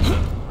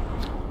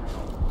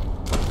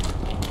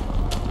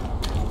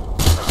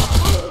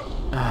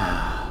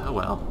 Oh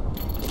well.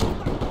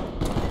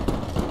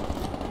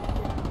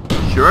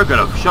 Sure, I could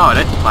have shot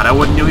it, but I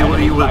wouldn't knew he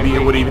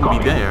would even be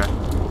there.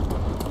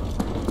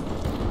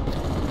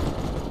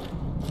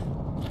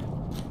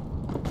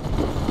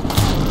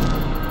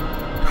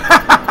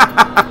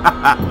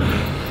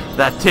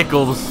 That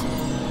tickles.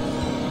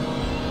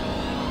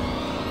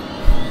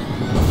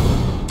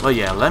 Well,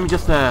 yeah. Let me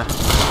just leave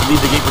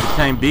the game for the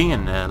time being,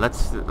 and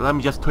let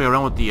me just toy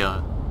around with the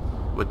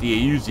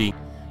Uzi.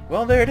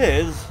 Well, there it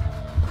is.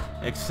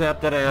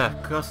 Except that I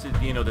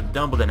costed, you know, the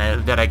double that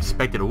I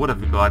expected or would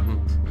have gotten.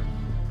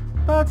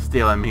 But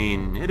still, I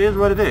mean, it is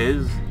what it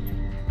is.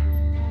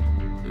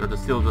 got the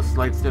still the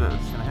slight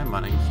hand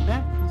button.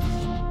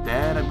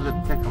 Instead, I believe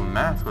the technical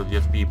mask will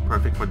just be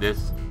perfect for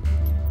this.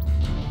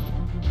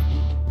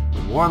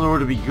 The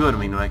Warlord would be good, I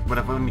mean, like, but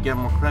if I want to get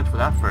more credits for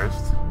that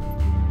first.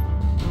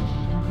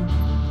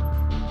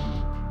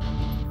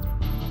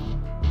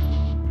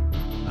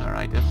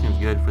 Alright, that seems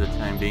good for the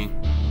time being.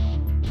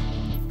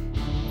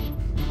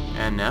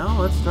 And now,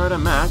 let's start a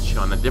match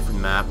on a different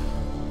map.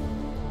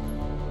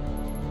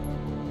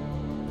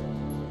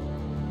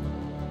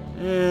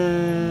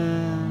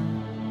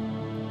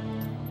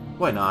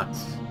 Why not?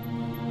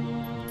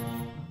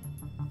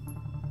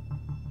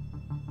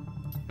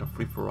 No,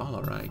 free for all,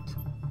 alright.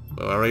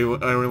 Well, I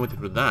already went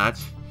through that.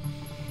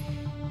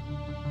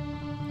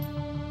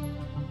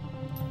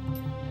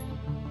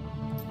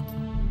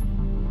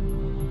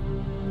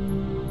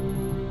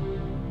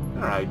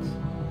 Alright.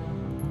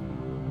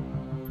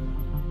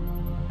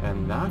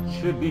 And that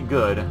should be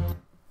good.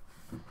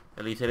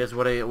 At least it is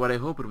what I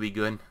hope it'll be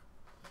good.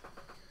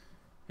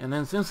 And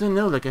then since I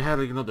know, like, I had,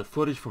 like, you know, the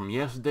footage from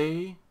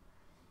yesterday,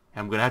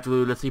 I'm gonna have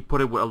to, let's say,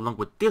 put it along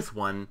with this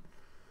one.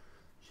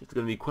 It's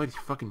gonna be quite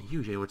fucking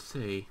huge, I would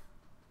say.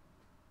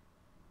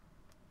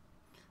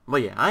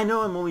 But yeah, I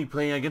know I'm only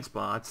playing against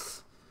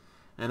bots,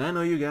 and I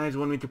know you guys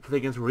want me to play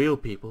against real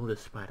people,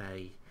 despite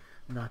I'm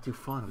not too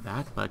fond of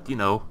that, but, you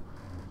know.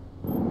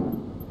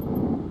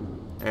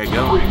 There you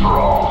go. Free for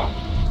all.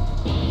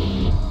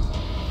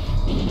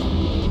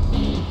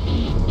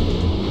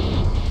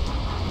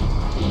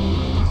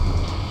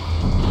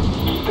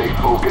 Stay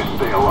focused,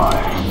 stay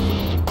alive.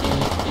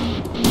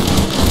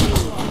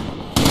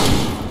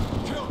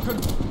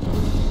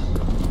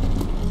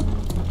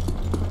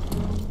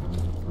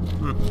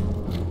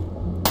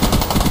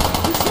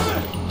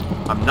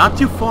 I'm not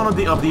too fond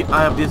of these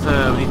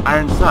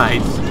iron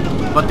sights,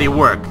 but they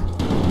work.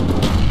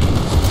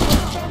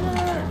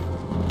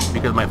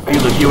 Because my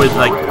field of view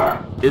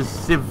is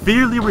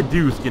severely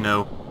reduced, you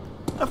know.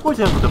 Of course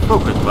I have the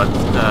focus, but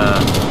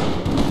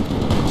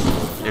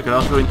you can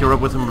also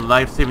interrupt with some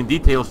life-saving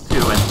details too.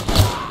 And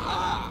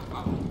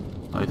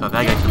I thought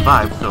that guy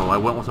survived, so I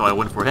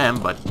went for him,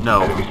 but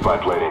no. Enemy spy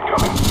plane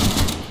incoming.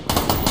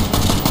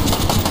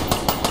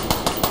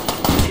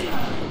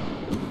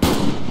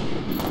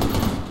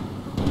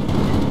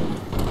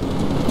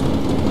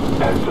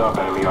 Heads up,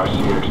 enemy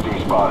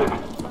RCXD spotted.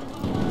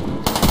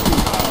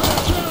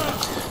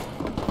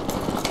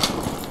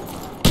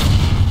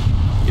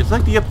 It's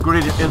like the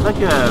upgraded, it's like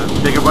a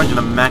bigger version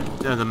of the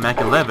Mac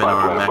 11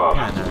 or Mac 10,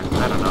 or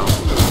I don't know.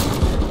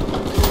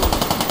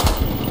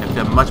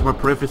 It's much more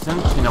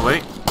proficient in a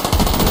way.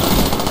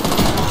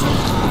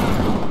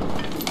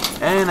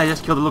 And I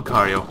just killed a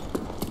Lucario.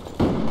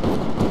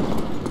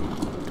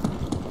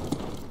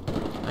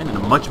 I need a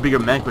much bigger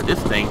Mac for this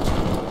thing.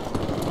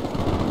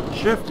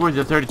 Sure, of course,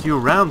 the 32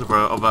 rounds of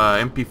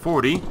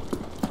MP40,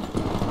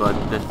 but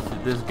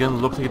this gun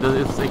looks like it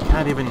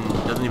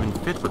doesn't even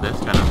fit for this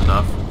kind of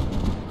stuff.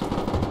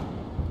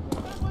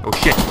 Oh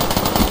shit.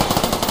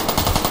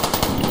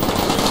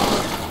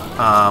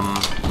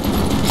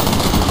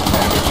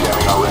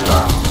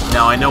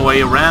 Now I know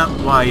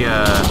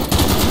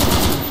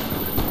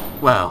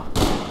well,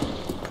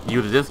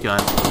 use this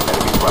gun.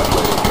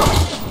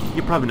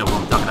 You probably know what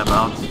I'm talking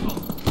about.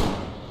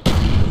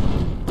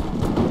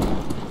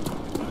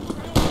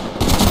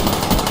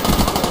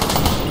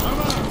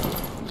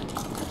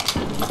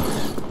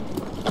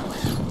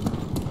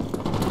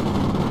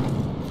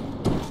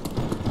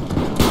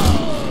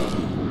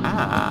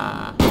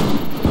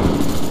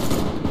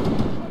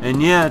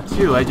 And yeah,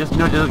 too, I just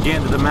noticed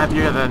again that the map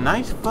here has a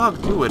nice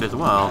fog to it as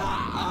well.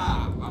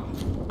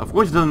 Of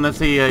course it doesn't, let's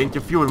say,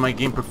 interfere with my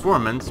game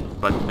performance,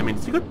 but, I mean,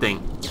 it's a good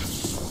thing.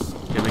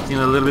 It makes it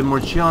a little bit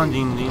more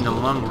challenging in the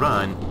long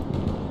run.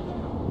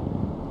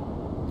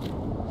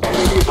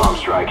 Enemy bomb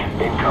strike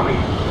incoming.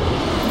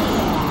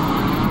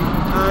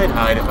 I'd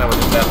hide if I was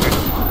a bastard.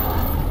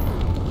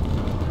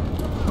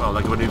 Well,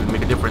 like it wouldn't even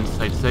make a difference,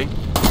 I'd say.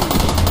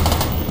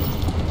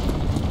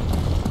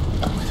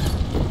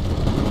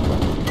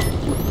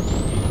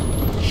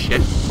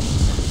 Shit.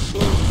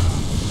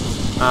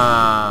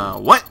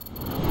 What?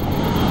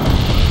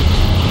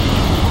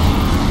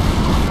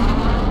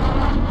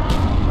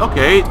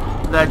 Okay,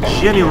 that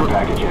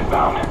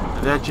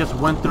just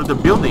went through the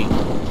building.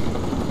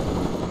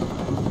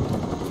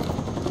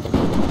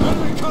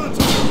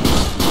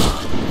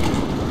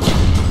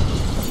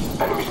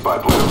 Enemy spy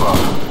plane above.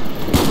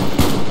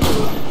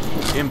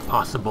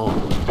 Impossible.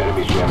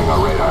 Enemy jamming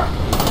our radar.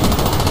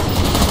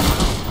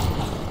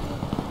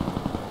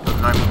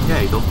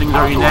 Okay, those things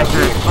are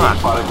inaccurate as fuck.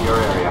 Spotted in your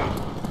area.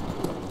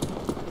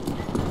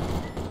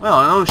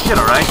 Well, no shit,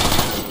 alright.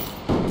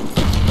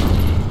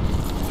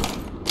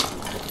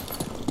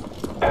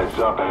 Heads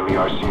up, enemy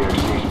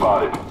RCXD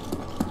spotted.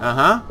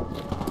 Uh-huh.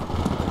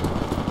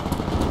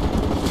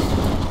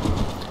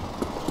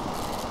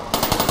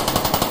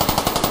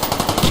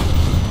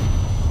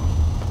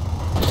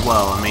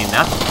 Well, I mean,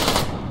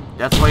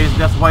 that's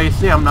why you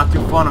say I'm not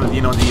too fond of,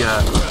 you know,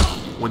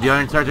 when the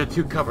iron sights are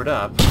too covered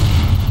up.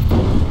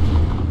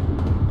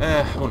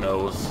 Who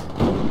knows?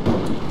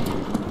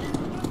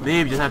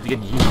 Maybe just have to get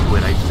used to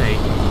it, I'd say.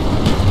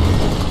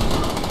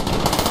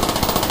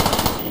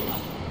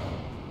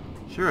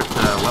 Sure, it's a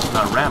weapon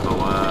on Rambo,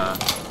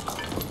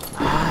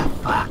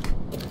 fuck.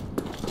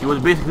 He was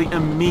basically a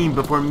meme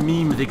before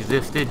memes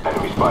existed.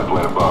 Enemy spy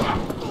plane above.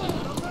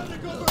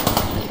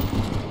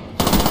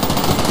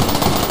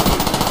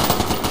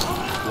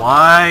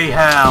 Why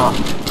hell?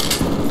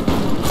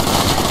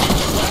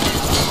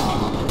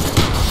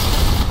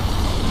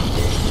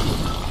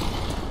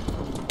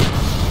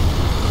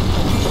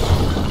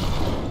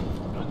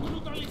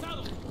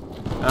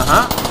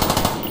 Uh-huh.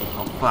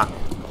 Oh, fuck.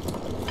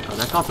 Oh,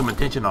 that caught some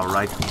attention,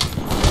 alright.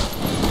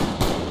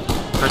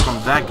 Aside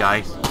from that,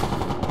 guys.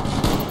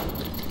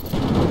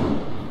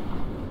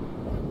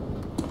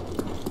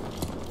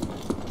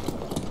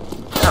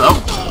 Hello.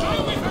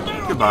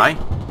 Goodbye.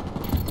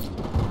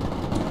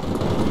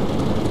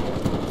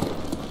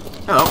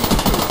 Hello.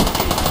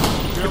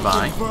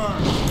 Goodbye.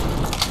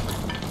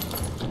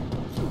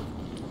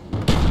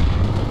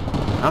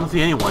 I don't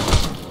see anyone.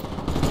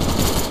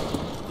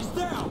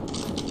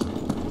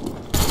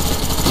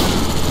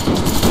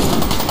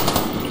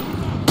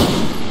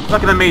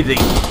 Fucking amazing.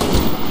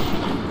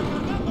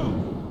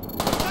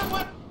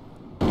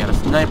 Got a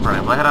sniper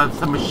rifle. I had a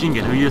submachine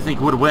gun. Who do you think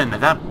would win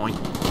at that point?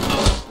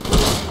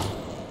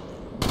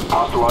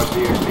 Hostile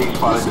RCXD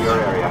spotted in your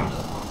area.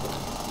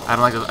 I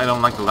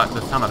don't like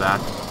the sound of that.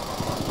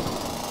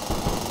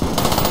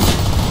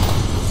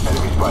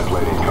 Enemy spy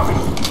plane incoming.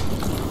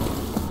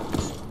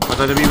 But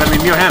that doesn't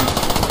mean near him.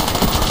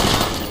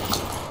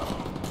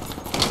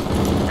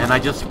 And I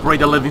just sprayed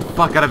the living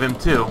fuck out of him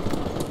too.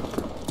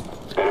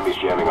 Enemies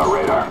jamming our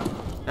radar.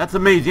 That's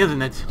amazing,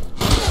 isn't it?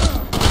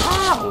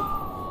 How?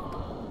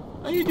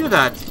 How do you do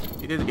that?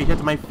 It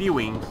hit my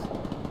feelings.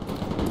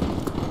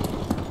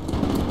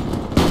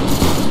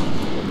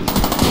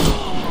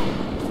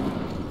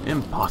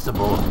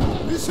 Impossible.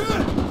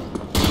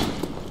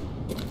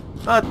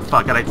 But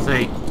fuck it, I'd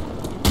say.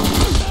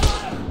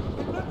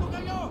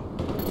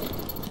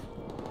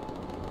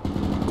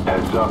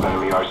 Heads up,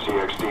 enemy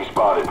RCXD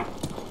spotted.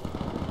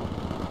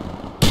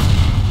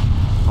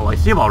 Oh, I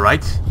see him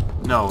alright.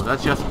 No,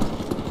 that's just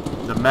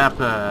the map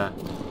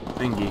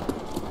thingy.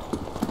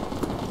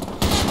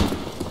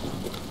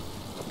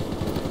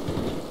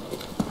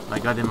 I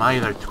got him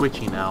either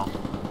twitchy now.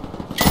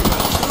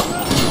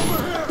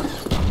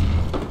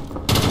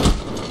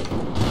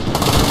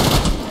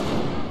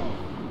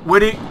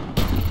 Witty!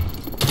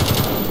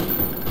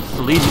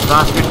 Sleazy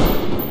bastard.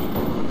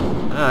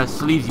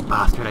 Sleazy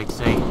bastard, I'd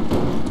say.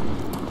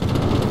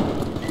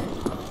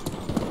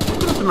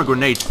 There's some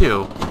grenades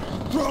too.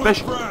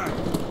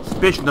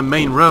 Especially the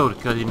main road,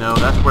 because, you know,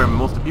 that's where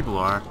most of the people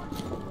are.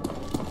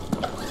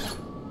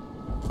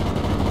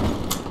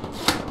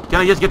 Can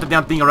I just get the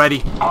damn thing already?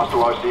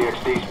 Hostile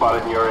RCXD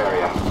spotted in your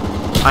area.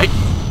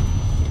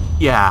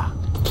 Yeah.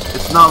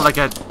 It's not like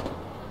a...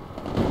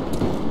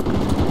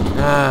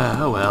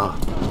 oh well.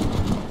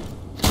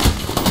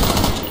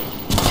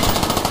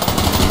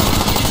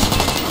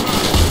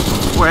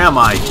 Where am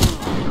I?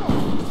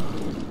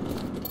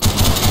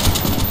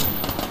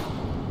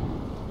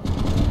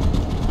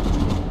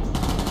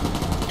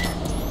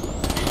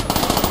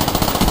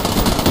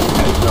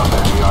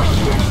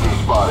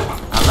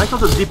 I like how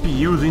the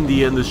ZPUs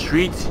in the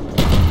street.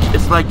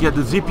 It's like the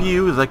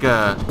ZPU is like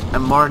a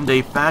modern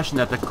day fashion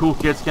that the cool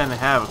kids can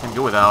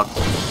go without.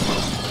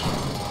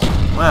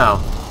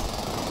 Well,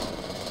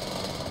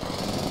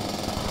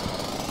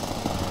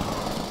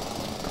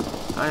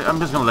 I'm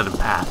just gonna let it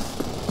pass.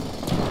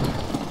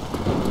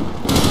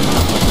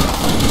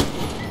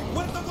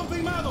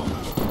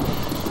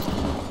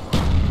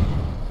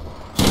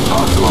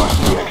 Hostile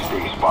RCXD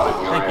spotted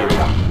in your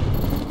area.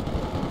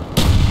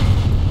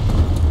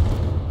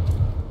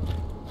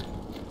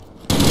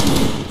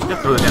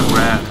 Just throw the damn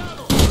grab.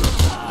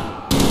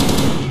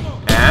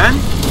 And?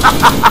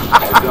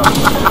 Heads up,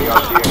 enemy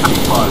RCXD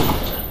spotted.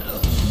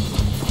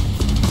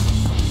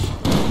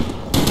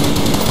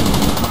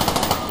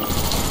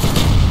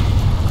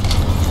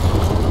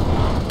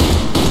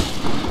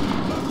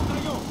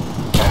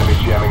 Enemy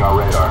jamming our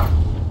radar.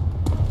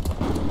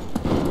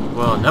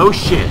 Well, no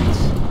shit.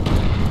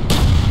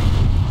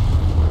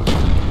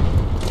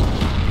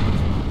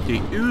 The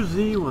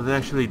Uzi was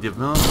actually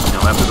developed,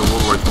 after the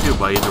World War II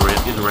by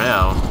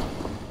Israel.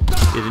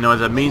 Is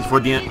as a means for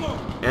the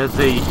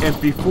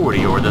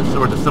MP40 or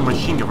the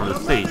submachine gun from the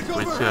States,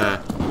 which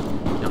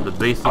the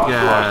basic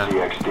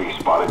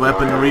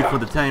weaponry for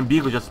the time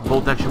being was just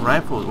bolt-action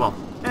rifles,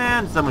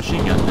 and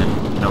submachine guns,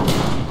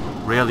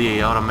 and rarely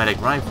an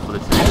automatic rifle for the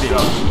time being.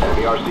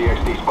 Enemy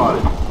RCXD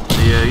spotted.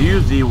 The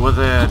Uzi was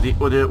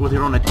with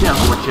their own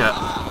attempt, which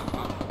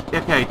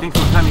okay, thanks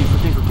for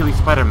killing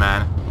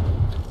Spider-Man.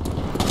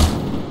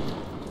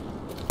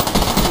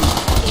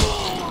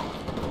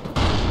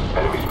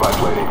 Enemy spy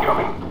plane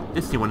incoming.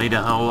 This thing will need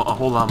a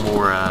whole lot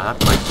more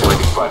Enemy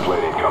spy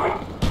plane incoming.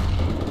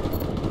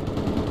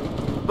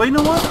 But you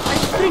know what? I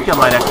think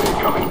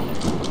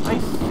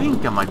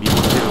I might be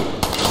able to.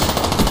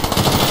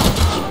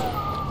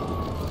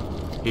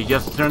 He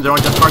just turns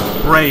around and starts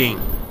spraying.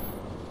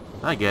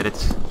 I get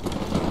it.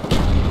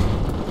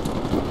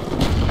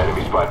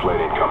 Enemy spy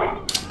plane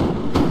incoming.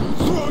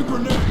 Throw a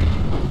grenade!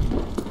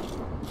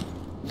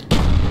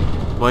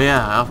 Well,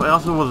 yeah, I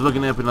also was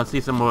looking up and I see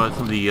some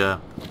of the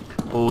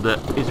old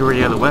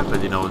Israeli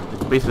weapons. You know,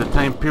 basically the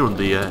time period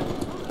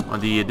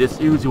this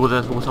Uzi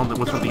was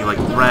something like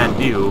brand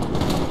new.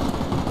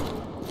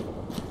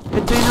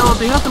 And you know,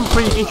 they have some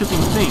pretty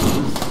interesting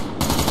things,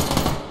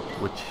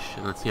 which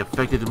let's see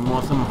affected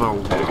more some of our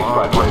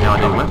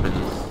nowadays weapons.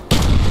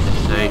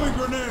 Let's say. Throw a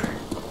grenade!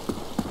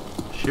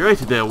 Sure, I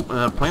see the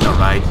plane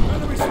alright.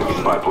 Enemy Enemy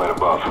spy spotted! plane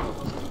above.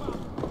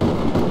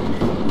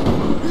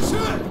 He's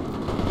hit!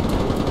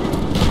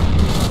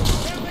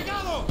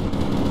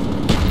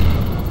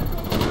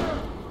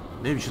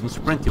 Maybe you shouldn't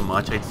sprint too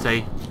much, I'd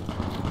say.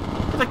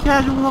 Just a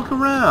casual walk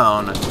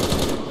around.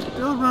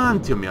 Still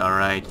run to me,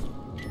 alright.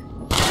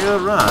 Still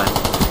run.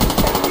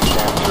 Enemy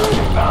SAM turret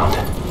inbound.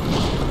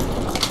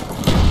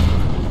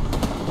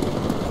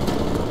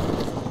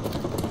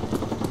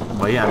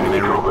 Well, yeah, I mean,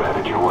 Enemy Cobra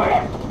headed your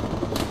way.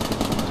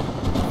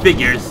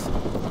 figures.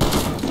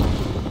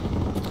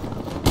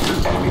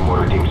 Enemy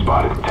mortar team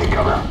spotted. Take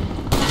cover.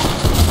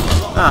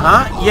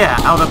 Uh-huh, yeah,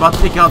 I was about to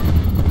take out...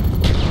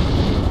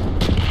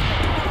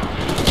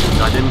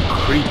 Goddamn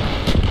creep.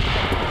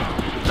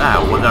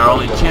 That was our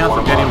only chance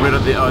of getting rid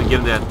of the,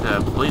 getting that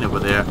plane over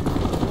there.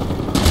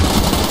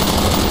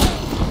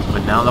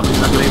 But now nothing's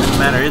not gonna even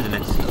matter, isn't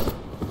it?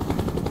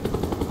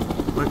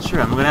 But sure,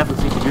 I'm gonna have to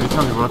see if we can do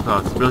something about the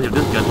possibility of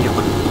this gun here,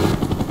 but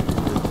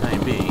for the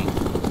time being.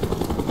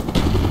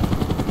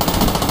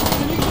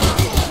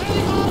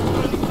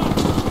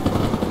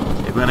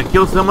 If you're gonna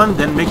kill someone,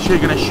 then make sure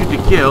you're gonna shoot to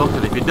kill,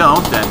 because if you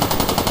don't, then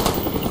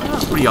well,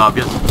 it's pretty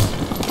obvious.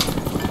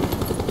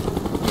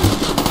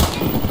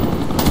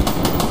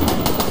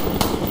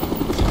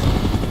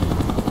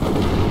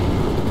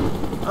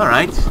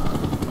 Alright.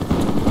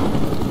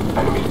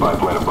 Enemy spy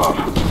plane above.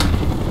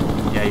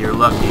 Yeah, you're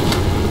lucky.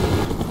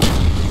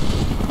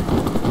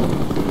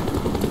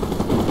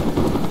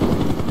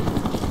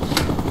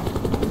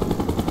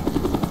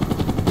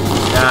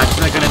 Yeah, it's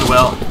not gonna end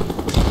well.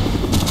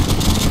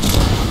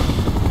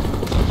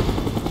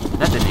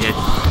 That didn't hit.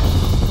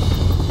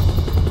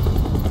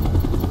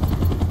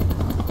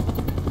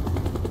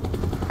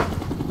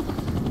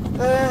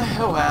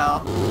 Oh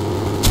well.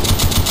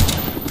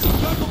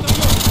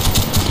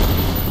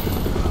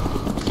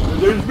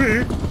 There's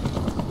me.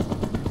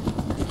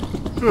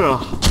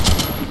 Ugh.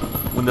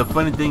 When the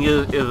funny thing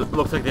is it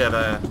looks like that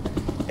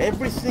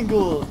every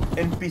single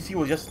NPC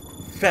was just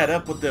fed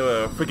up with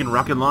the freaking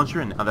rocket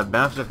launcher, and now that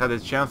bastard had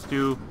his chance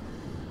to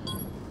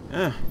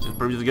just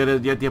probably just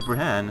get the upper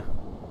hand.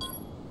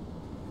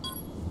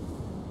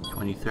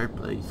 23rd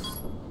place.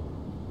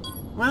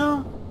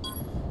 Well,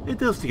 it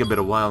does take a bit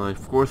of while,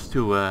 of course,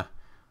 to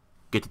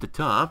get to the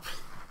top.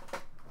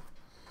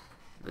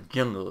 The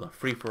jungle,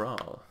 free for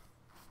all.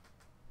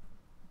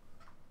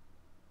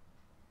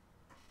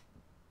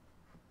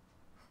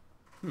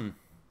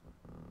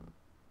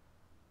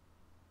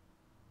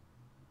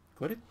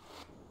 Could it?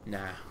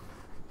 Nah.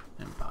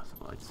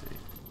 Impossible, I'd say.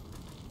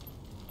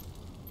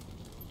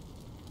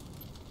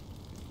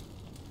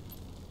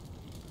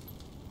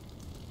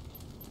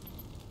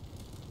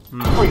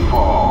 Free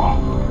fall.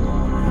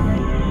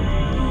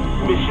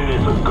 Mission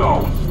is a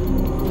go.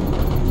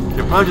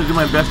 Should probably just do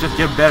my best, just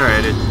get better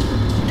at it.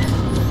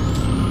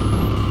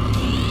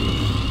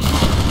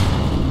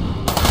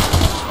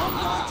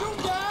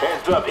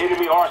 Heads up,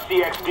 enemy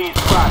RCXD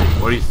spotted.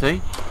 What do you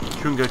say?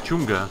 Chunga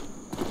chunga.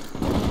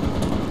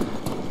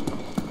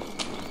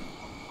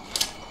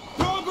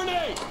 Throw a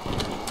grenade!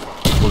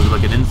 Was it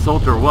like an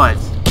insult or what?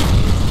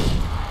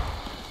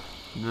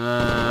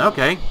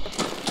 Okay.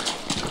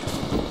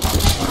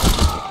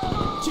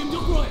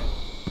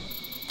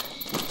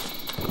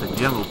 The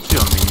jungle too.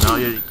 I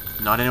mean,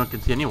 not anyone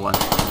can see anyone.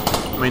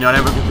 I mean, not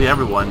everyone can see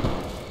everyone.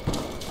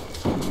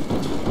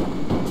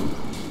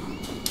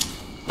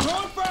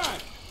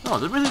 Oh,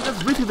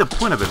 that's really the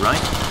point of it,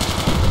 right?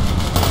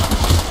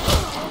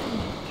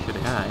 Should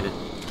have had it.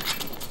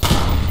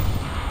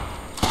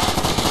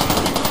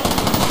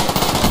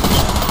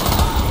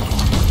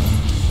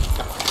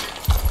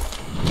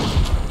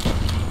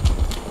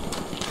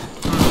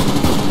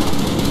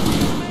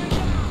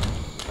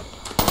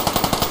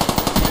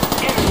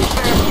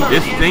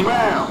 This thing?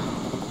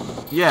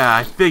 Yeah,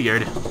 I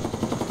figured.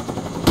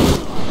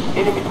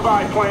 Enemy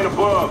spy plane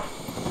above.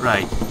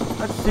 Right.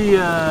 Let's see,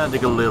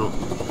 dig a little.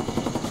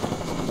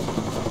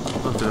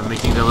 Supposed to make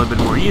things a little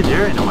bit more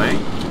easier, in a way.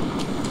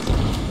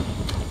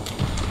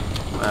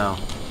 Well,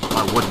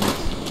 why wouldn't it?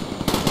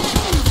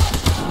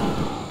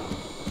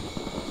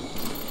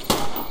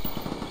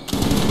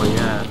 But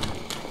yeah.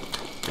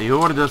 They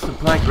ordered the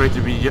supply crate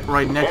to be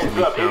right next to me,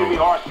 Heads up, enemy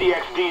so...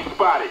 RCXD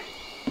spotted.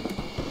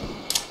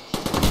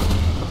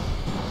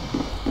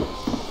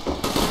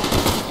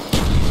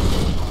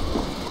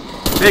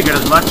 Figured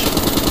as much.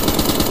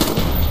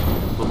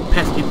 Little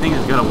pesky thing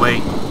has got away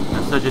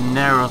in such a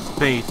narrow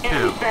space, too.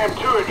 Enemy SAM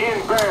turret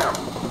inbound.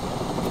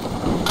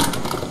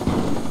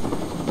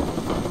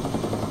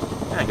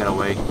 Yeah, I got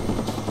away.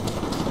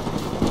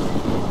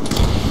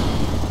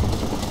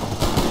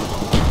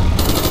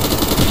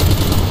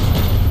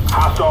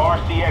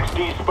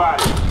 RCXD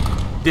spotted.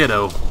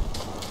 Ditto.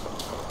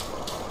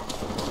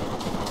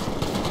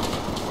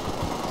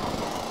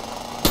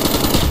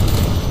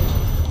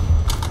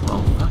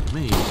 Well, fuck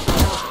me.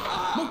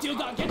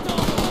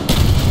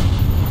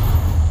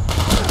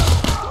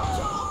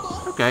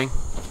 Okay.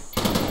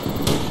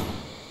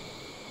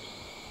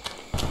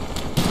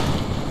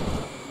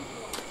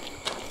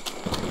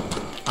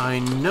 I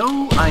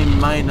know I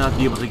might not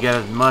be able to get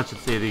as much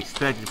as they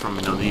expected from,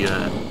 you know,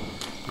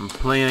 from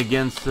playing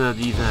against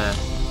these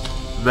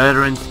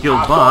veteran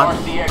skilled bots.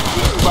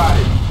 RCXD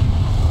spotted.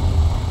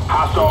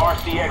 Hostile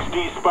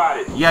RCXD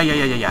spotted.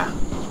 Yeah.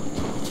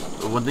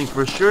 But one thing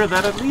for sure,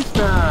 that at least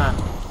gonna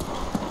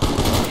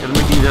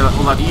make things a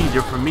whole lot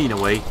easier for me in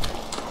a way.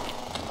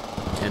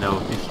 You know,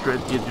 to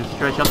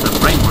stretch out the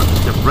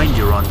brain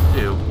neurons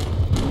too.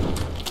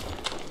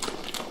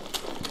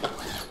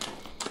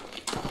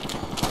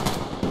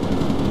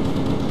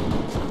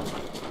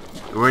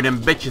 Where them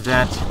bitches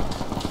at?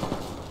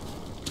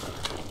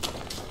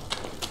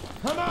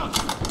 Come out!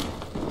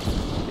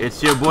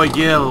 It's your boy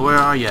Guil, where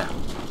are ya?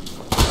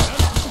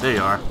 There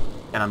you are.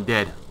 And I'm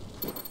dead.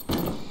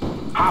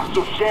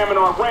 Hostile jamming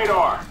on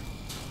radar.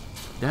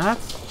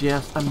 That's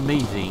just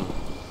amazing.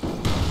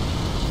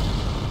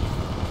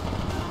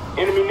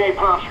 Enemy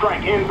napalm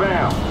strike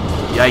inbound.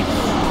 Yikes.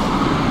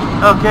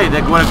 Okay,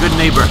 there what a good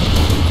neighbor.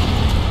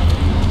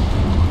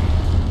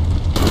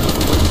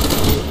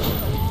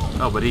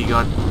 Oh, but he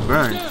got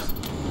burned.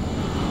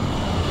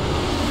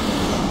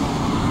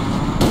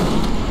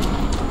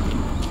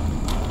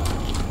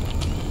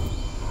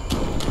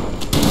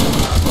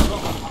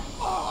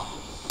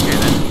 Okay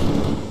then.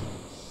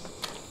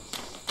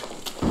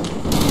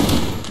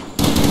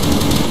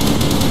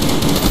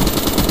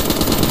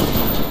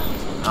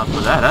 Not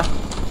for that, huh?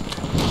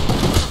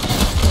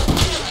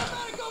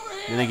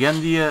 Then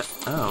again,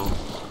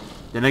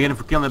 Then again,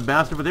 for killing the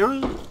bastard, but they're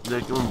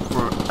going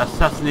for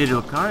assassinated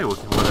Lucario with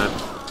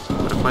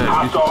quite a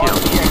juicy kill.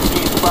 RCXD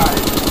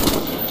spotted.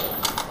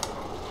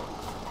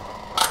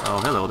 Oh,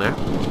 hello there.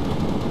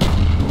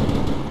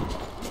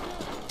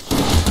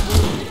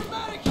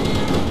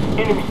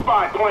 Enemy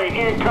spy plane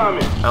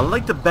incoming. I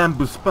like the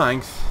bamboo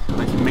spikes.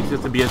 It makes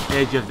it to be as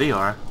edgy as they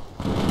are.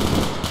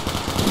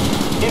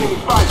 Enemy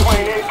spy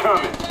plane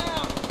incoming.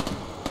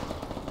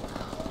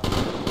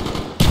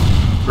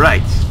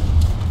 Right.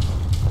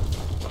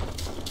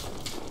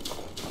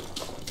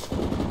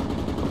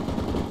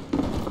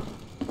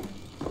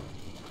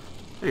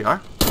 There you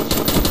are.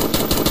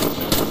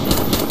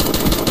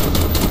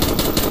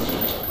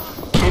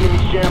 Enemy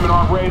jamming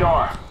on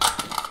radar.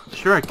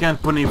 Sure, I can't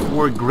put any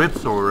forward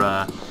grips or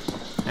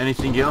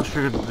anything else.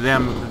 Sure,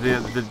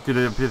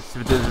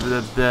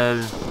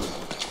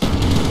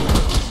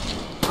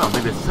 well,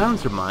 maybe a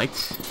silencer might.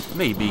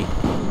 Maybe.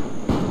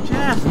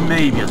 Just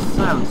maybe a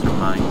silencer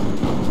might.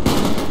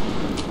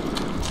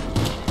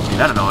 I mean,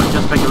 I don't know. It's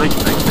just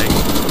speculation, I think.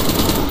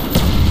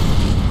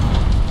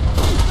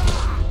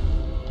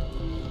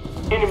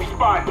 Enemy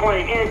spy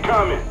plane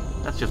incoming.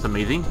 That's just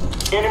amazing.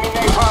 Enemy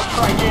napalm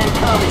strike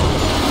incoming.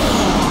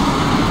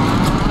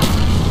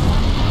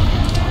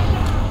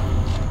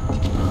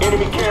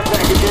 Enemy care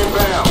package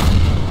inbound.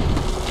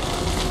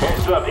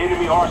 Heads up,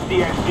 enemy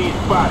RCXD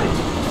spotted.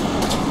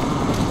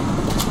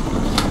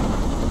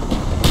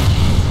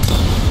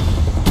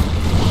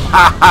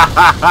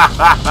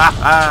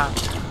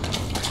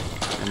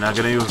 I'm not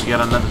gonna be able to get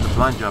another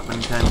supply drop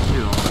anytime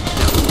soon.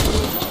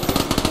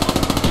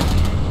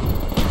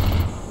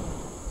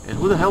 And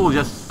who the hell was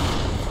just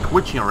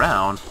twitching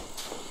around?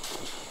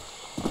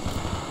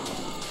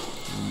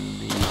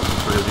 Maybe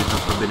try to do some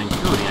forbidden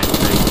coding, I'd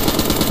say.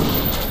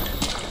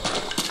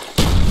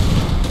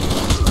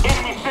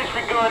 Enemy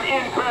sentry gun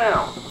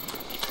inbound.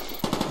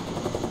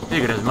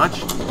 Figured as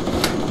much.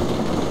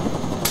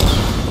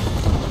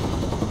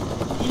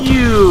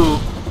 You!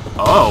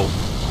 Oh.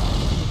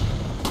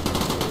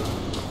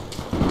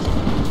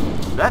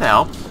 That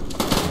helps.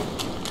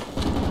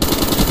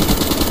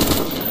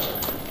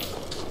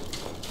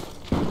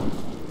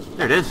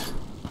 There it is.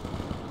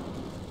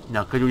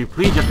 Now, could we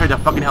please just hurry the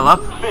fucking hell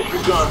up?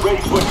 Sentry gun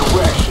ready for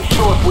direction.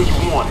 Show us where you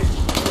want it.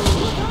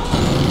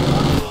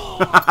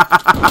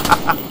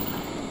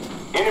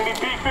 Enemy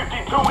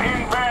B-52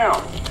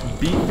 inbound.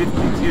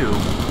 B-52.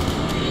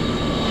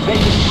 They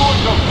destroyed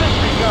your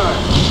sentry gun.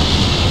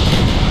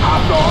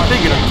 Hostile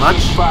Figured as much.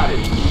 spotted.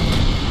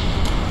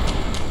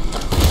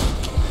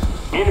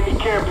 Enemy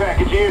care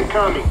package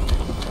incoming.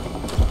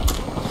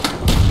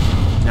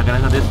 Not gonna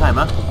have this time,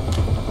 huh?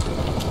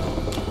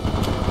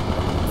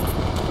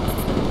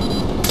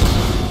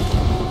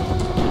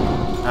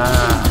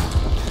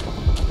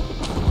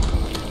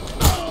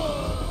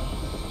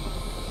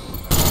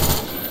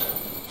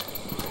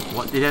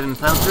 What did he have in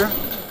silencer?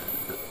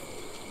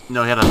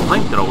 No, he had a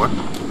flamethrower.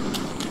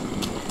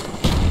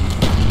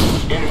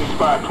 Enemy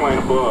spy plane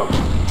above.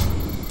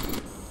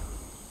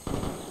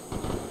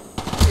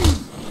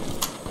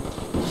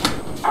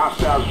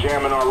 Hostiles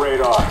jamming our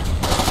radar.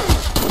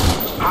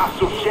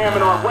 Hostiles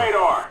jamming our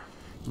radar.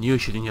 You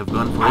shouldn't have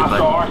gone for it,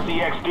 Hostile but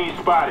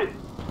RCXD spotted.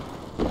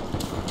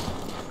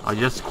 I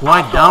just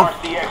quiet down.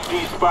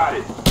 RCXD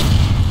spotted.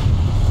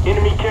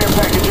 Enemy care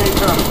package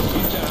incoming.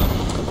 He's down.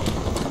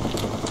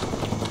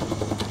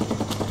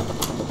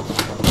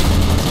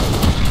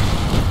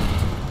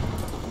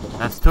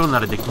 That's still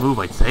not a dick move,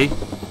 I'd say.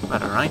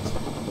 But alright.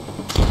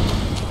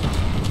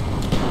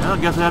 Well, I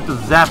guess I have to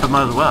zap him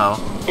as well.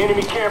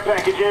 Enemy care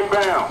package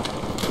inbound.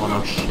 Well,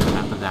 no shit, I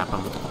have to zap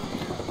him.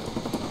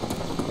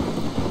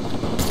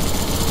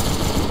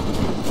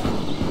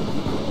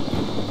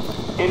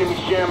 Enemy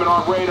jamming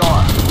on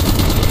radar.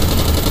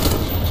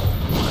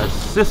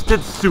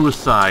 Assisted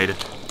suicide.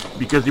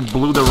 Because he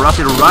blew the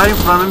rocket right in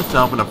front of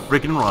himself in a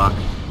freaking rock.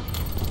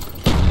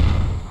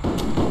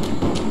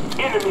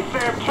 Enemy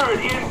SAM turret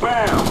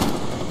inbound.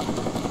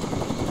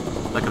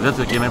 Like if that's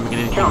a game, I'm getting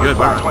anything Counter good,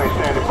 spy but plane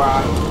standing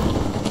by.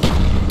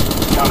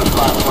 Counter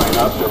spy plane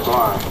up, they're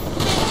blind.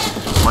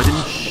 why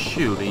didn't he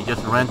shoot? He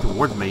just ran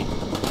towards me.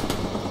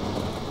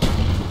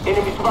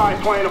 Enemy spy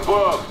plane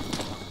above.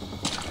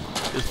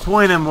 Just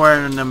point him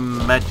where in the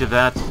match of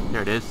that.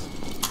 There it is.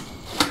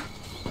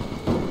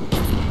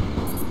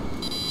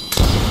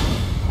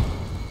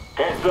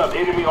 Heads up,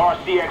 enemy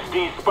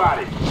RCXD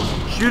spotted.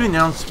 Shooting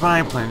down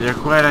spy plane, they're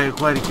quite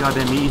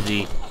goddamn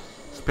easy.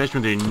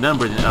 Especially when they're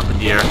numbered and up in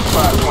the air.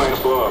 Spy plane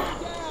above.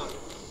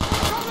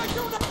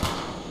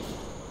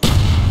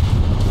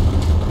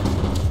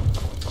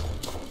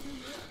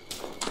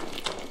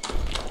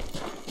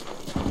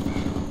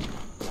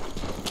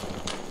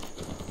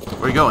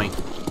 Where are you going?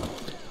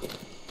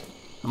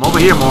 I'm over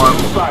here more.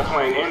 Spy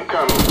plane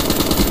incoming.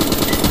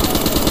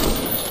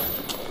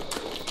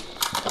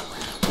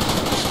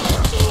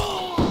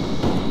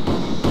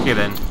 Okay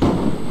then.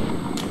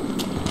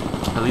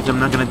 At least I'm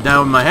not gonna die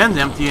with my hands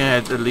empty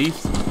at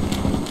least.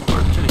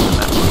 Or sitting on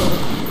that.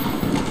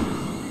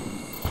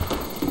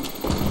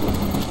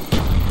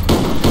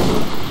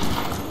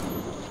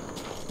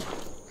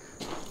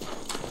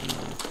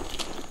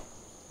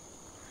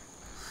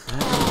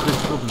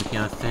 Crystal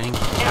kind of thing.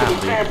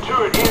 Enemy SAM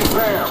turret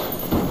inbound.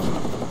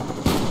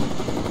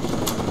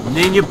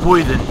 Ninja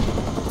poison.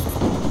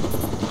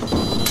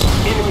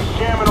 Enemy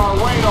jamming on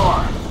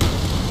radar.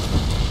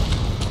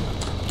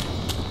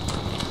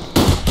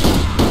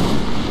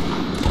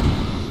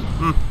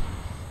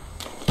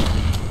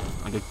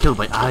 I got killed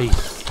by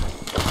ice.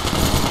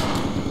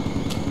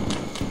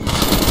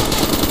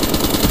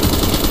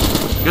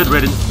 Good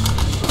riddance.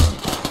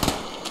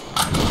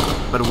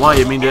 But why?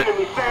 I mean the.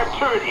 Enemy SAM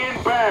turret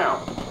inbound.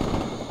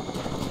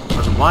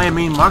 But why? I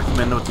mean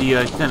marksman with the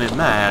extended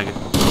mag.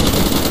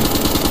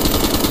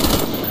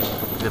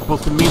 It's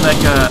supposed to mean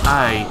like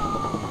I.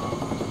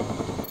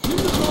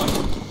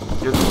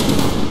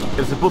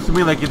 It's supposed to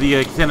mean like the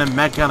extended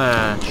mag kind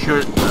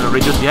of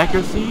reduce the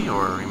accuracy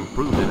or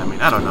improve it. I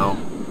mean I don't know.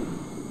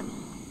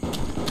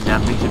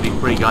 That thing should be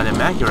pretty goddamn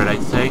accurate,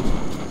 I'd say.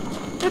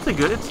 It's a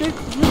good. It's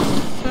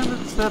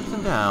ups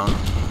and downs.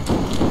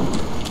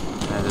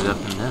 It's up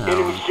and down.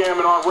 Enemy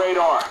jamming on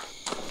radar.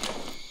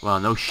 Well,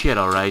 no shit,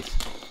 alright.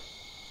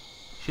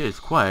 Shit is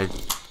quiet.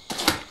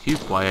 Too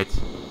quiet.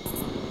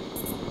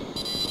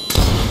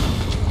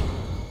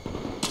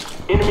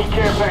 Enemy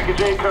care package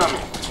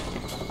incoming.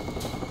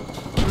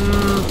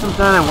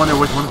 Sometimes I wonder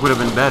which one would have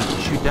been better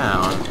to shoot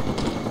down.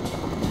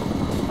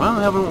 Well,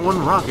 having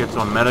one rocket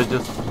on meta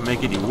just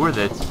make it worth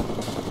it.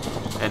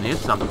 And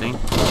here's something.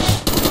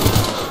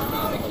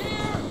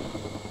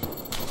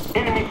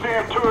 Enemy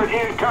SAM turret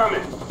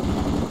incoming.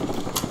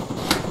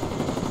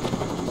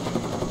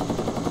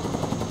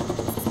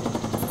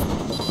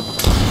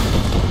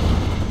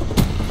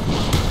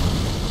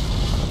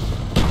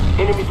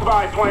 Enemy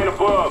spy plane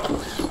above.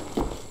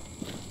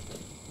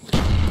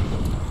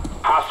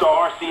 Hostile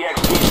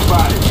RCXD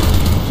spotted.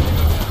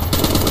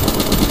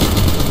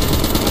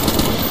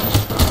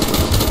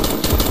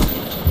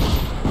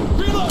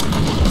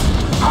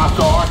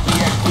 Hostile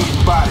RCXD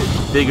spotted.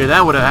 Figure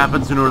that would have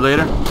happened sooner or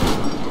later.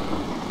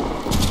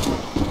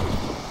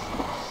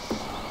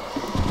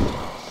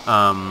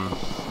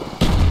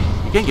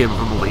 You can't get him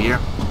from over here.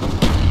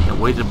 The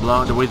ways are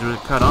blown, the ways are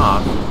cut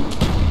off.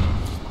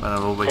 But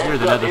over here,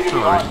 there's another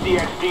story. Enemy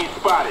RCXD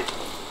spotted.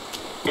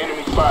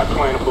 Enemy spy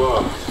plane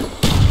above.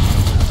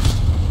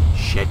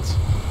 Shit.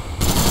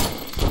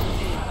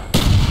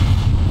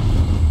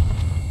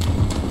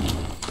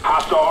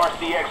 Hostile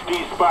RCXD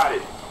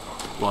spotted.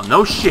 Well,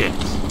 no shit.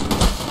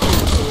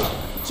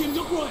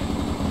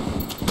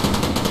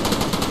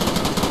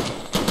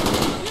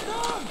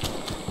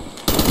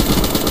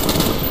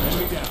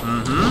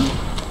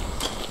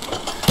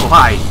 Oh,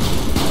 hi.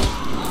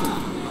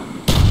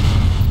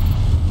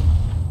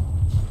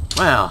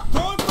 Well.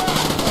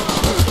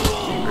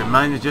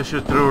 Remind me just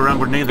to throw around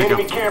grenades like a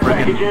Enemy care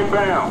package friggin'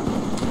 inbound.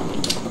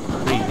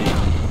 crazy.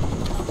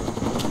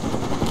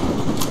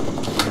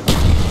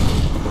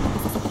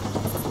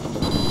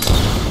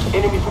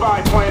 Enemy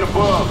spy plane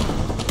above.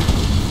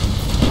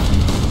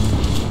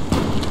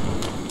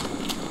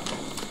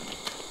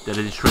 Did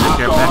they destroy the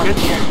care package?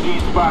 RCXD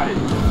spotted.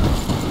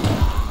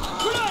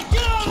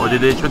 Or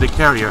did they destroy the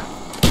carrier?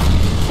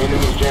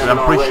 Enemies jamming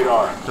on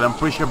radar. But I'm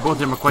pretty sure both of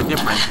them are quite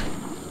different.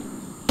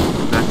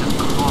 That's just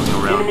the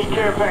colonial around. Enemy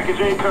care package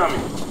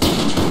incoming.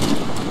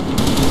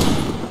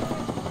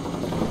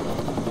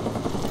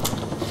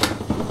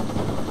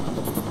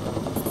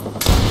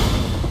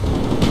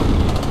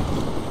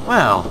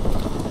 Well.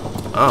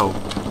 Oh.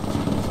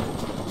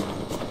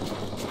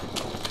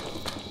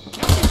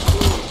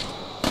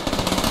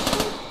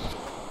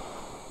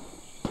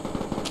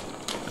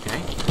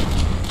 Okay.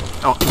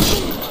 Oh.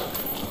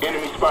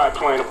 Enemy spy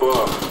plane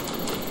above.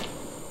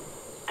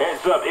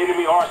 Heads up,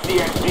 enemy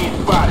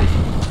RCXD spotted.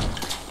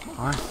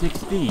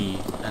 R6D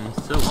and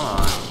so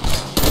on.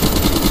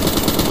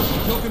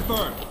 Kill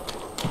confirmed.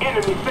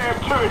 Enemy SAM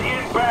turret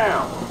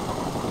inbound.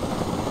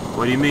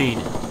 What do you mean?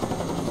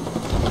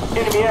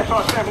 Enemy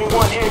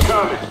SR-71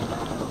 incoming.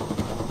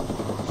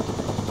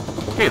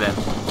 Okay then.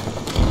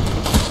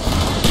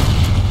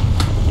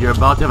 You're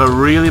about to have a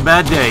really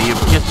bad day. You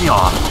pissed me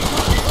off.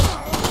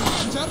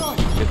 Is that right?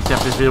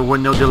 Except if there were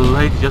no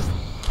delay to just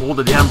pull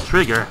the damn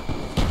trigger.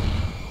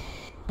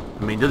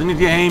 I mean, doesn't need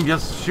to aim,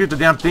 just shoot the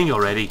damn thing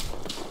already.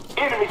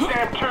 Enemy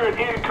SAM turret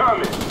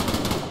incoming.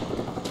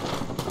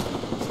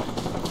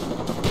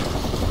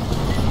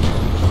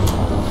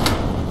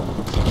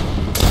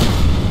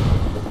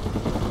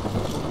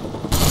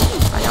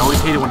 I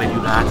always hate it when I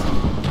do that.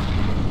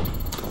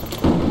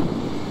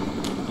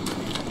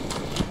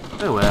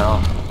 Oh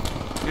well.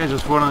 You guys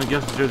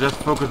just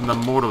focus on the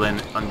mortal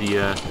and on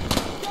the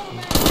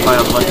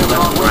biological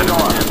enemies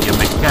rather than the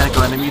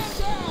mechanical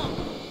enemies.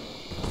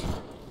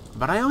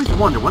 But I always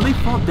wonder, when they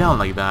fall down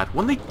like that,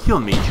 when they kill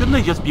me, shouldn't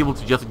they just be able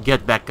to just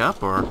get back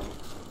up, or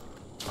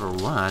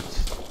what?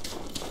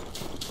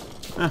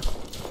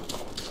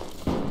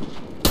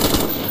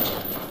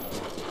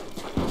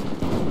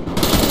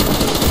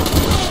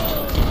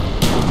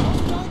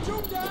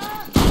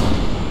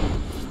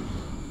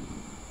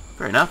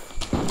 Fair enough.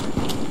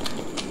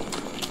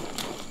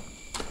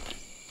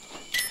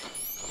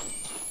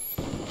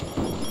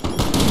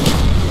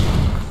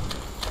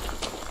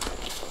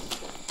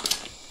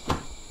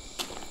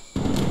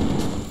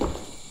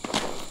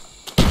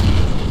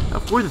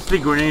 Of course the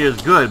stick grenade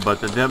is good,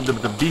 but the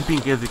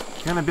beeping is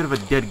kind of a bit of a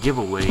dead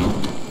giveaway.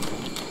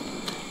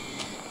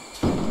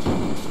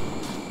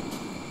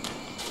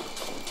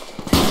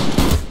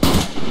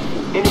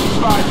 Enemy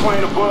spy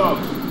plane above.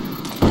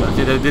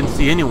 I didn't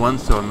see anyone,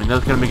 so I mean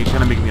that's kind of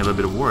make me a little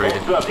bit worried.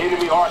 Heads up,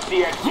 enemy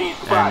RCXD And they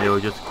spotted. were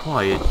just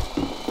quiet.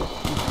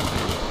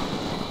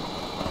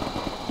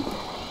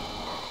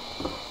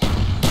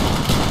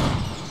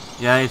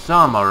 Yeah, I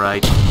saw him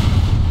alright.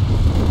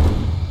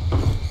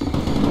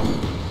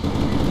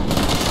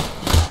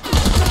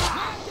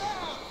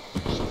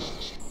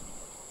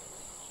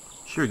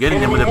 Sure, getting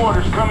him Enemy with a...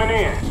 mortars coming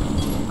in.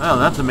 Well,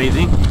 that's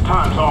amazing.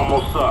 Time's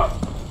almost up.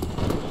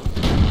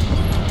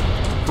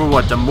 For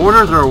what, the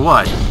mortars or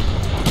what?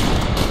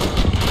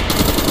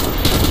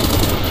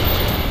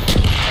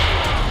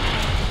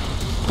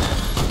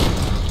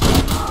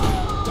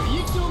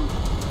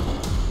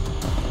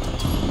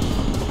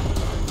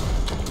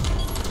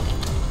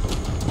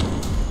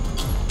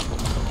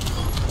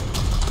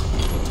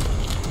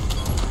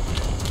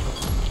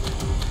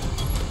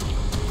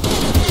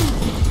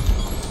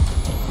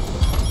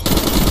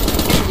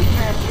 Enemy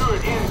SAM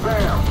turret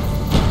inbound.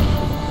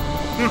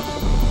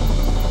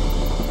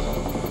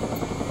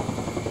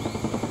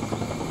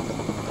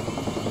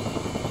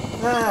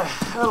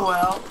 Oh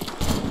well.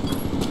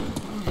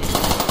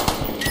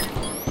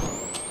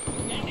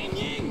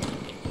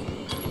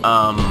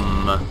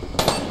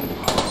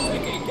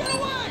 Get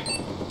away!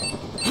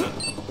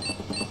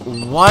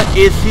 What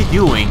is he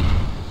doing?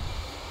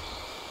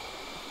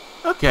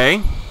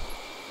 Okay.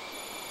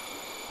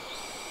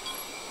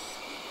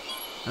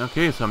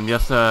 Okay, so I'm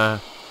just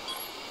a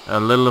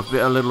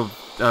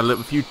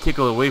few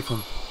tickle away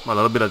from, well, a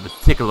little bit of the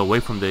tickle away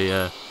from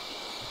the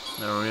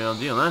real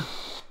deal, huh?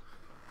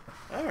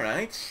 All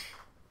right.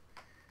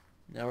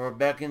 Now we're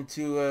back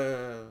into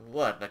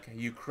what, like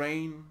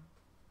Ukraine?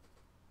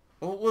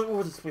 What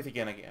was this place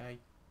again? I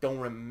don't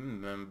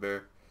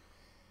remember.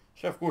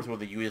 Sure, of course, it was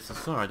the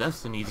USSR.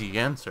 That's an easy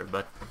answer,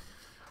 but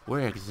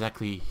where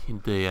exactly in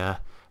the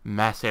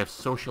massive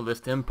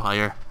socialist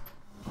empire?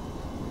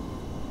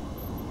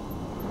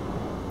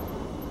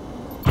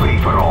 Free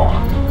for all.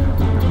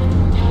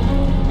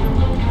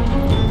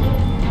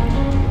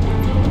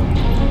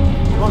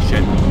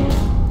 Bullshit.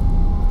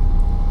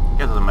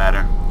 It doesn't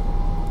matter.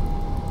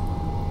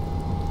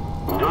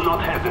 Do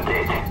not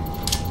hesitate.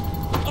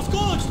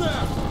 Осколочь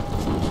there!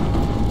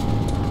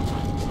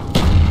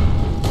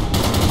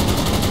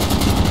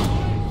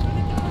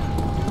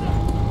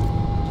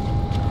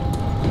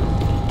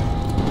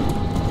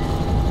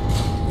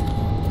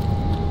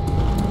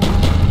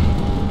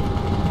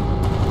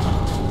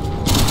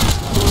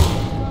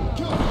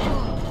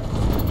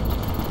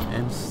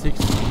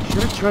 M60.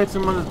 Should I try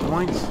some of the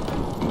points?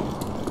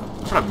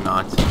 Probably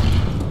not.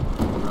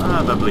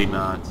 Probably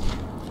not.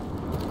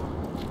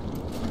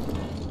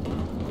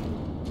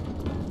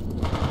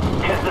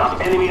 Heads up,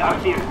 enemy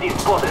RCXD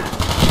spotted.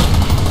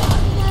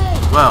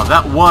 Well,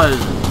 that was...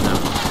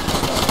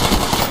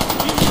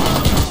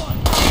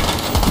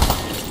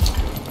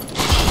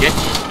 Shit.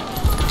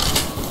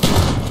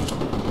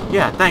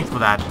 Yeah, thanks for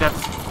that.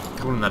 That's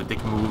totally not a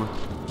dick move.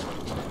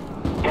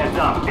 Heads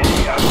up,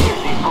 enemy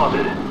RCXD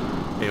spotted.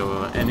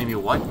 Enemy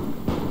what?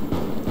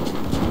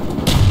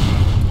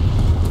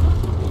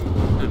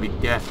 It'll be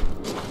death.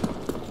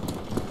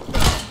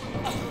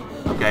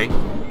 Okay.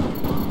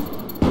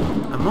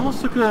 I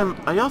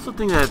also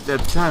think that at the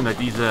time that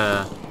these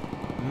Enemy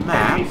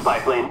maps. spy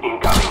plane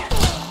incoming.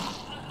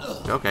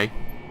 Okay.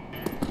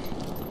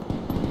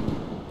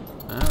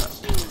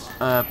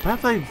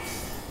 Perhaps I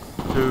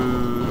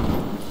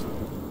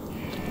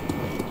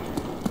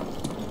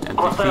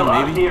Hostile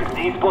maybe.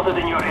 RCXD spotted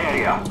in your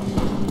area.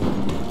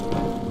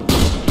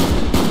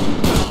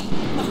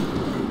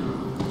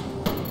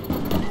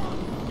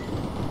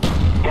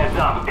 Heads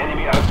up,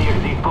 enemy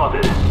RCXD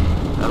spotted. I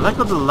like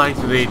all the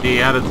lights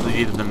they added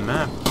to the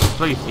map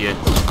place here.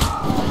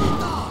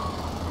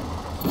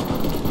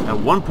 At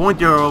one point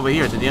they're over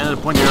here, to the end of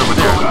the point they're over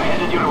there. Cobra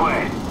headed your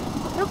way.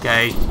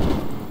 Okay.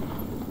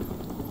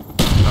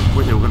 Of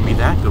course they were gonna be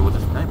that good with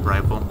a sniper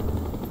rifle.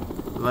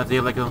 Unless they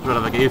have like some sort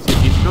of like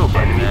ACC scope.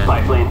 Enemy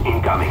spy plane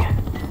incoming.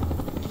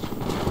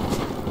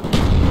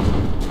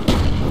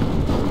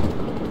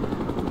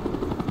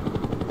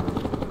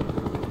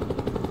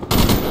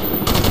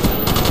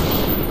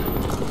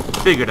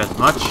 Figured as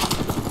much.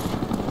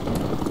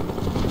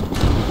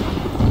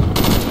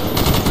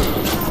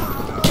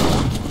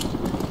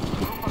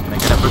 And I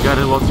kind of forgot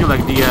it was too,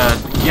 like the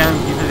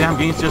damn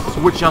games just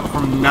switch out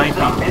from 90.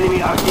 Heads up, enemy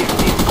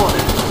RCXD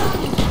spotted.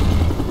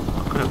 I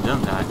could have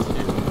done that too.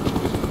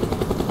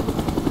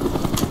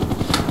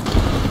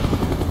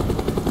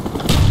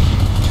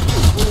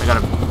 I got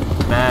a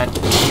bad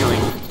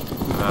feeling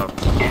about.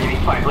 Enemy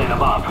spy plane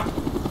above.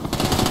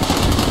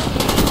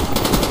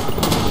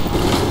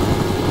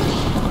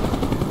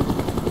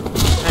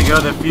 I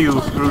got a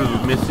few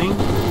screws missing.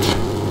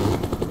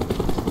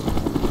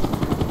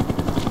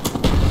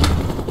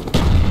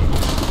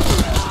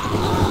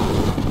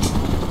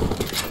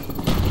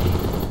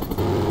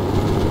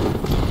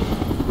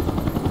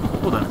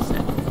 Hold on a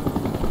sec.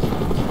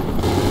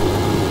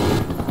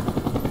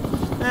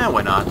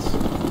 Why not?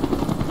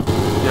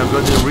 See how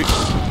good it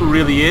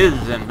really is,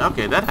 and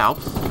okay, that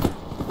helps.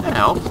 That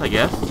helps, I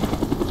guess.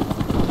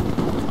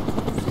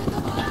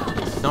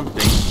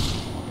 Something.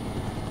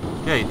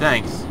 Okay,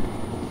 thanks.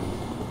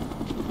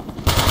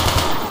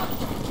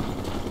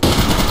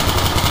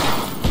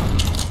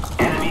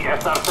 Enemy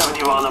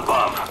SR-71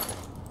 above.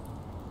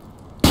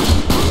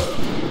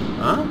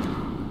 Huh?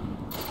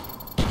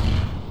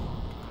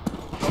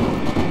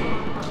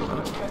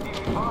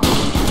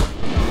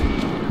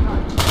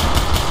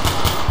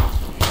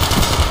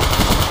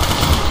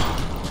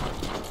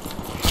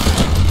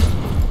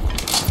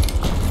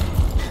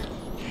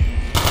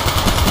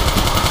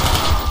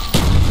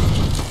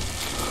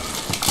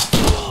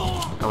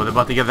 I was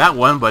about to get that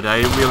one, but I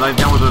realized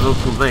that was a little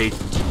too late.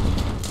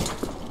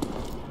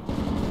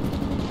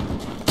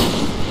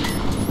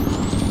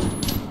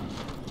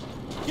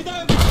 كده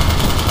granada!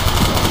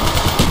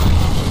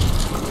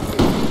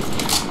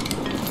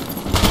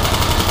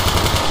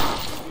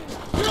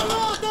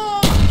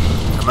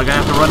 Am I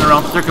gonna have to run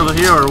around circle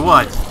here or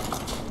what?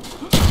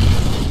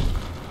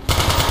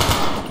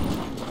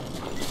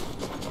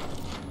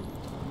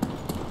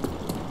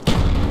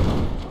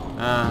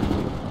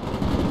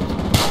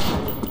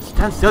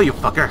 Stand still, you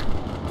fucker.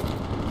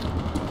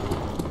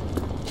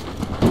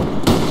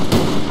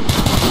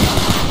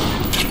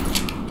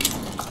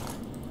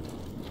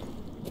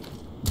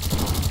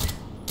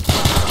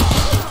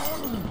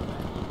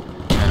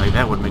 Yeah, like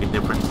that would make a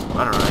difference.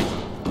 But alright.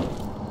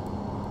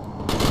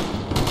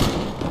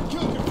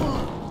 Kill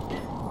confirmed.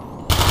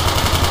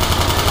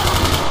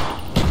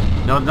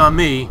 No, not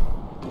me.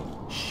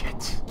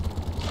 Shit.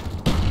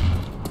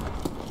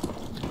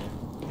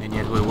 And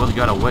yet we well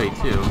got away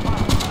too.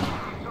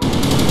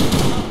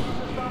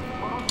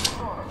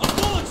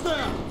 Bullets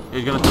there!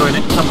 He's gonna throw it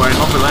in somewhere and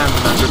hope it lands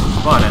in that good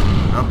spot and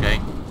okay.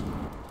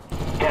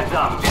 Heads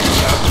up,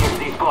 enemy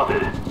RCXD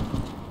spotted.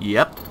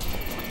 Yep.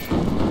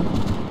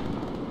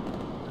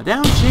 A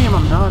damn shame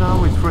I'm not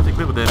always first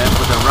equipped with a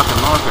rocket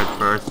launcher at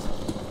first.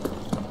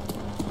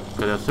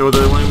 Cause so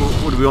there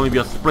would only be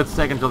a split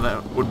second till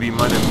that would be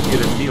might have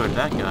hit me or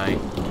that guy.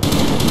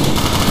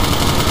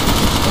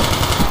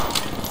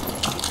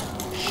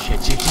 Shit.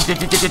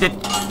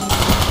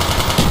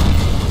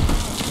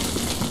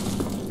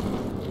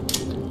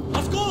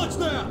 Осколочь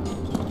there!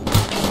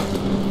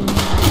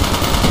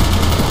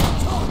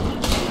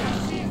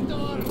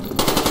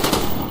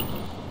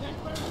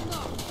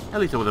 At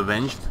least I was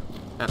avenged.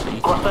 At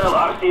least. Hostile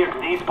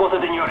RCXD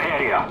spotted in your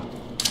area.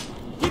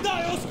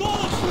 Кидаю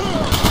осколочную!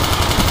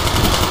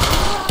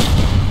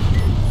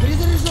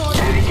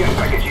 Enemy care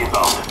package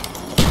inbound.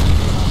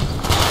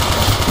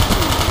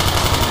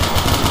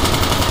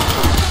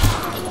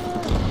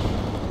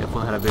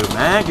 Definitely had a bit of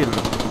mag and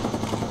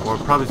or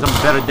probably some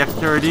better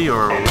dexterity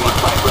or Enemy what.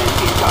 spy plane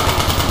incoming.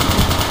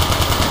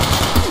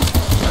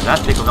 Yeah, that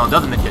tickles down,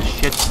 doesn't it? Just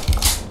shit.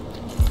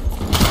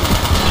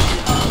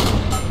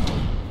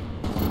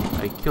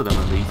 I killed him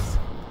at least.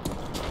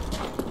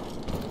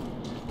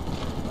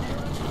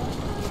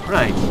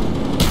 Right.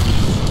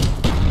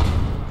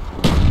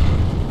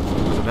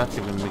 So that's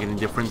even make any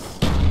difference.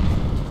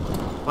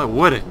 Why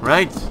would it,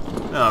 right?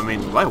 No, I mean,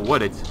 why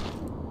would it?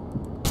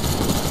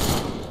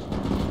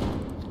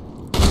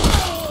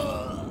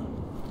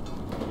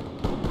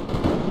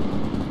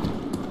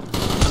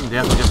 Some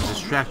deaths are just a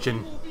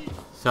distraction.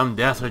 Some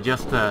deaths are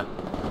just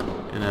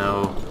you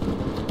know,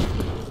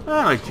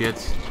 I like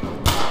jets.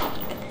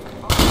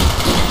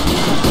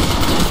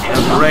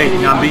 That's great,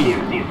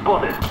 Nambi.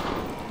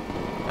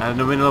 I'm in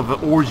the middle of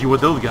an orgy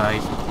with those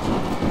guys.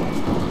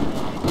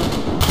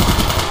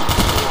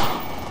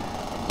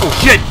 Oh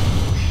shit!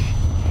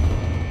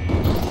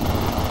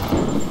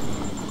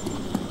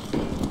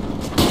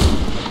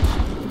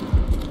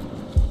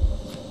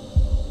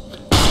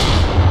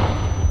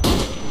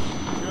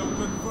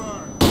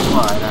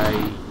 What? I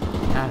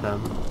had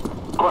him.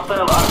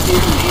 Hostile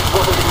RCXD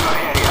spotted in your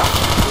area.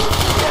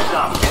 Heads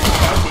up, enemy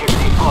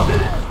RCXD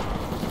spotted.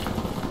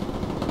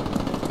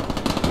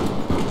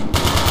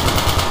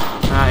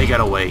 Ah, he got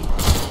away.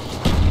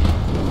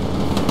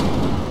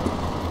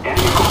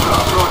 Enemy Cobra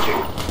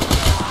approaching.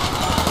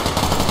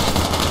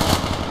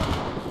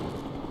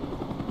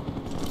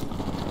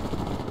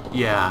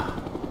 Yeah,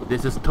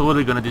 this is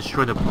totally gonna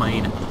destroy the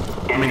plane.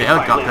 I mean the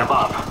Enemy spy plane helicopter.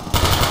 above.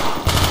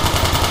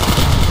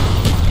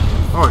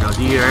 Or no,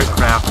 the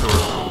aircraft,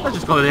 or let's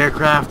just call it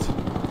aircraft.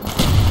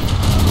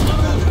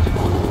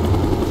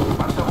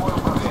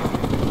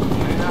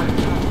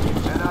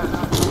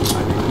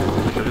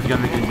 Not sure this is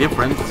gonna make any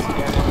difference.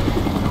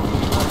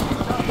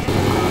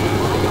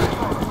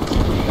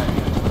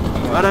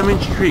 But I'm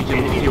intrigued to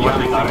see what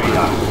this thing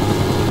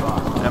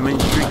is. I'm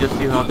intrigued to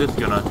see how this is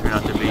gonna turn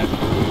out to be.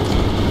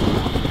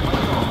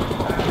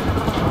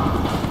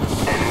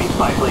 Enemy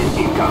spy plane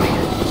incoming.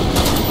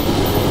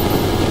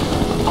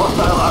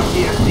 Hostile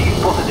RCXD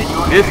spotted in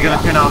your This is area.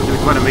 gonna turn out to be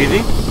quite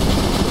amazing.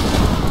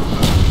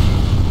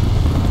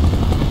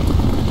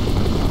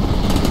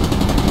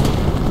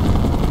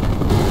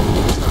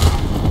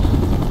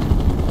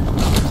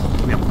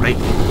 Give me a break.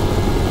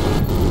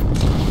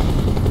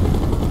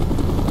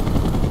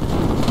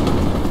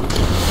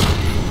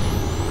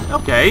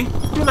 Okay,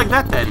 do like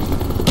that then.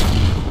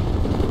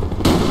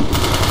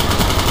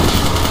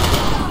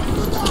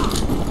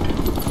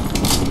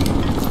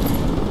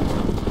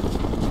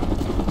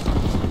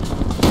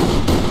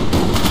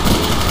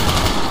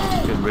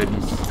 Good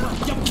riddance.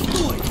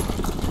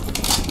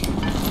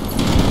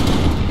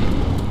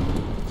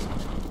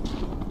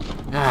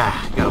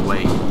 Ah, got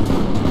away.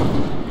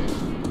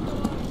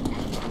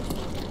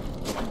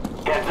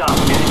 Heads up,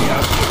 enemy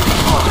RCXD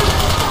spotted.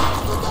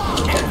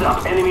 Heads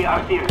up, enemy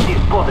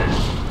RCXD spotted.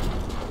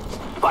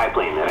 Spy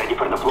plane ready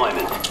for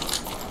deployment.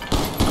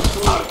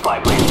 Our spy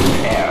plane is in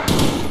the air.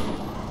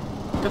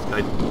 That's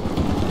good.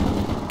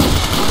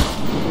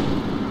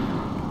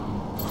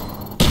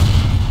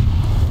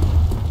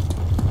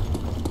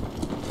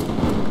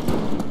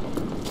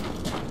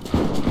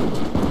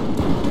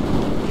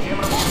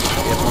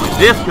 If only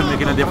this could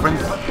make a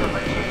difference,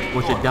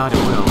 which I doubt it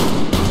will.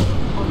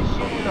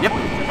 Yep,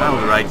 that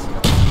was right.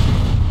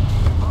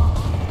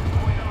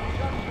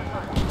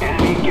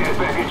 Enemy care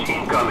package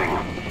incoming.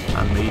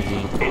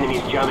 Amazing.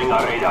 Enemies jamming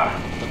our radar.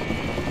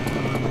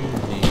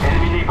 Amazing.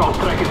 Enemy napalm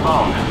strike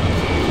inbound.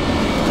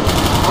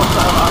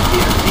 Hostile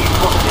RCXD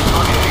spotted in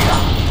your area.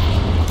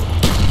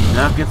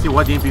 Now I can see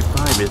why the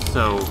MP5 is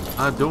so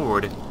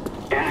adored, Enemy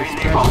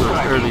especially napalm those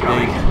strike early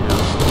incoming. days. You know.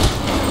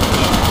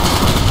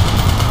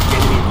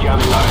 Enemies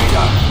jamming our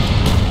radar.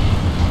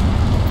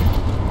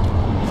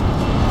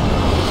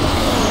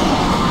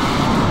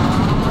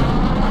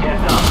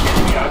 Heads up,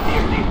 enemy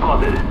RCXD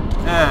spotted.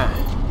 Ah.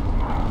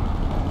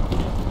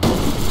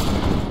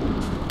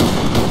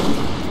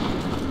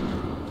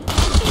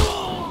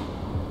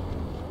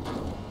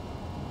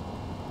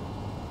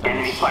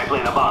 Enemy spy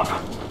plane above.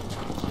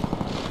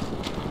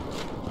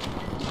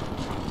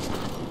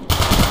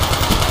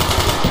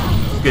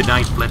 Good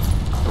night, Flip.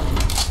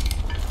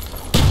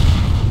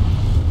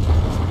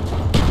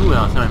 Who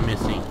else am I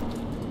missing?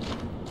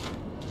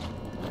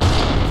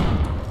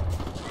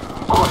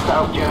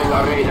 Hostiles jamming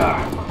our radar.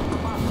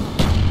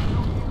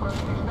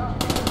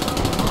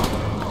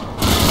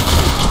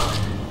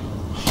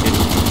 Shit.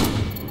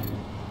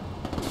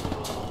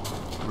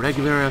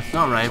 Regular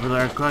assault rifles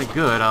are quite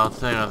good, I'll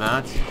say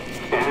that.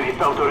 Enemy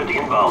sound turret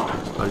inbound.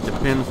 But it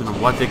depends on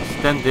what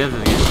extent is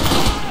it.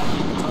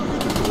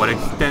 To what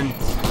extent.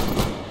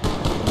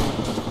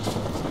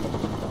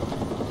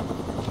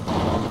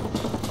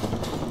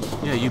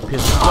 Yeah, you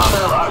pissed off.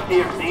 Hostile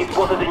RCXD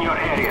spotted in your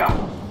area.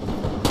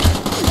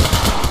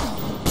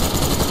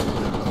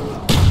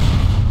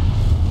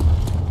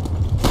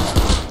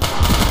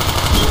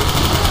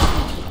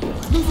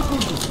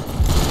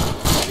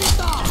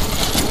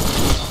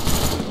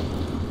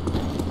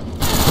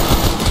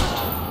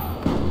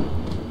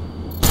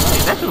 Hey,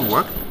 that could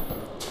work.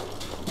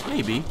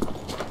 Maybe.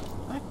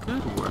 That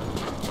could work.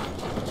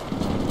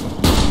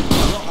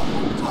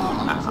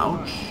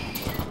 Ouch.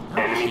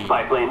 Enemy Ouchie.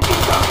 spy plane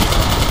incoming.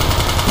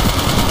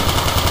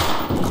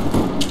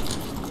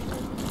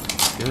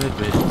 Good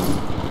riddance.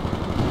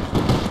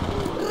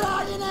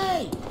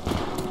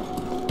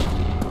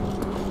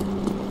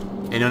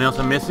 Anyone else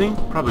I'm missing?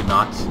 Probably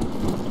not.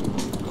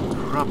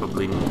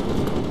 Probably.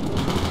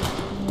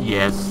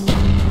 Yes.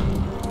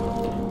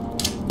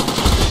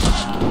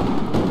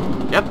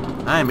 Yep,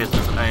 I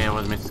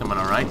was missing someone,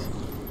 alright.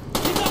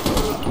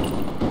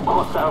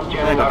 Hostiles I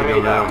jamming got our to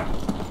go there. radar.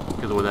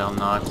 Because what the hell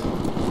not.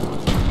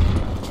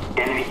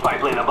 Enemy spy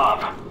plane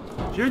above.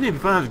 Sure, the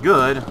front is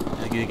good,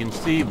 as you can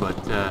see, but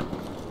I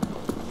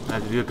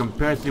have to do a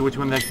comparison to which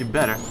one's actually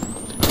better.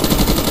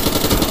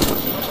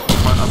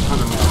 I'll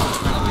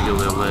probably get a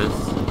little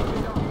less.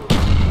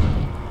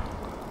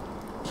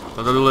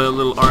 So the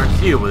little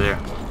RC over there.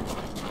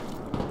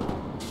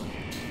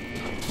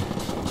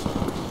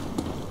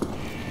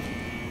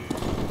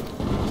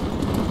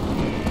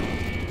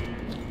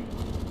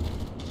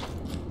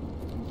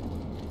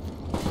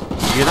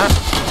 You hear that?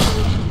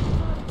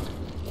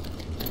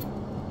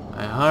 I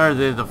heard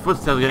there's a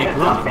footsteps getting Heads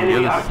close up, from the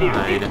enemy other RCXD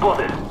side.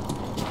 spotted.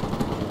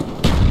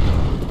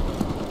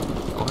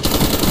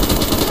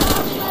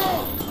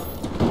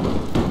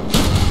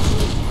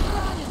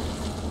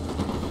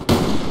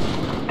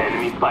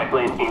 Enemy spy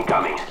plane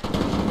incoming.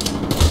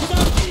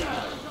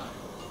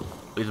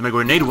 At least my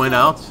grenade went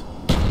out.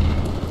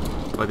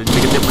 But it didn't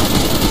make a difference.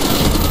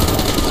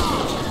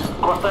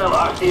 Hostile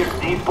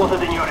RCXD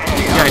spotted in your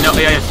area. Yeah, I know,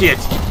 yeah, I see it.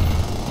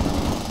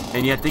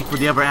 And yet, think for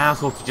the other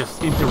asshole to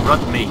just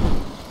interrupt me.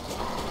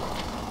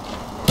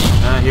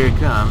 Here it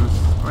comes.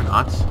 Or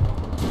not.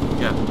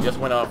 Yeah, it just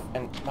went off.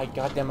 And my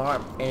goddamn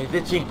arm is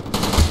itching.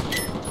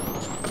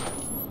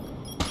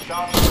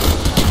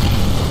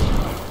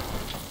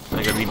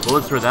 I gotta need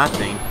bullets for that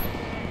thing.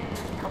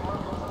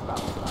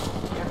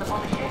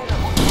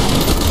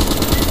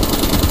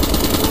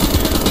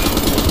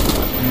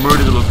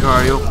 Murder the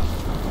Lucario.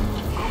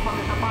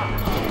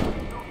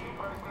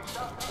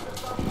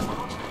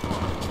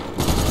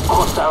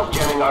 Hostiles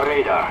jamming our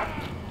radar.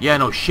 Yeah,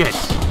 no shit.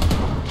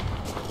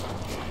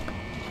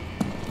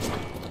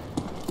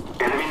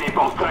 Enemy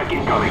napalm strike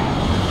incoming.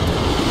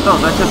 Oh,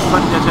 that's just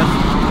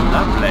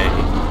that play.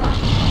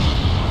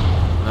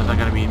 That's not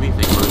gonna be me,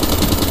 thank you.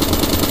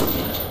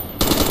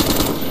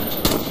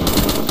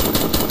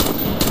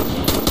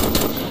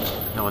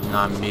 That was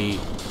not me.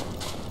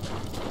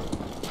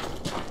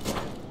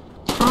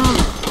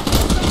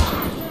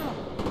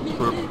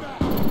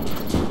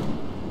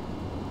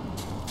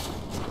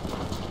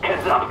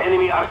 Heads up,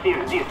 enemy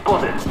RCXD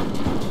spotted.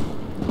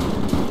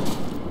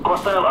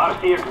 Hostile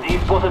RCXD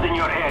spotted in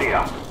your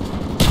area.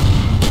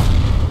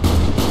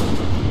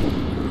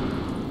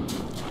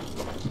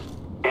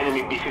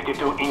 Enemy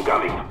B-52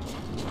 incoming.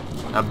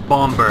 A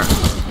bomber.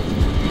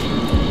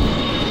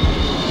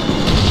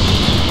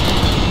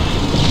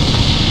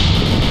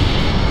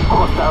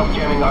 Hostiles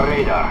jamming our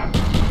radar.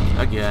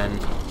 Again.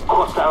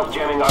 Hostiles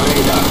jamming our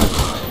radar.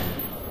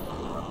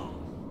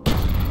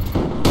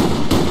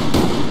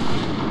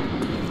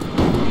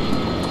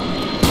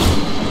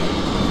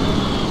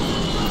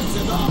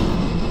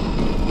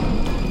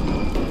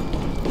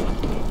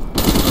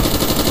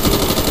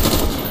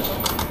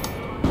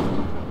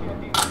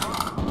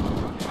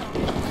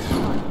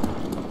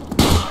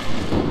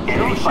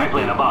 Enemy spy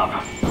plane above.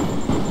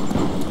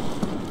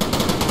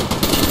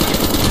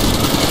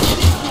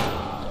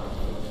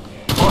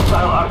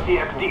 Hostile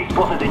RCXD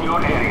spotted in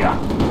your area.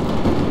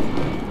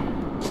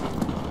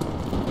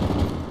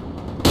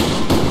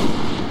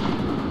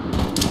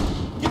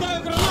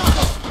 Кидаю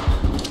гранату!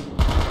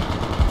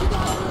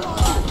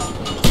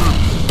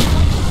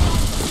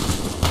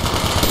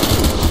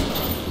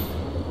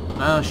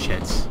 Oh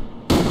shit.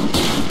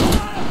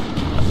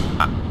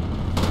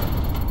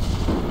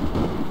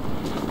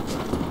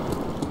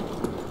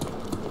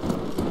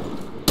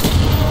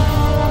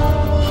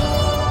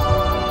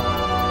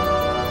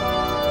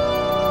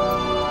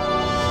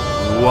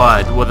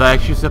 What? Was I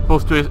actually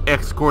supposed to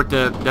escort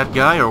that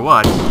guy or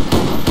what?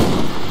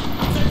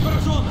 Цель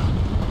поражена!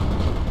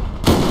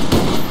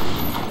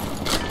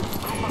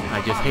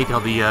 I just hate how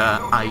the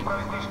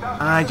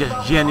I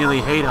just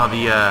genuinely hate how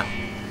the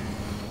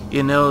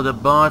you know, the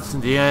bots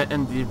and the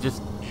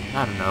just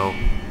I don't know.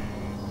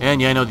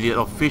 And yeah, I know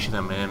the fish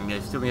them and I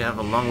still have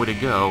a long way to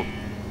go.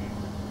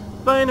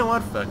 But you know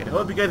what, fuck it. I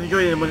hope you guys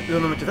enjoyed it as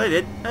much as I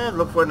did, and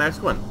look for the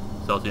next one.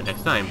 So I'll see you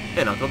next time,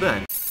 and until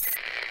then.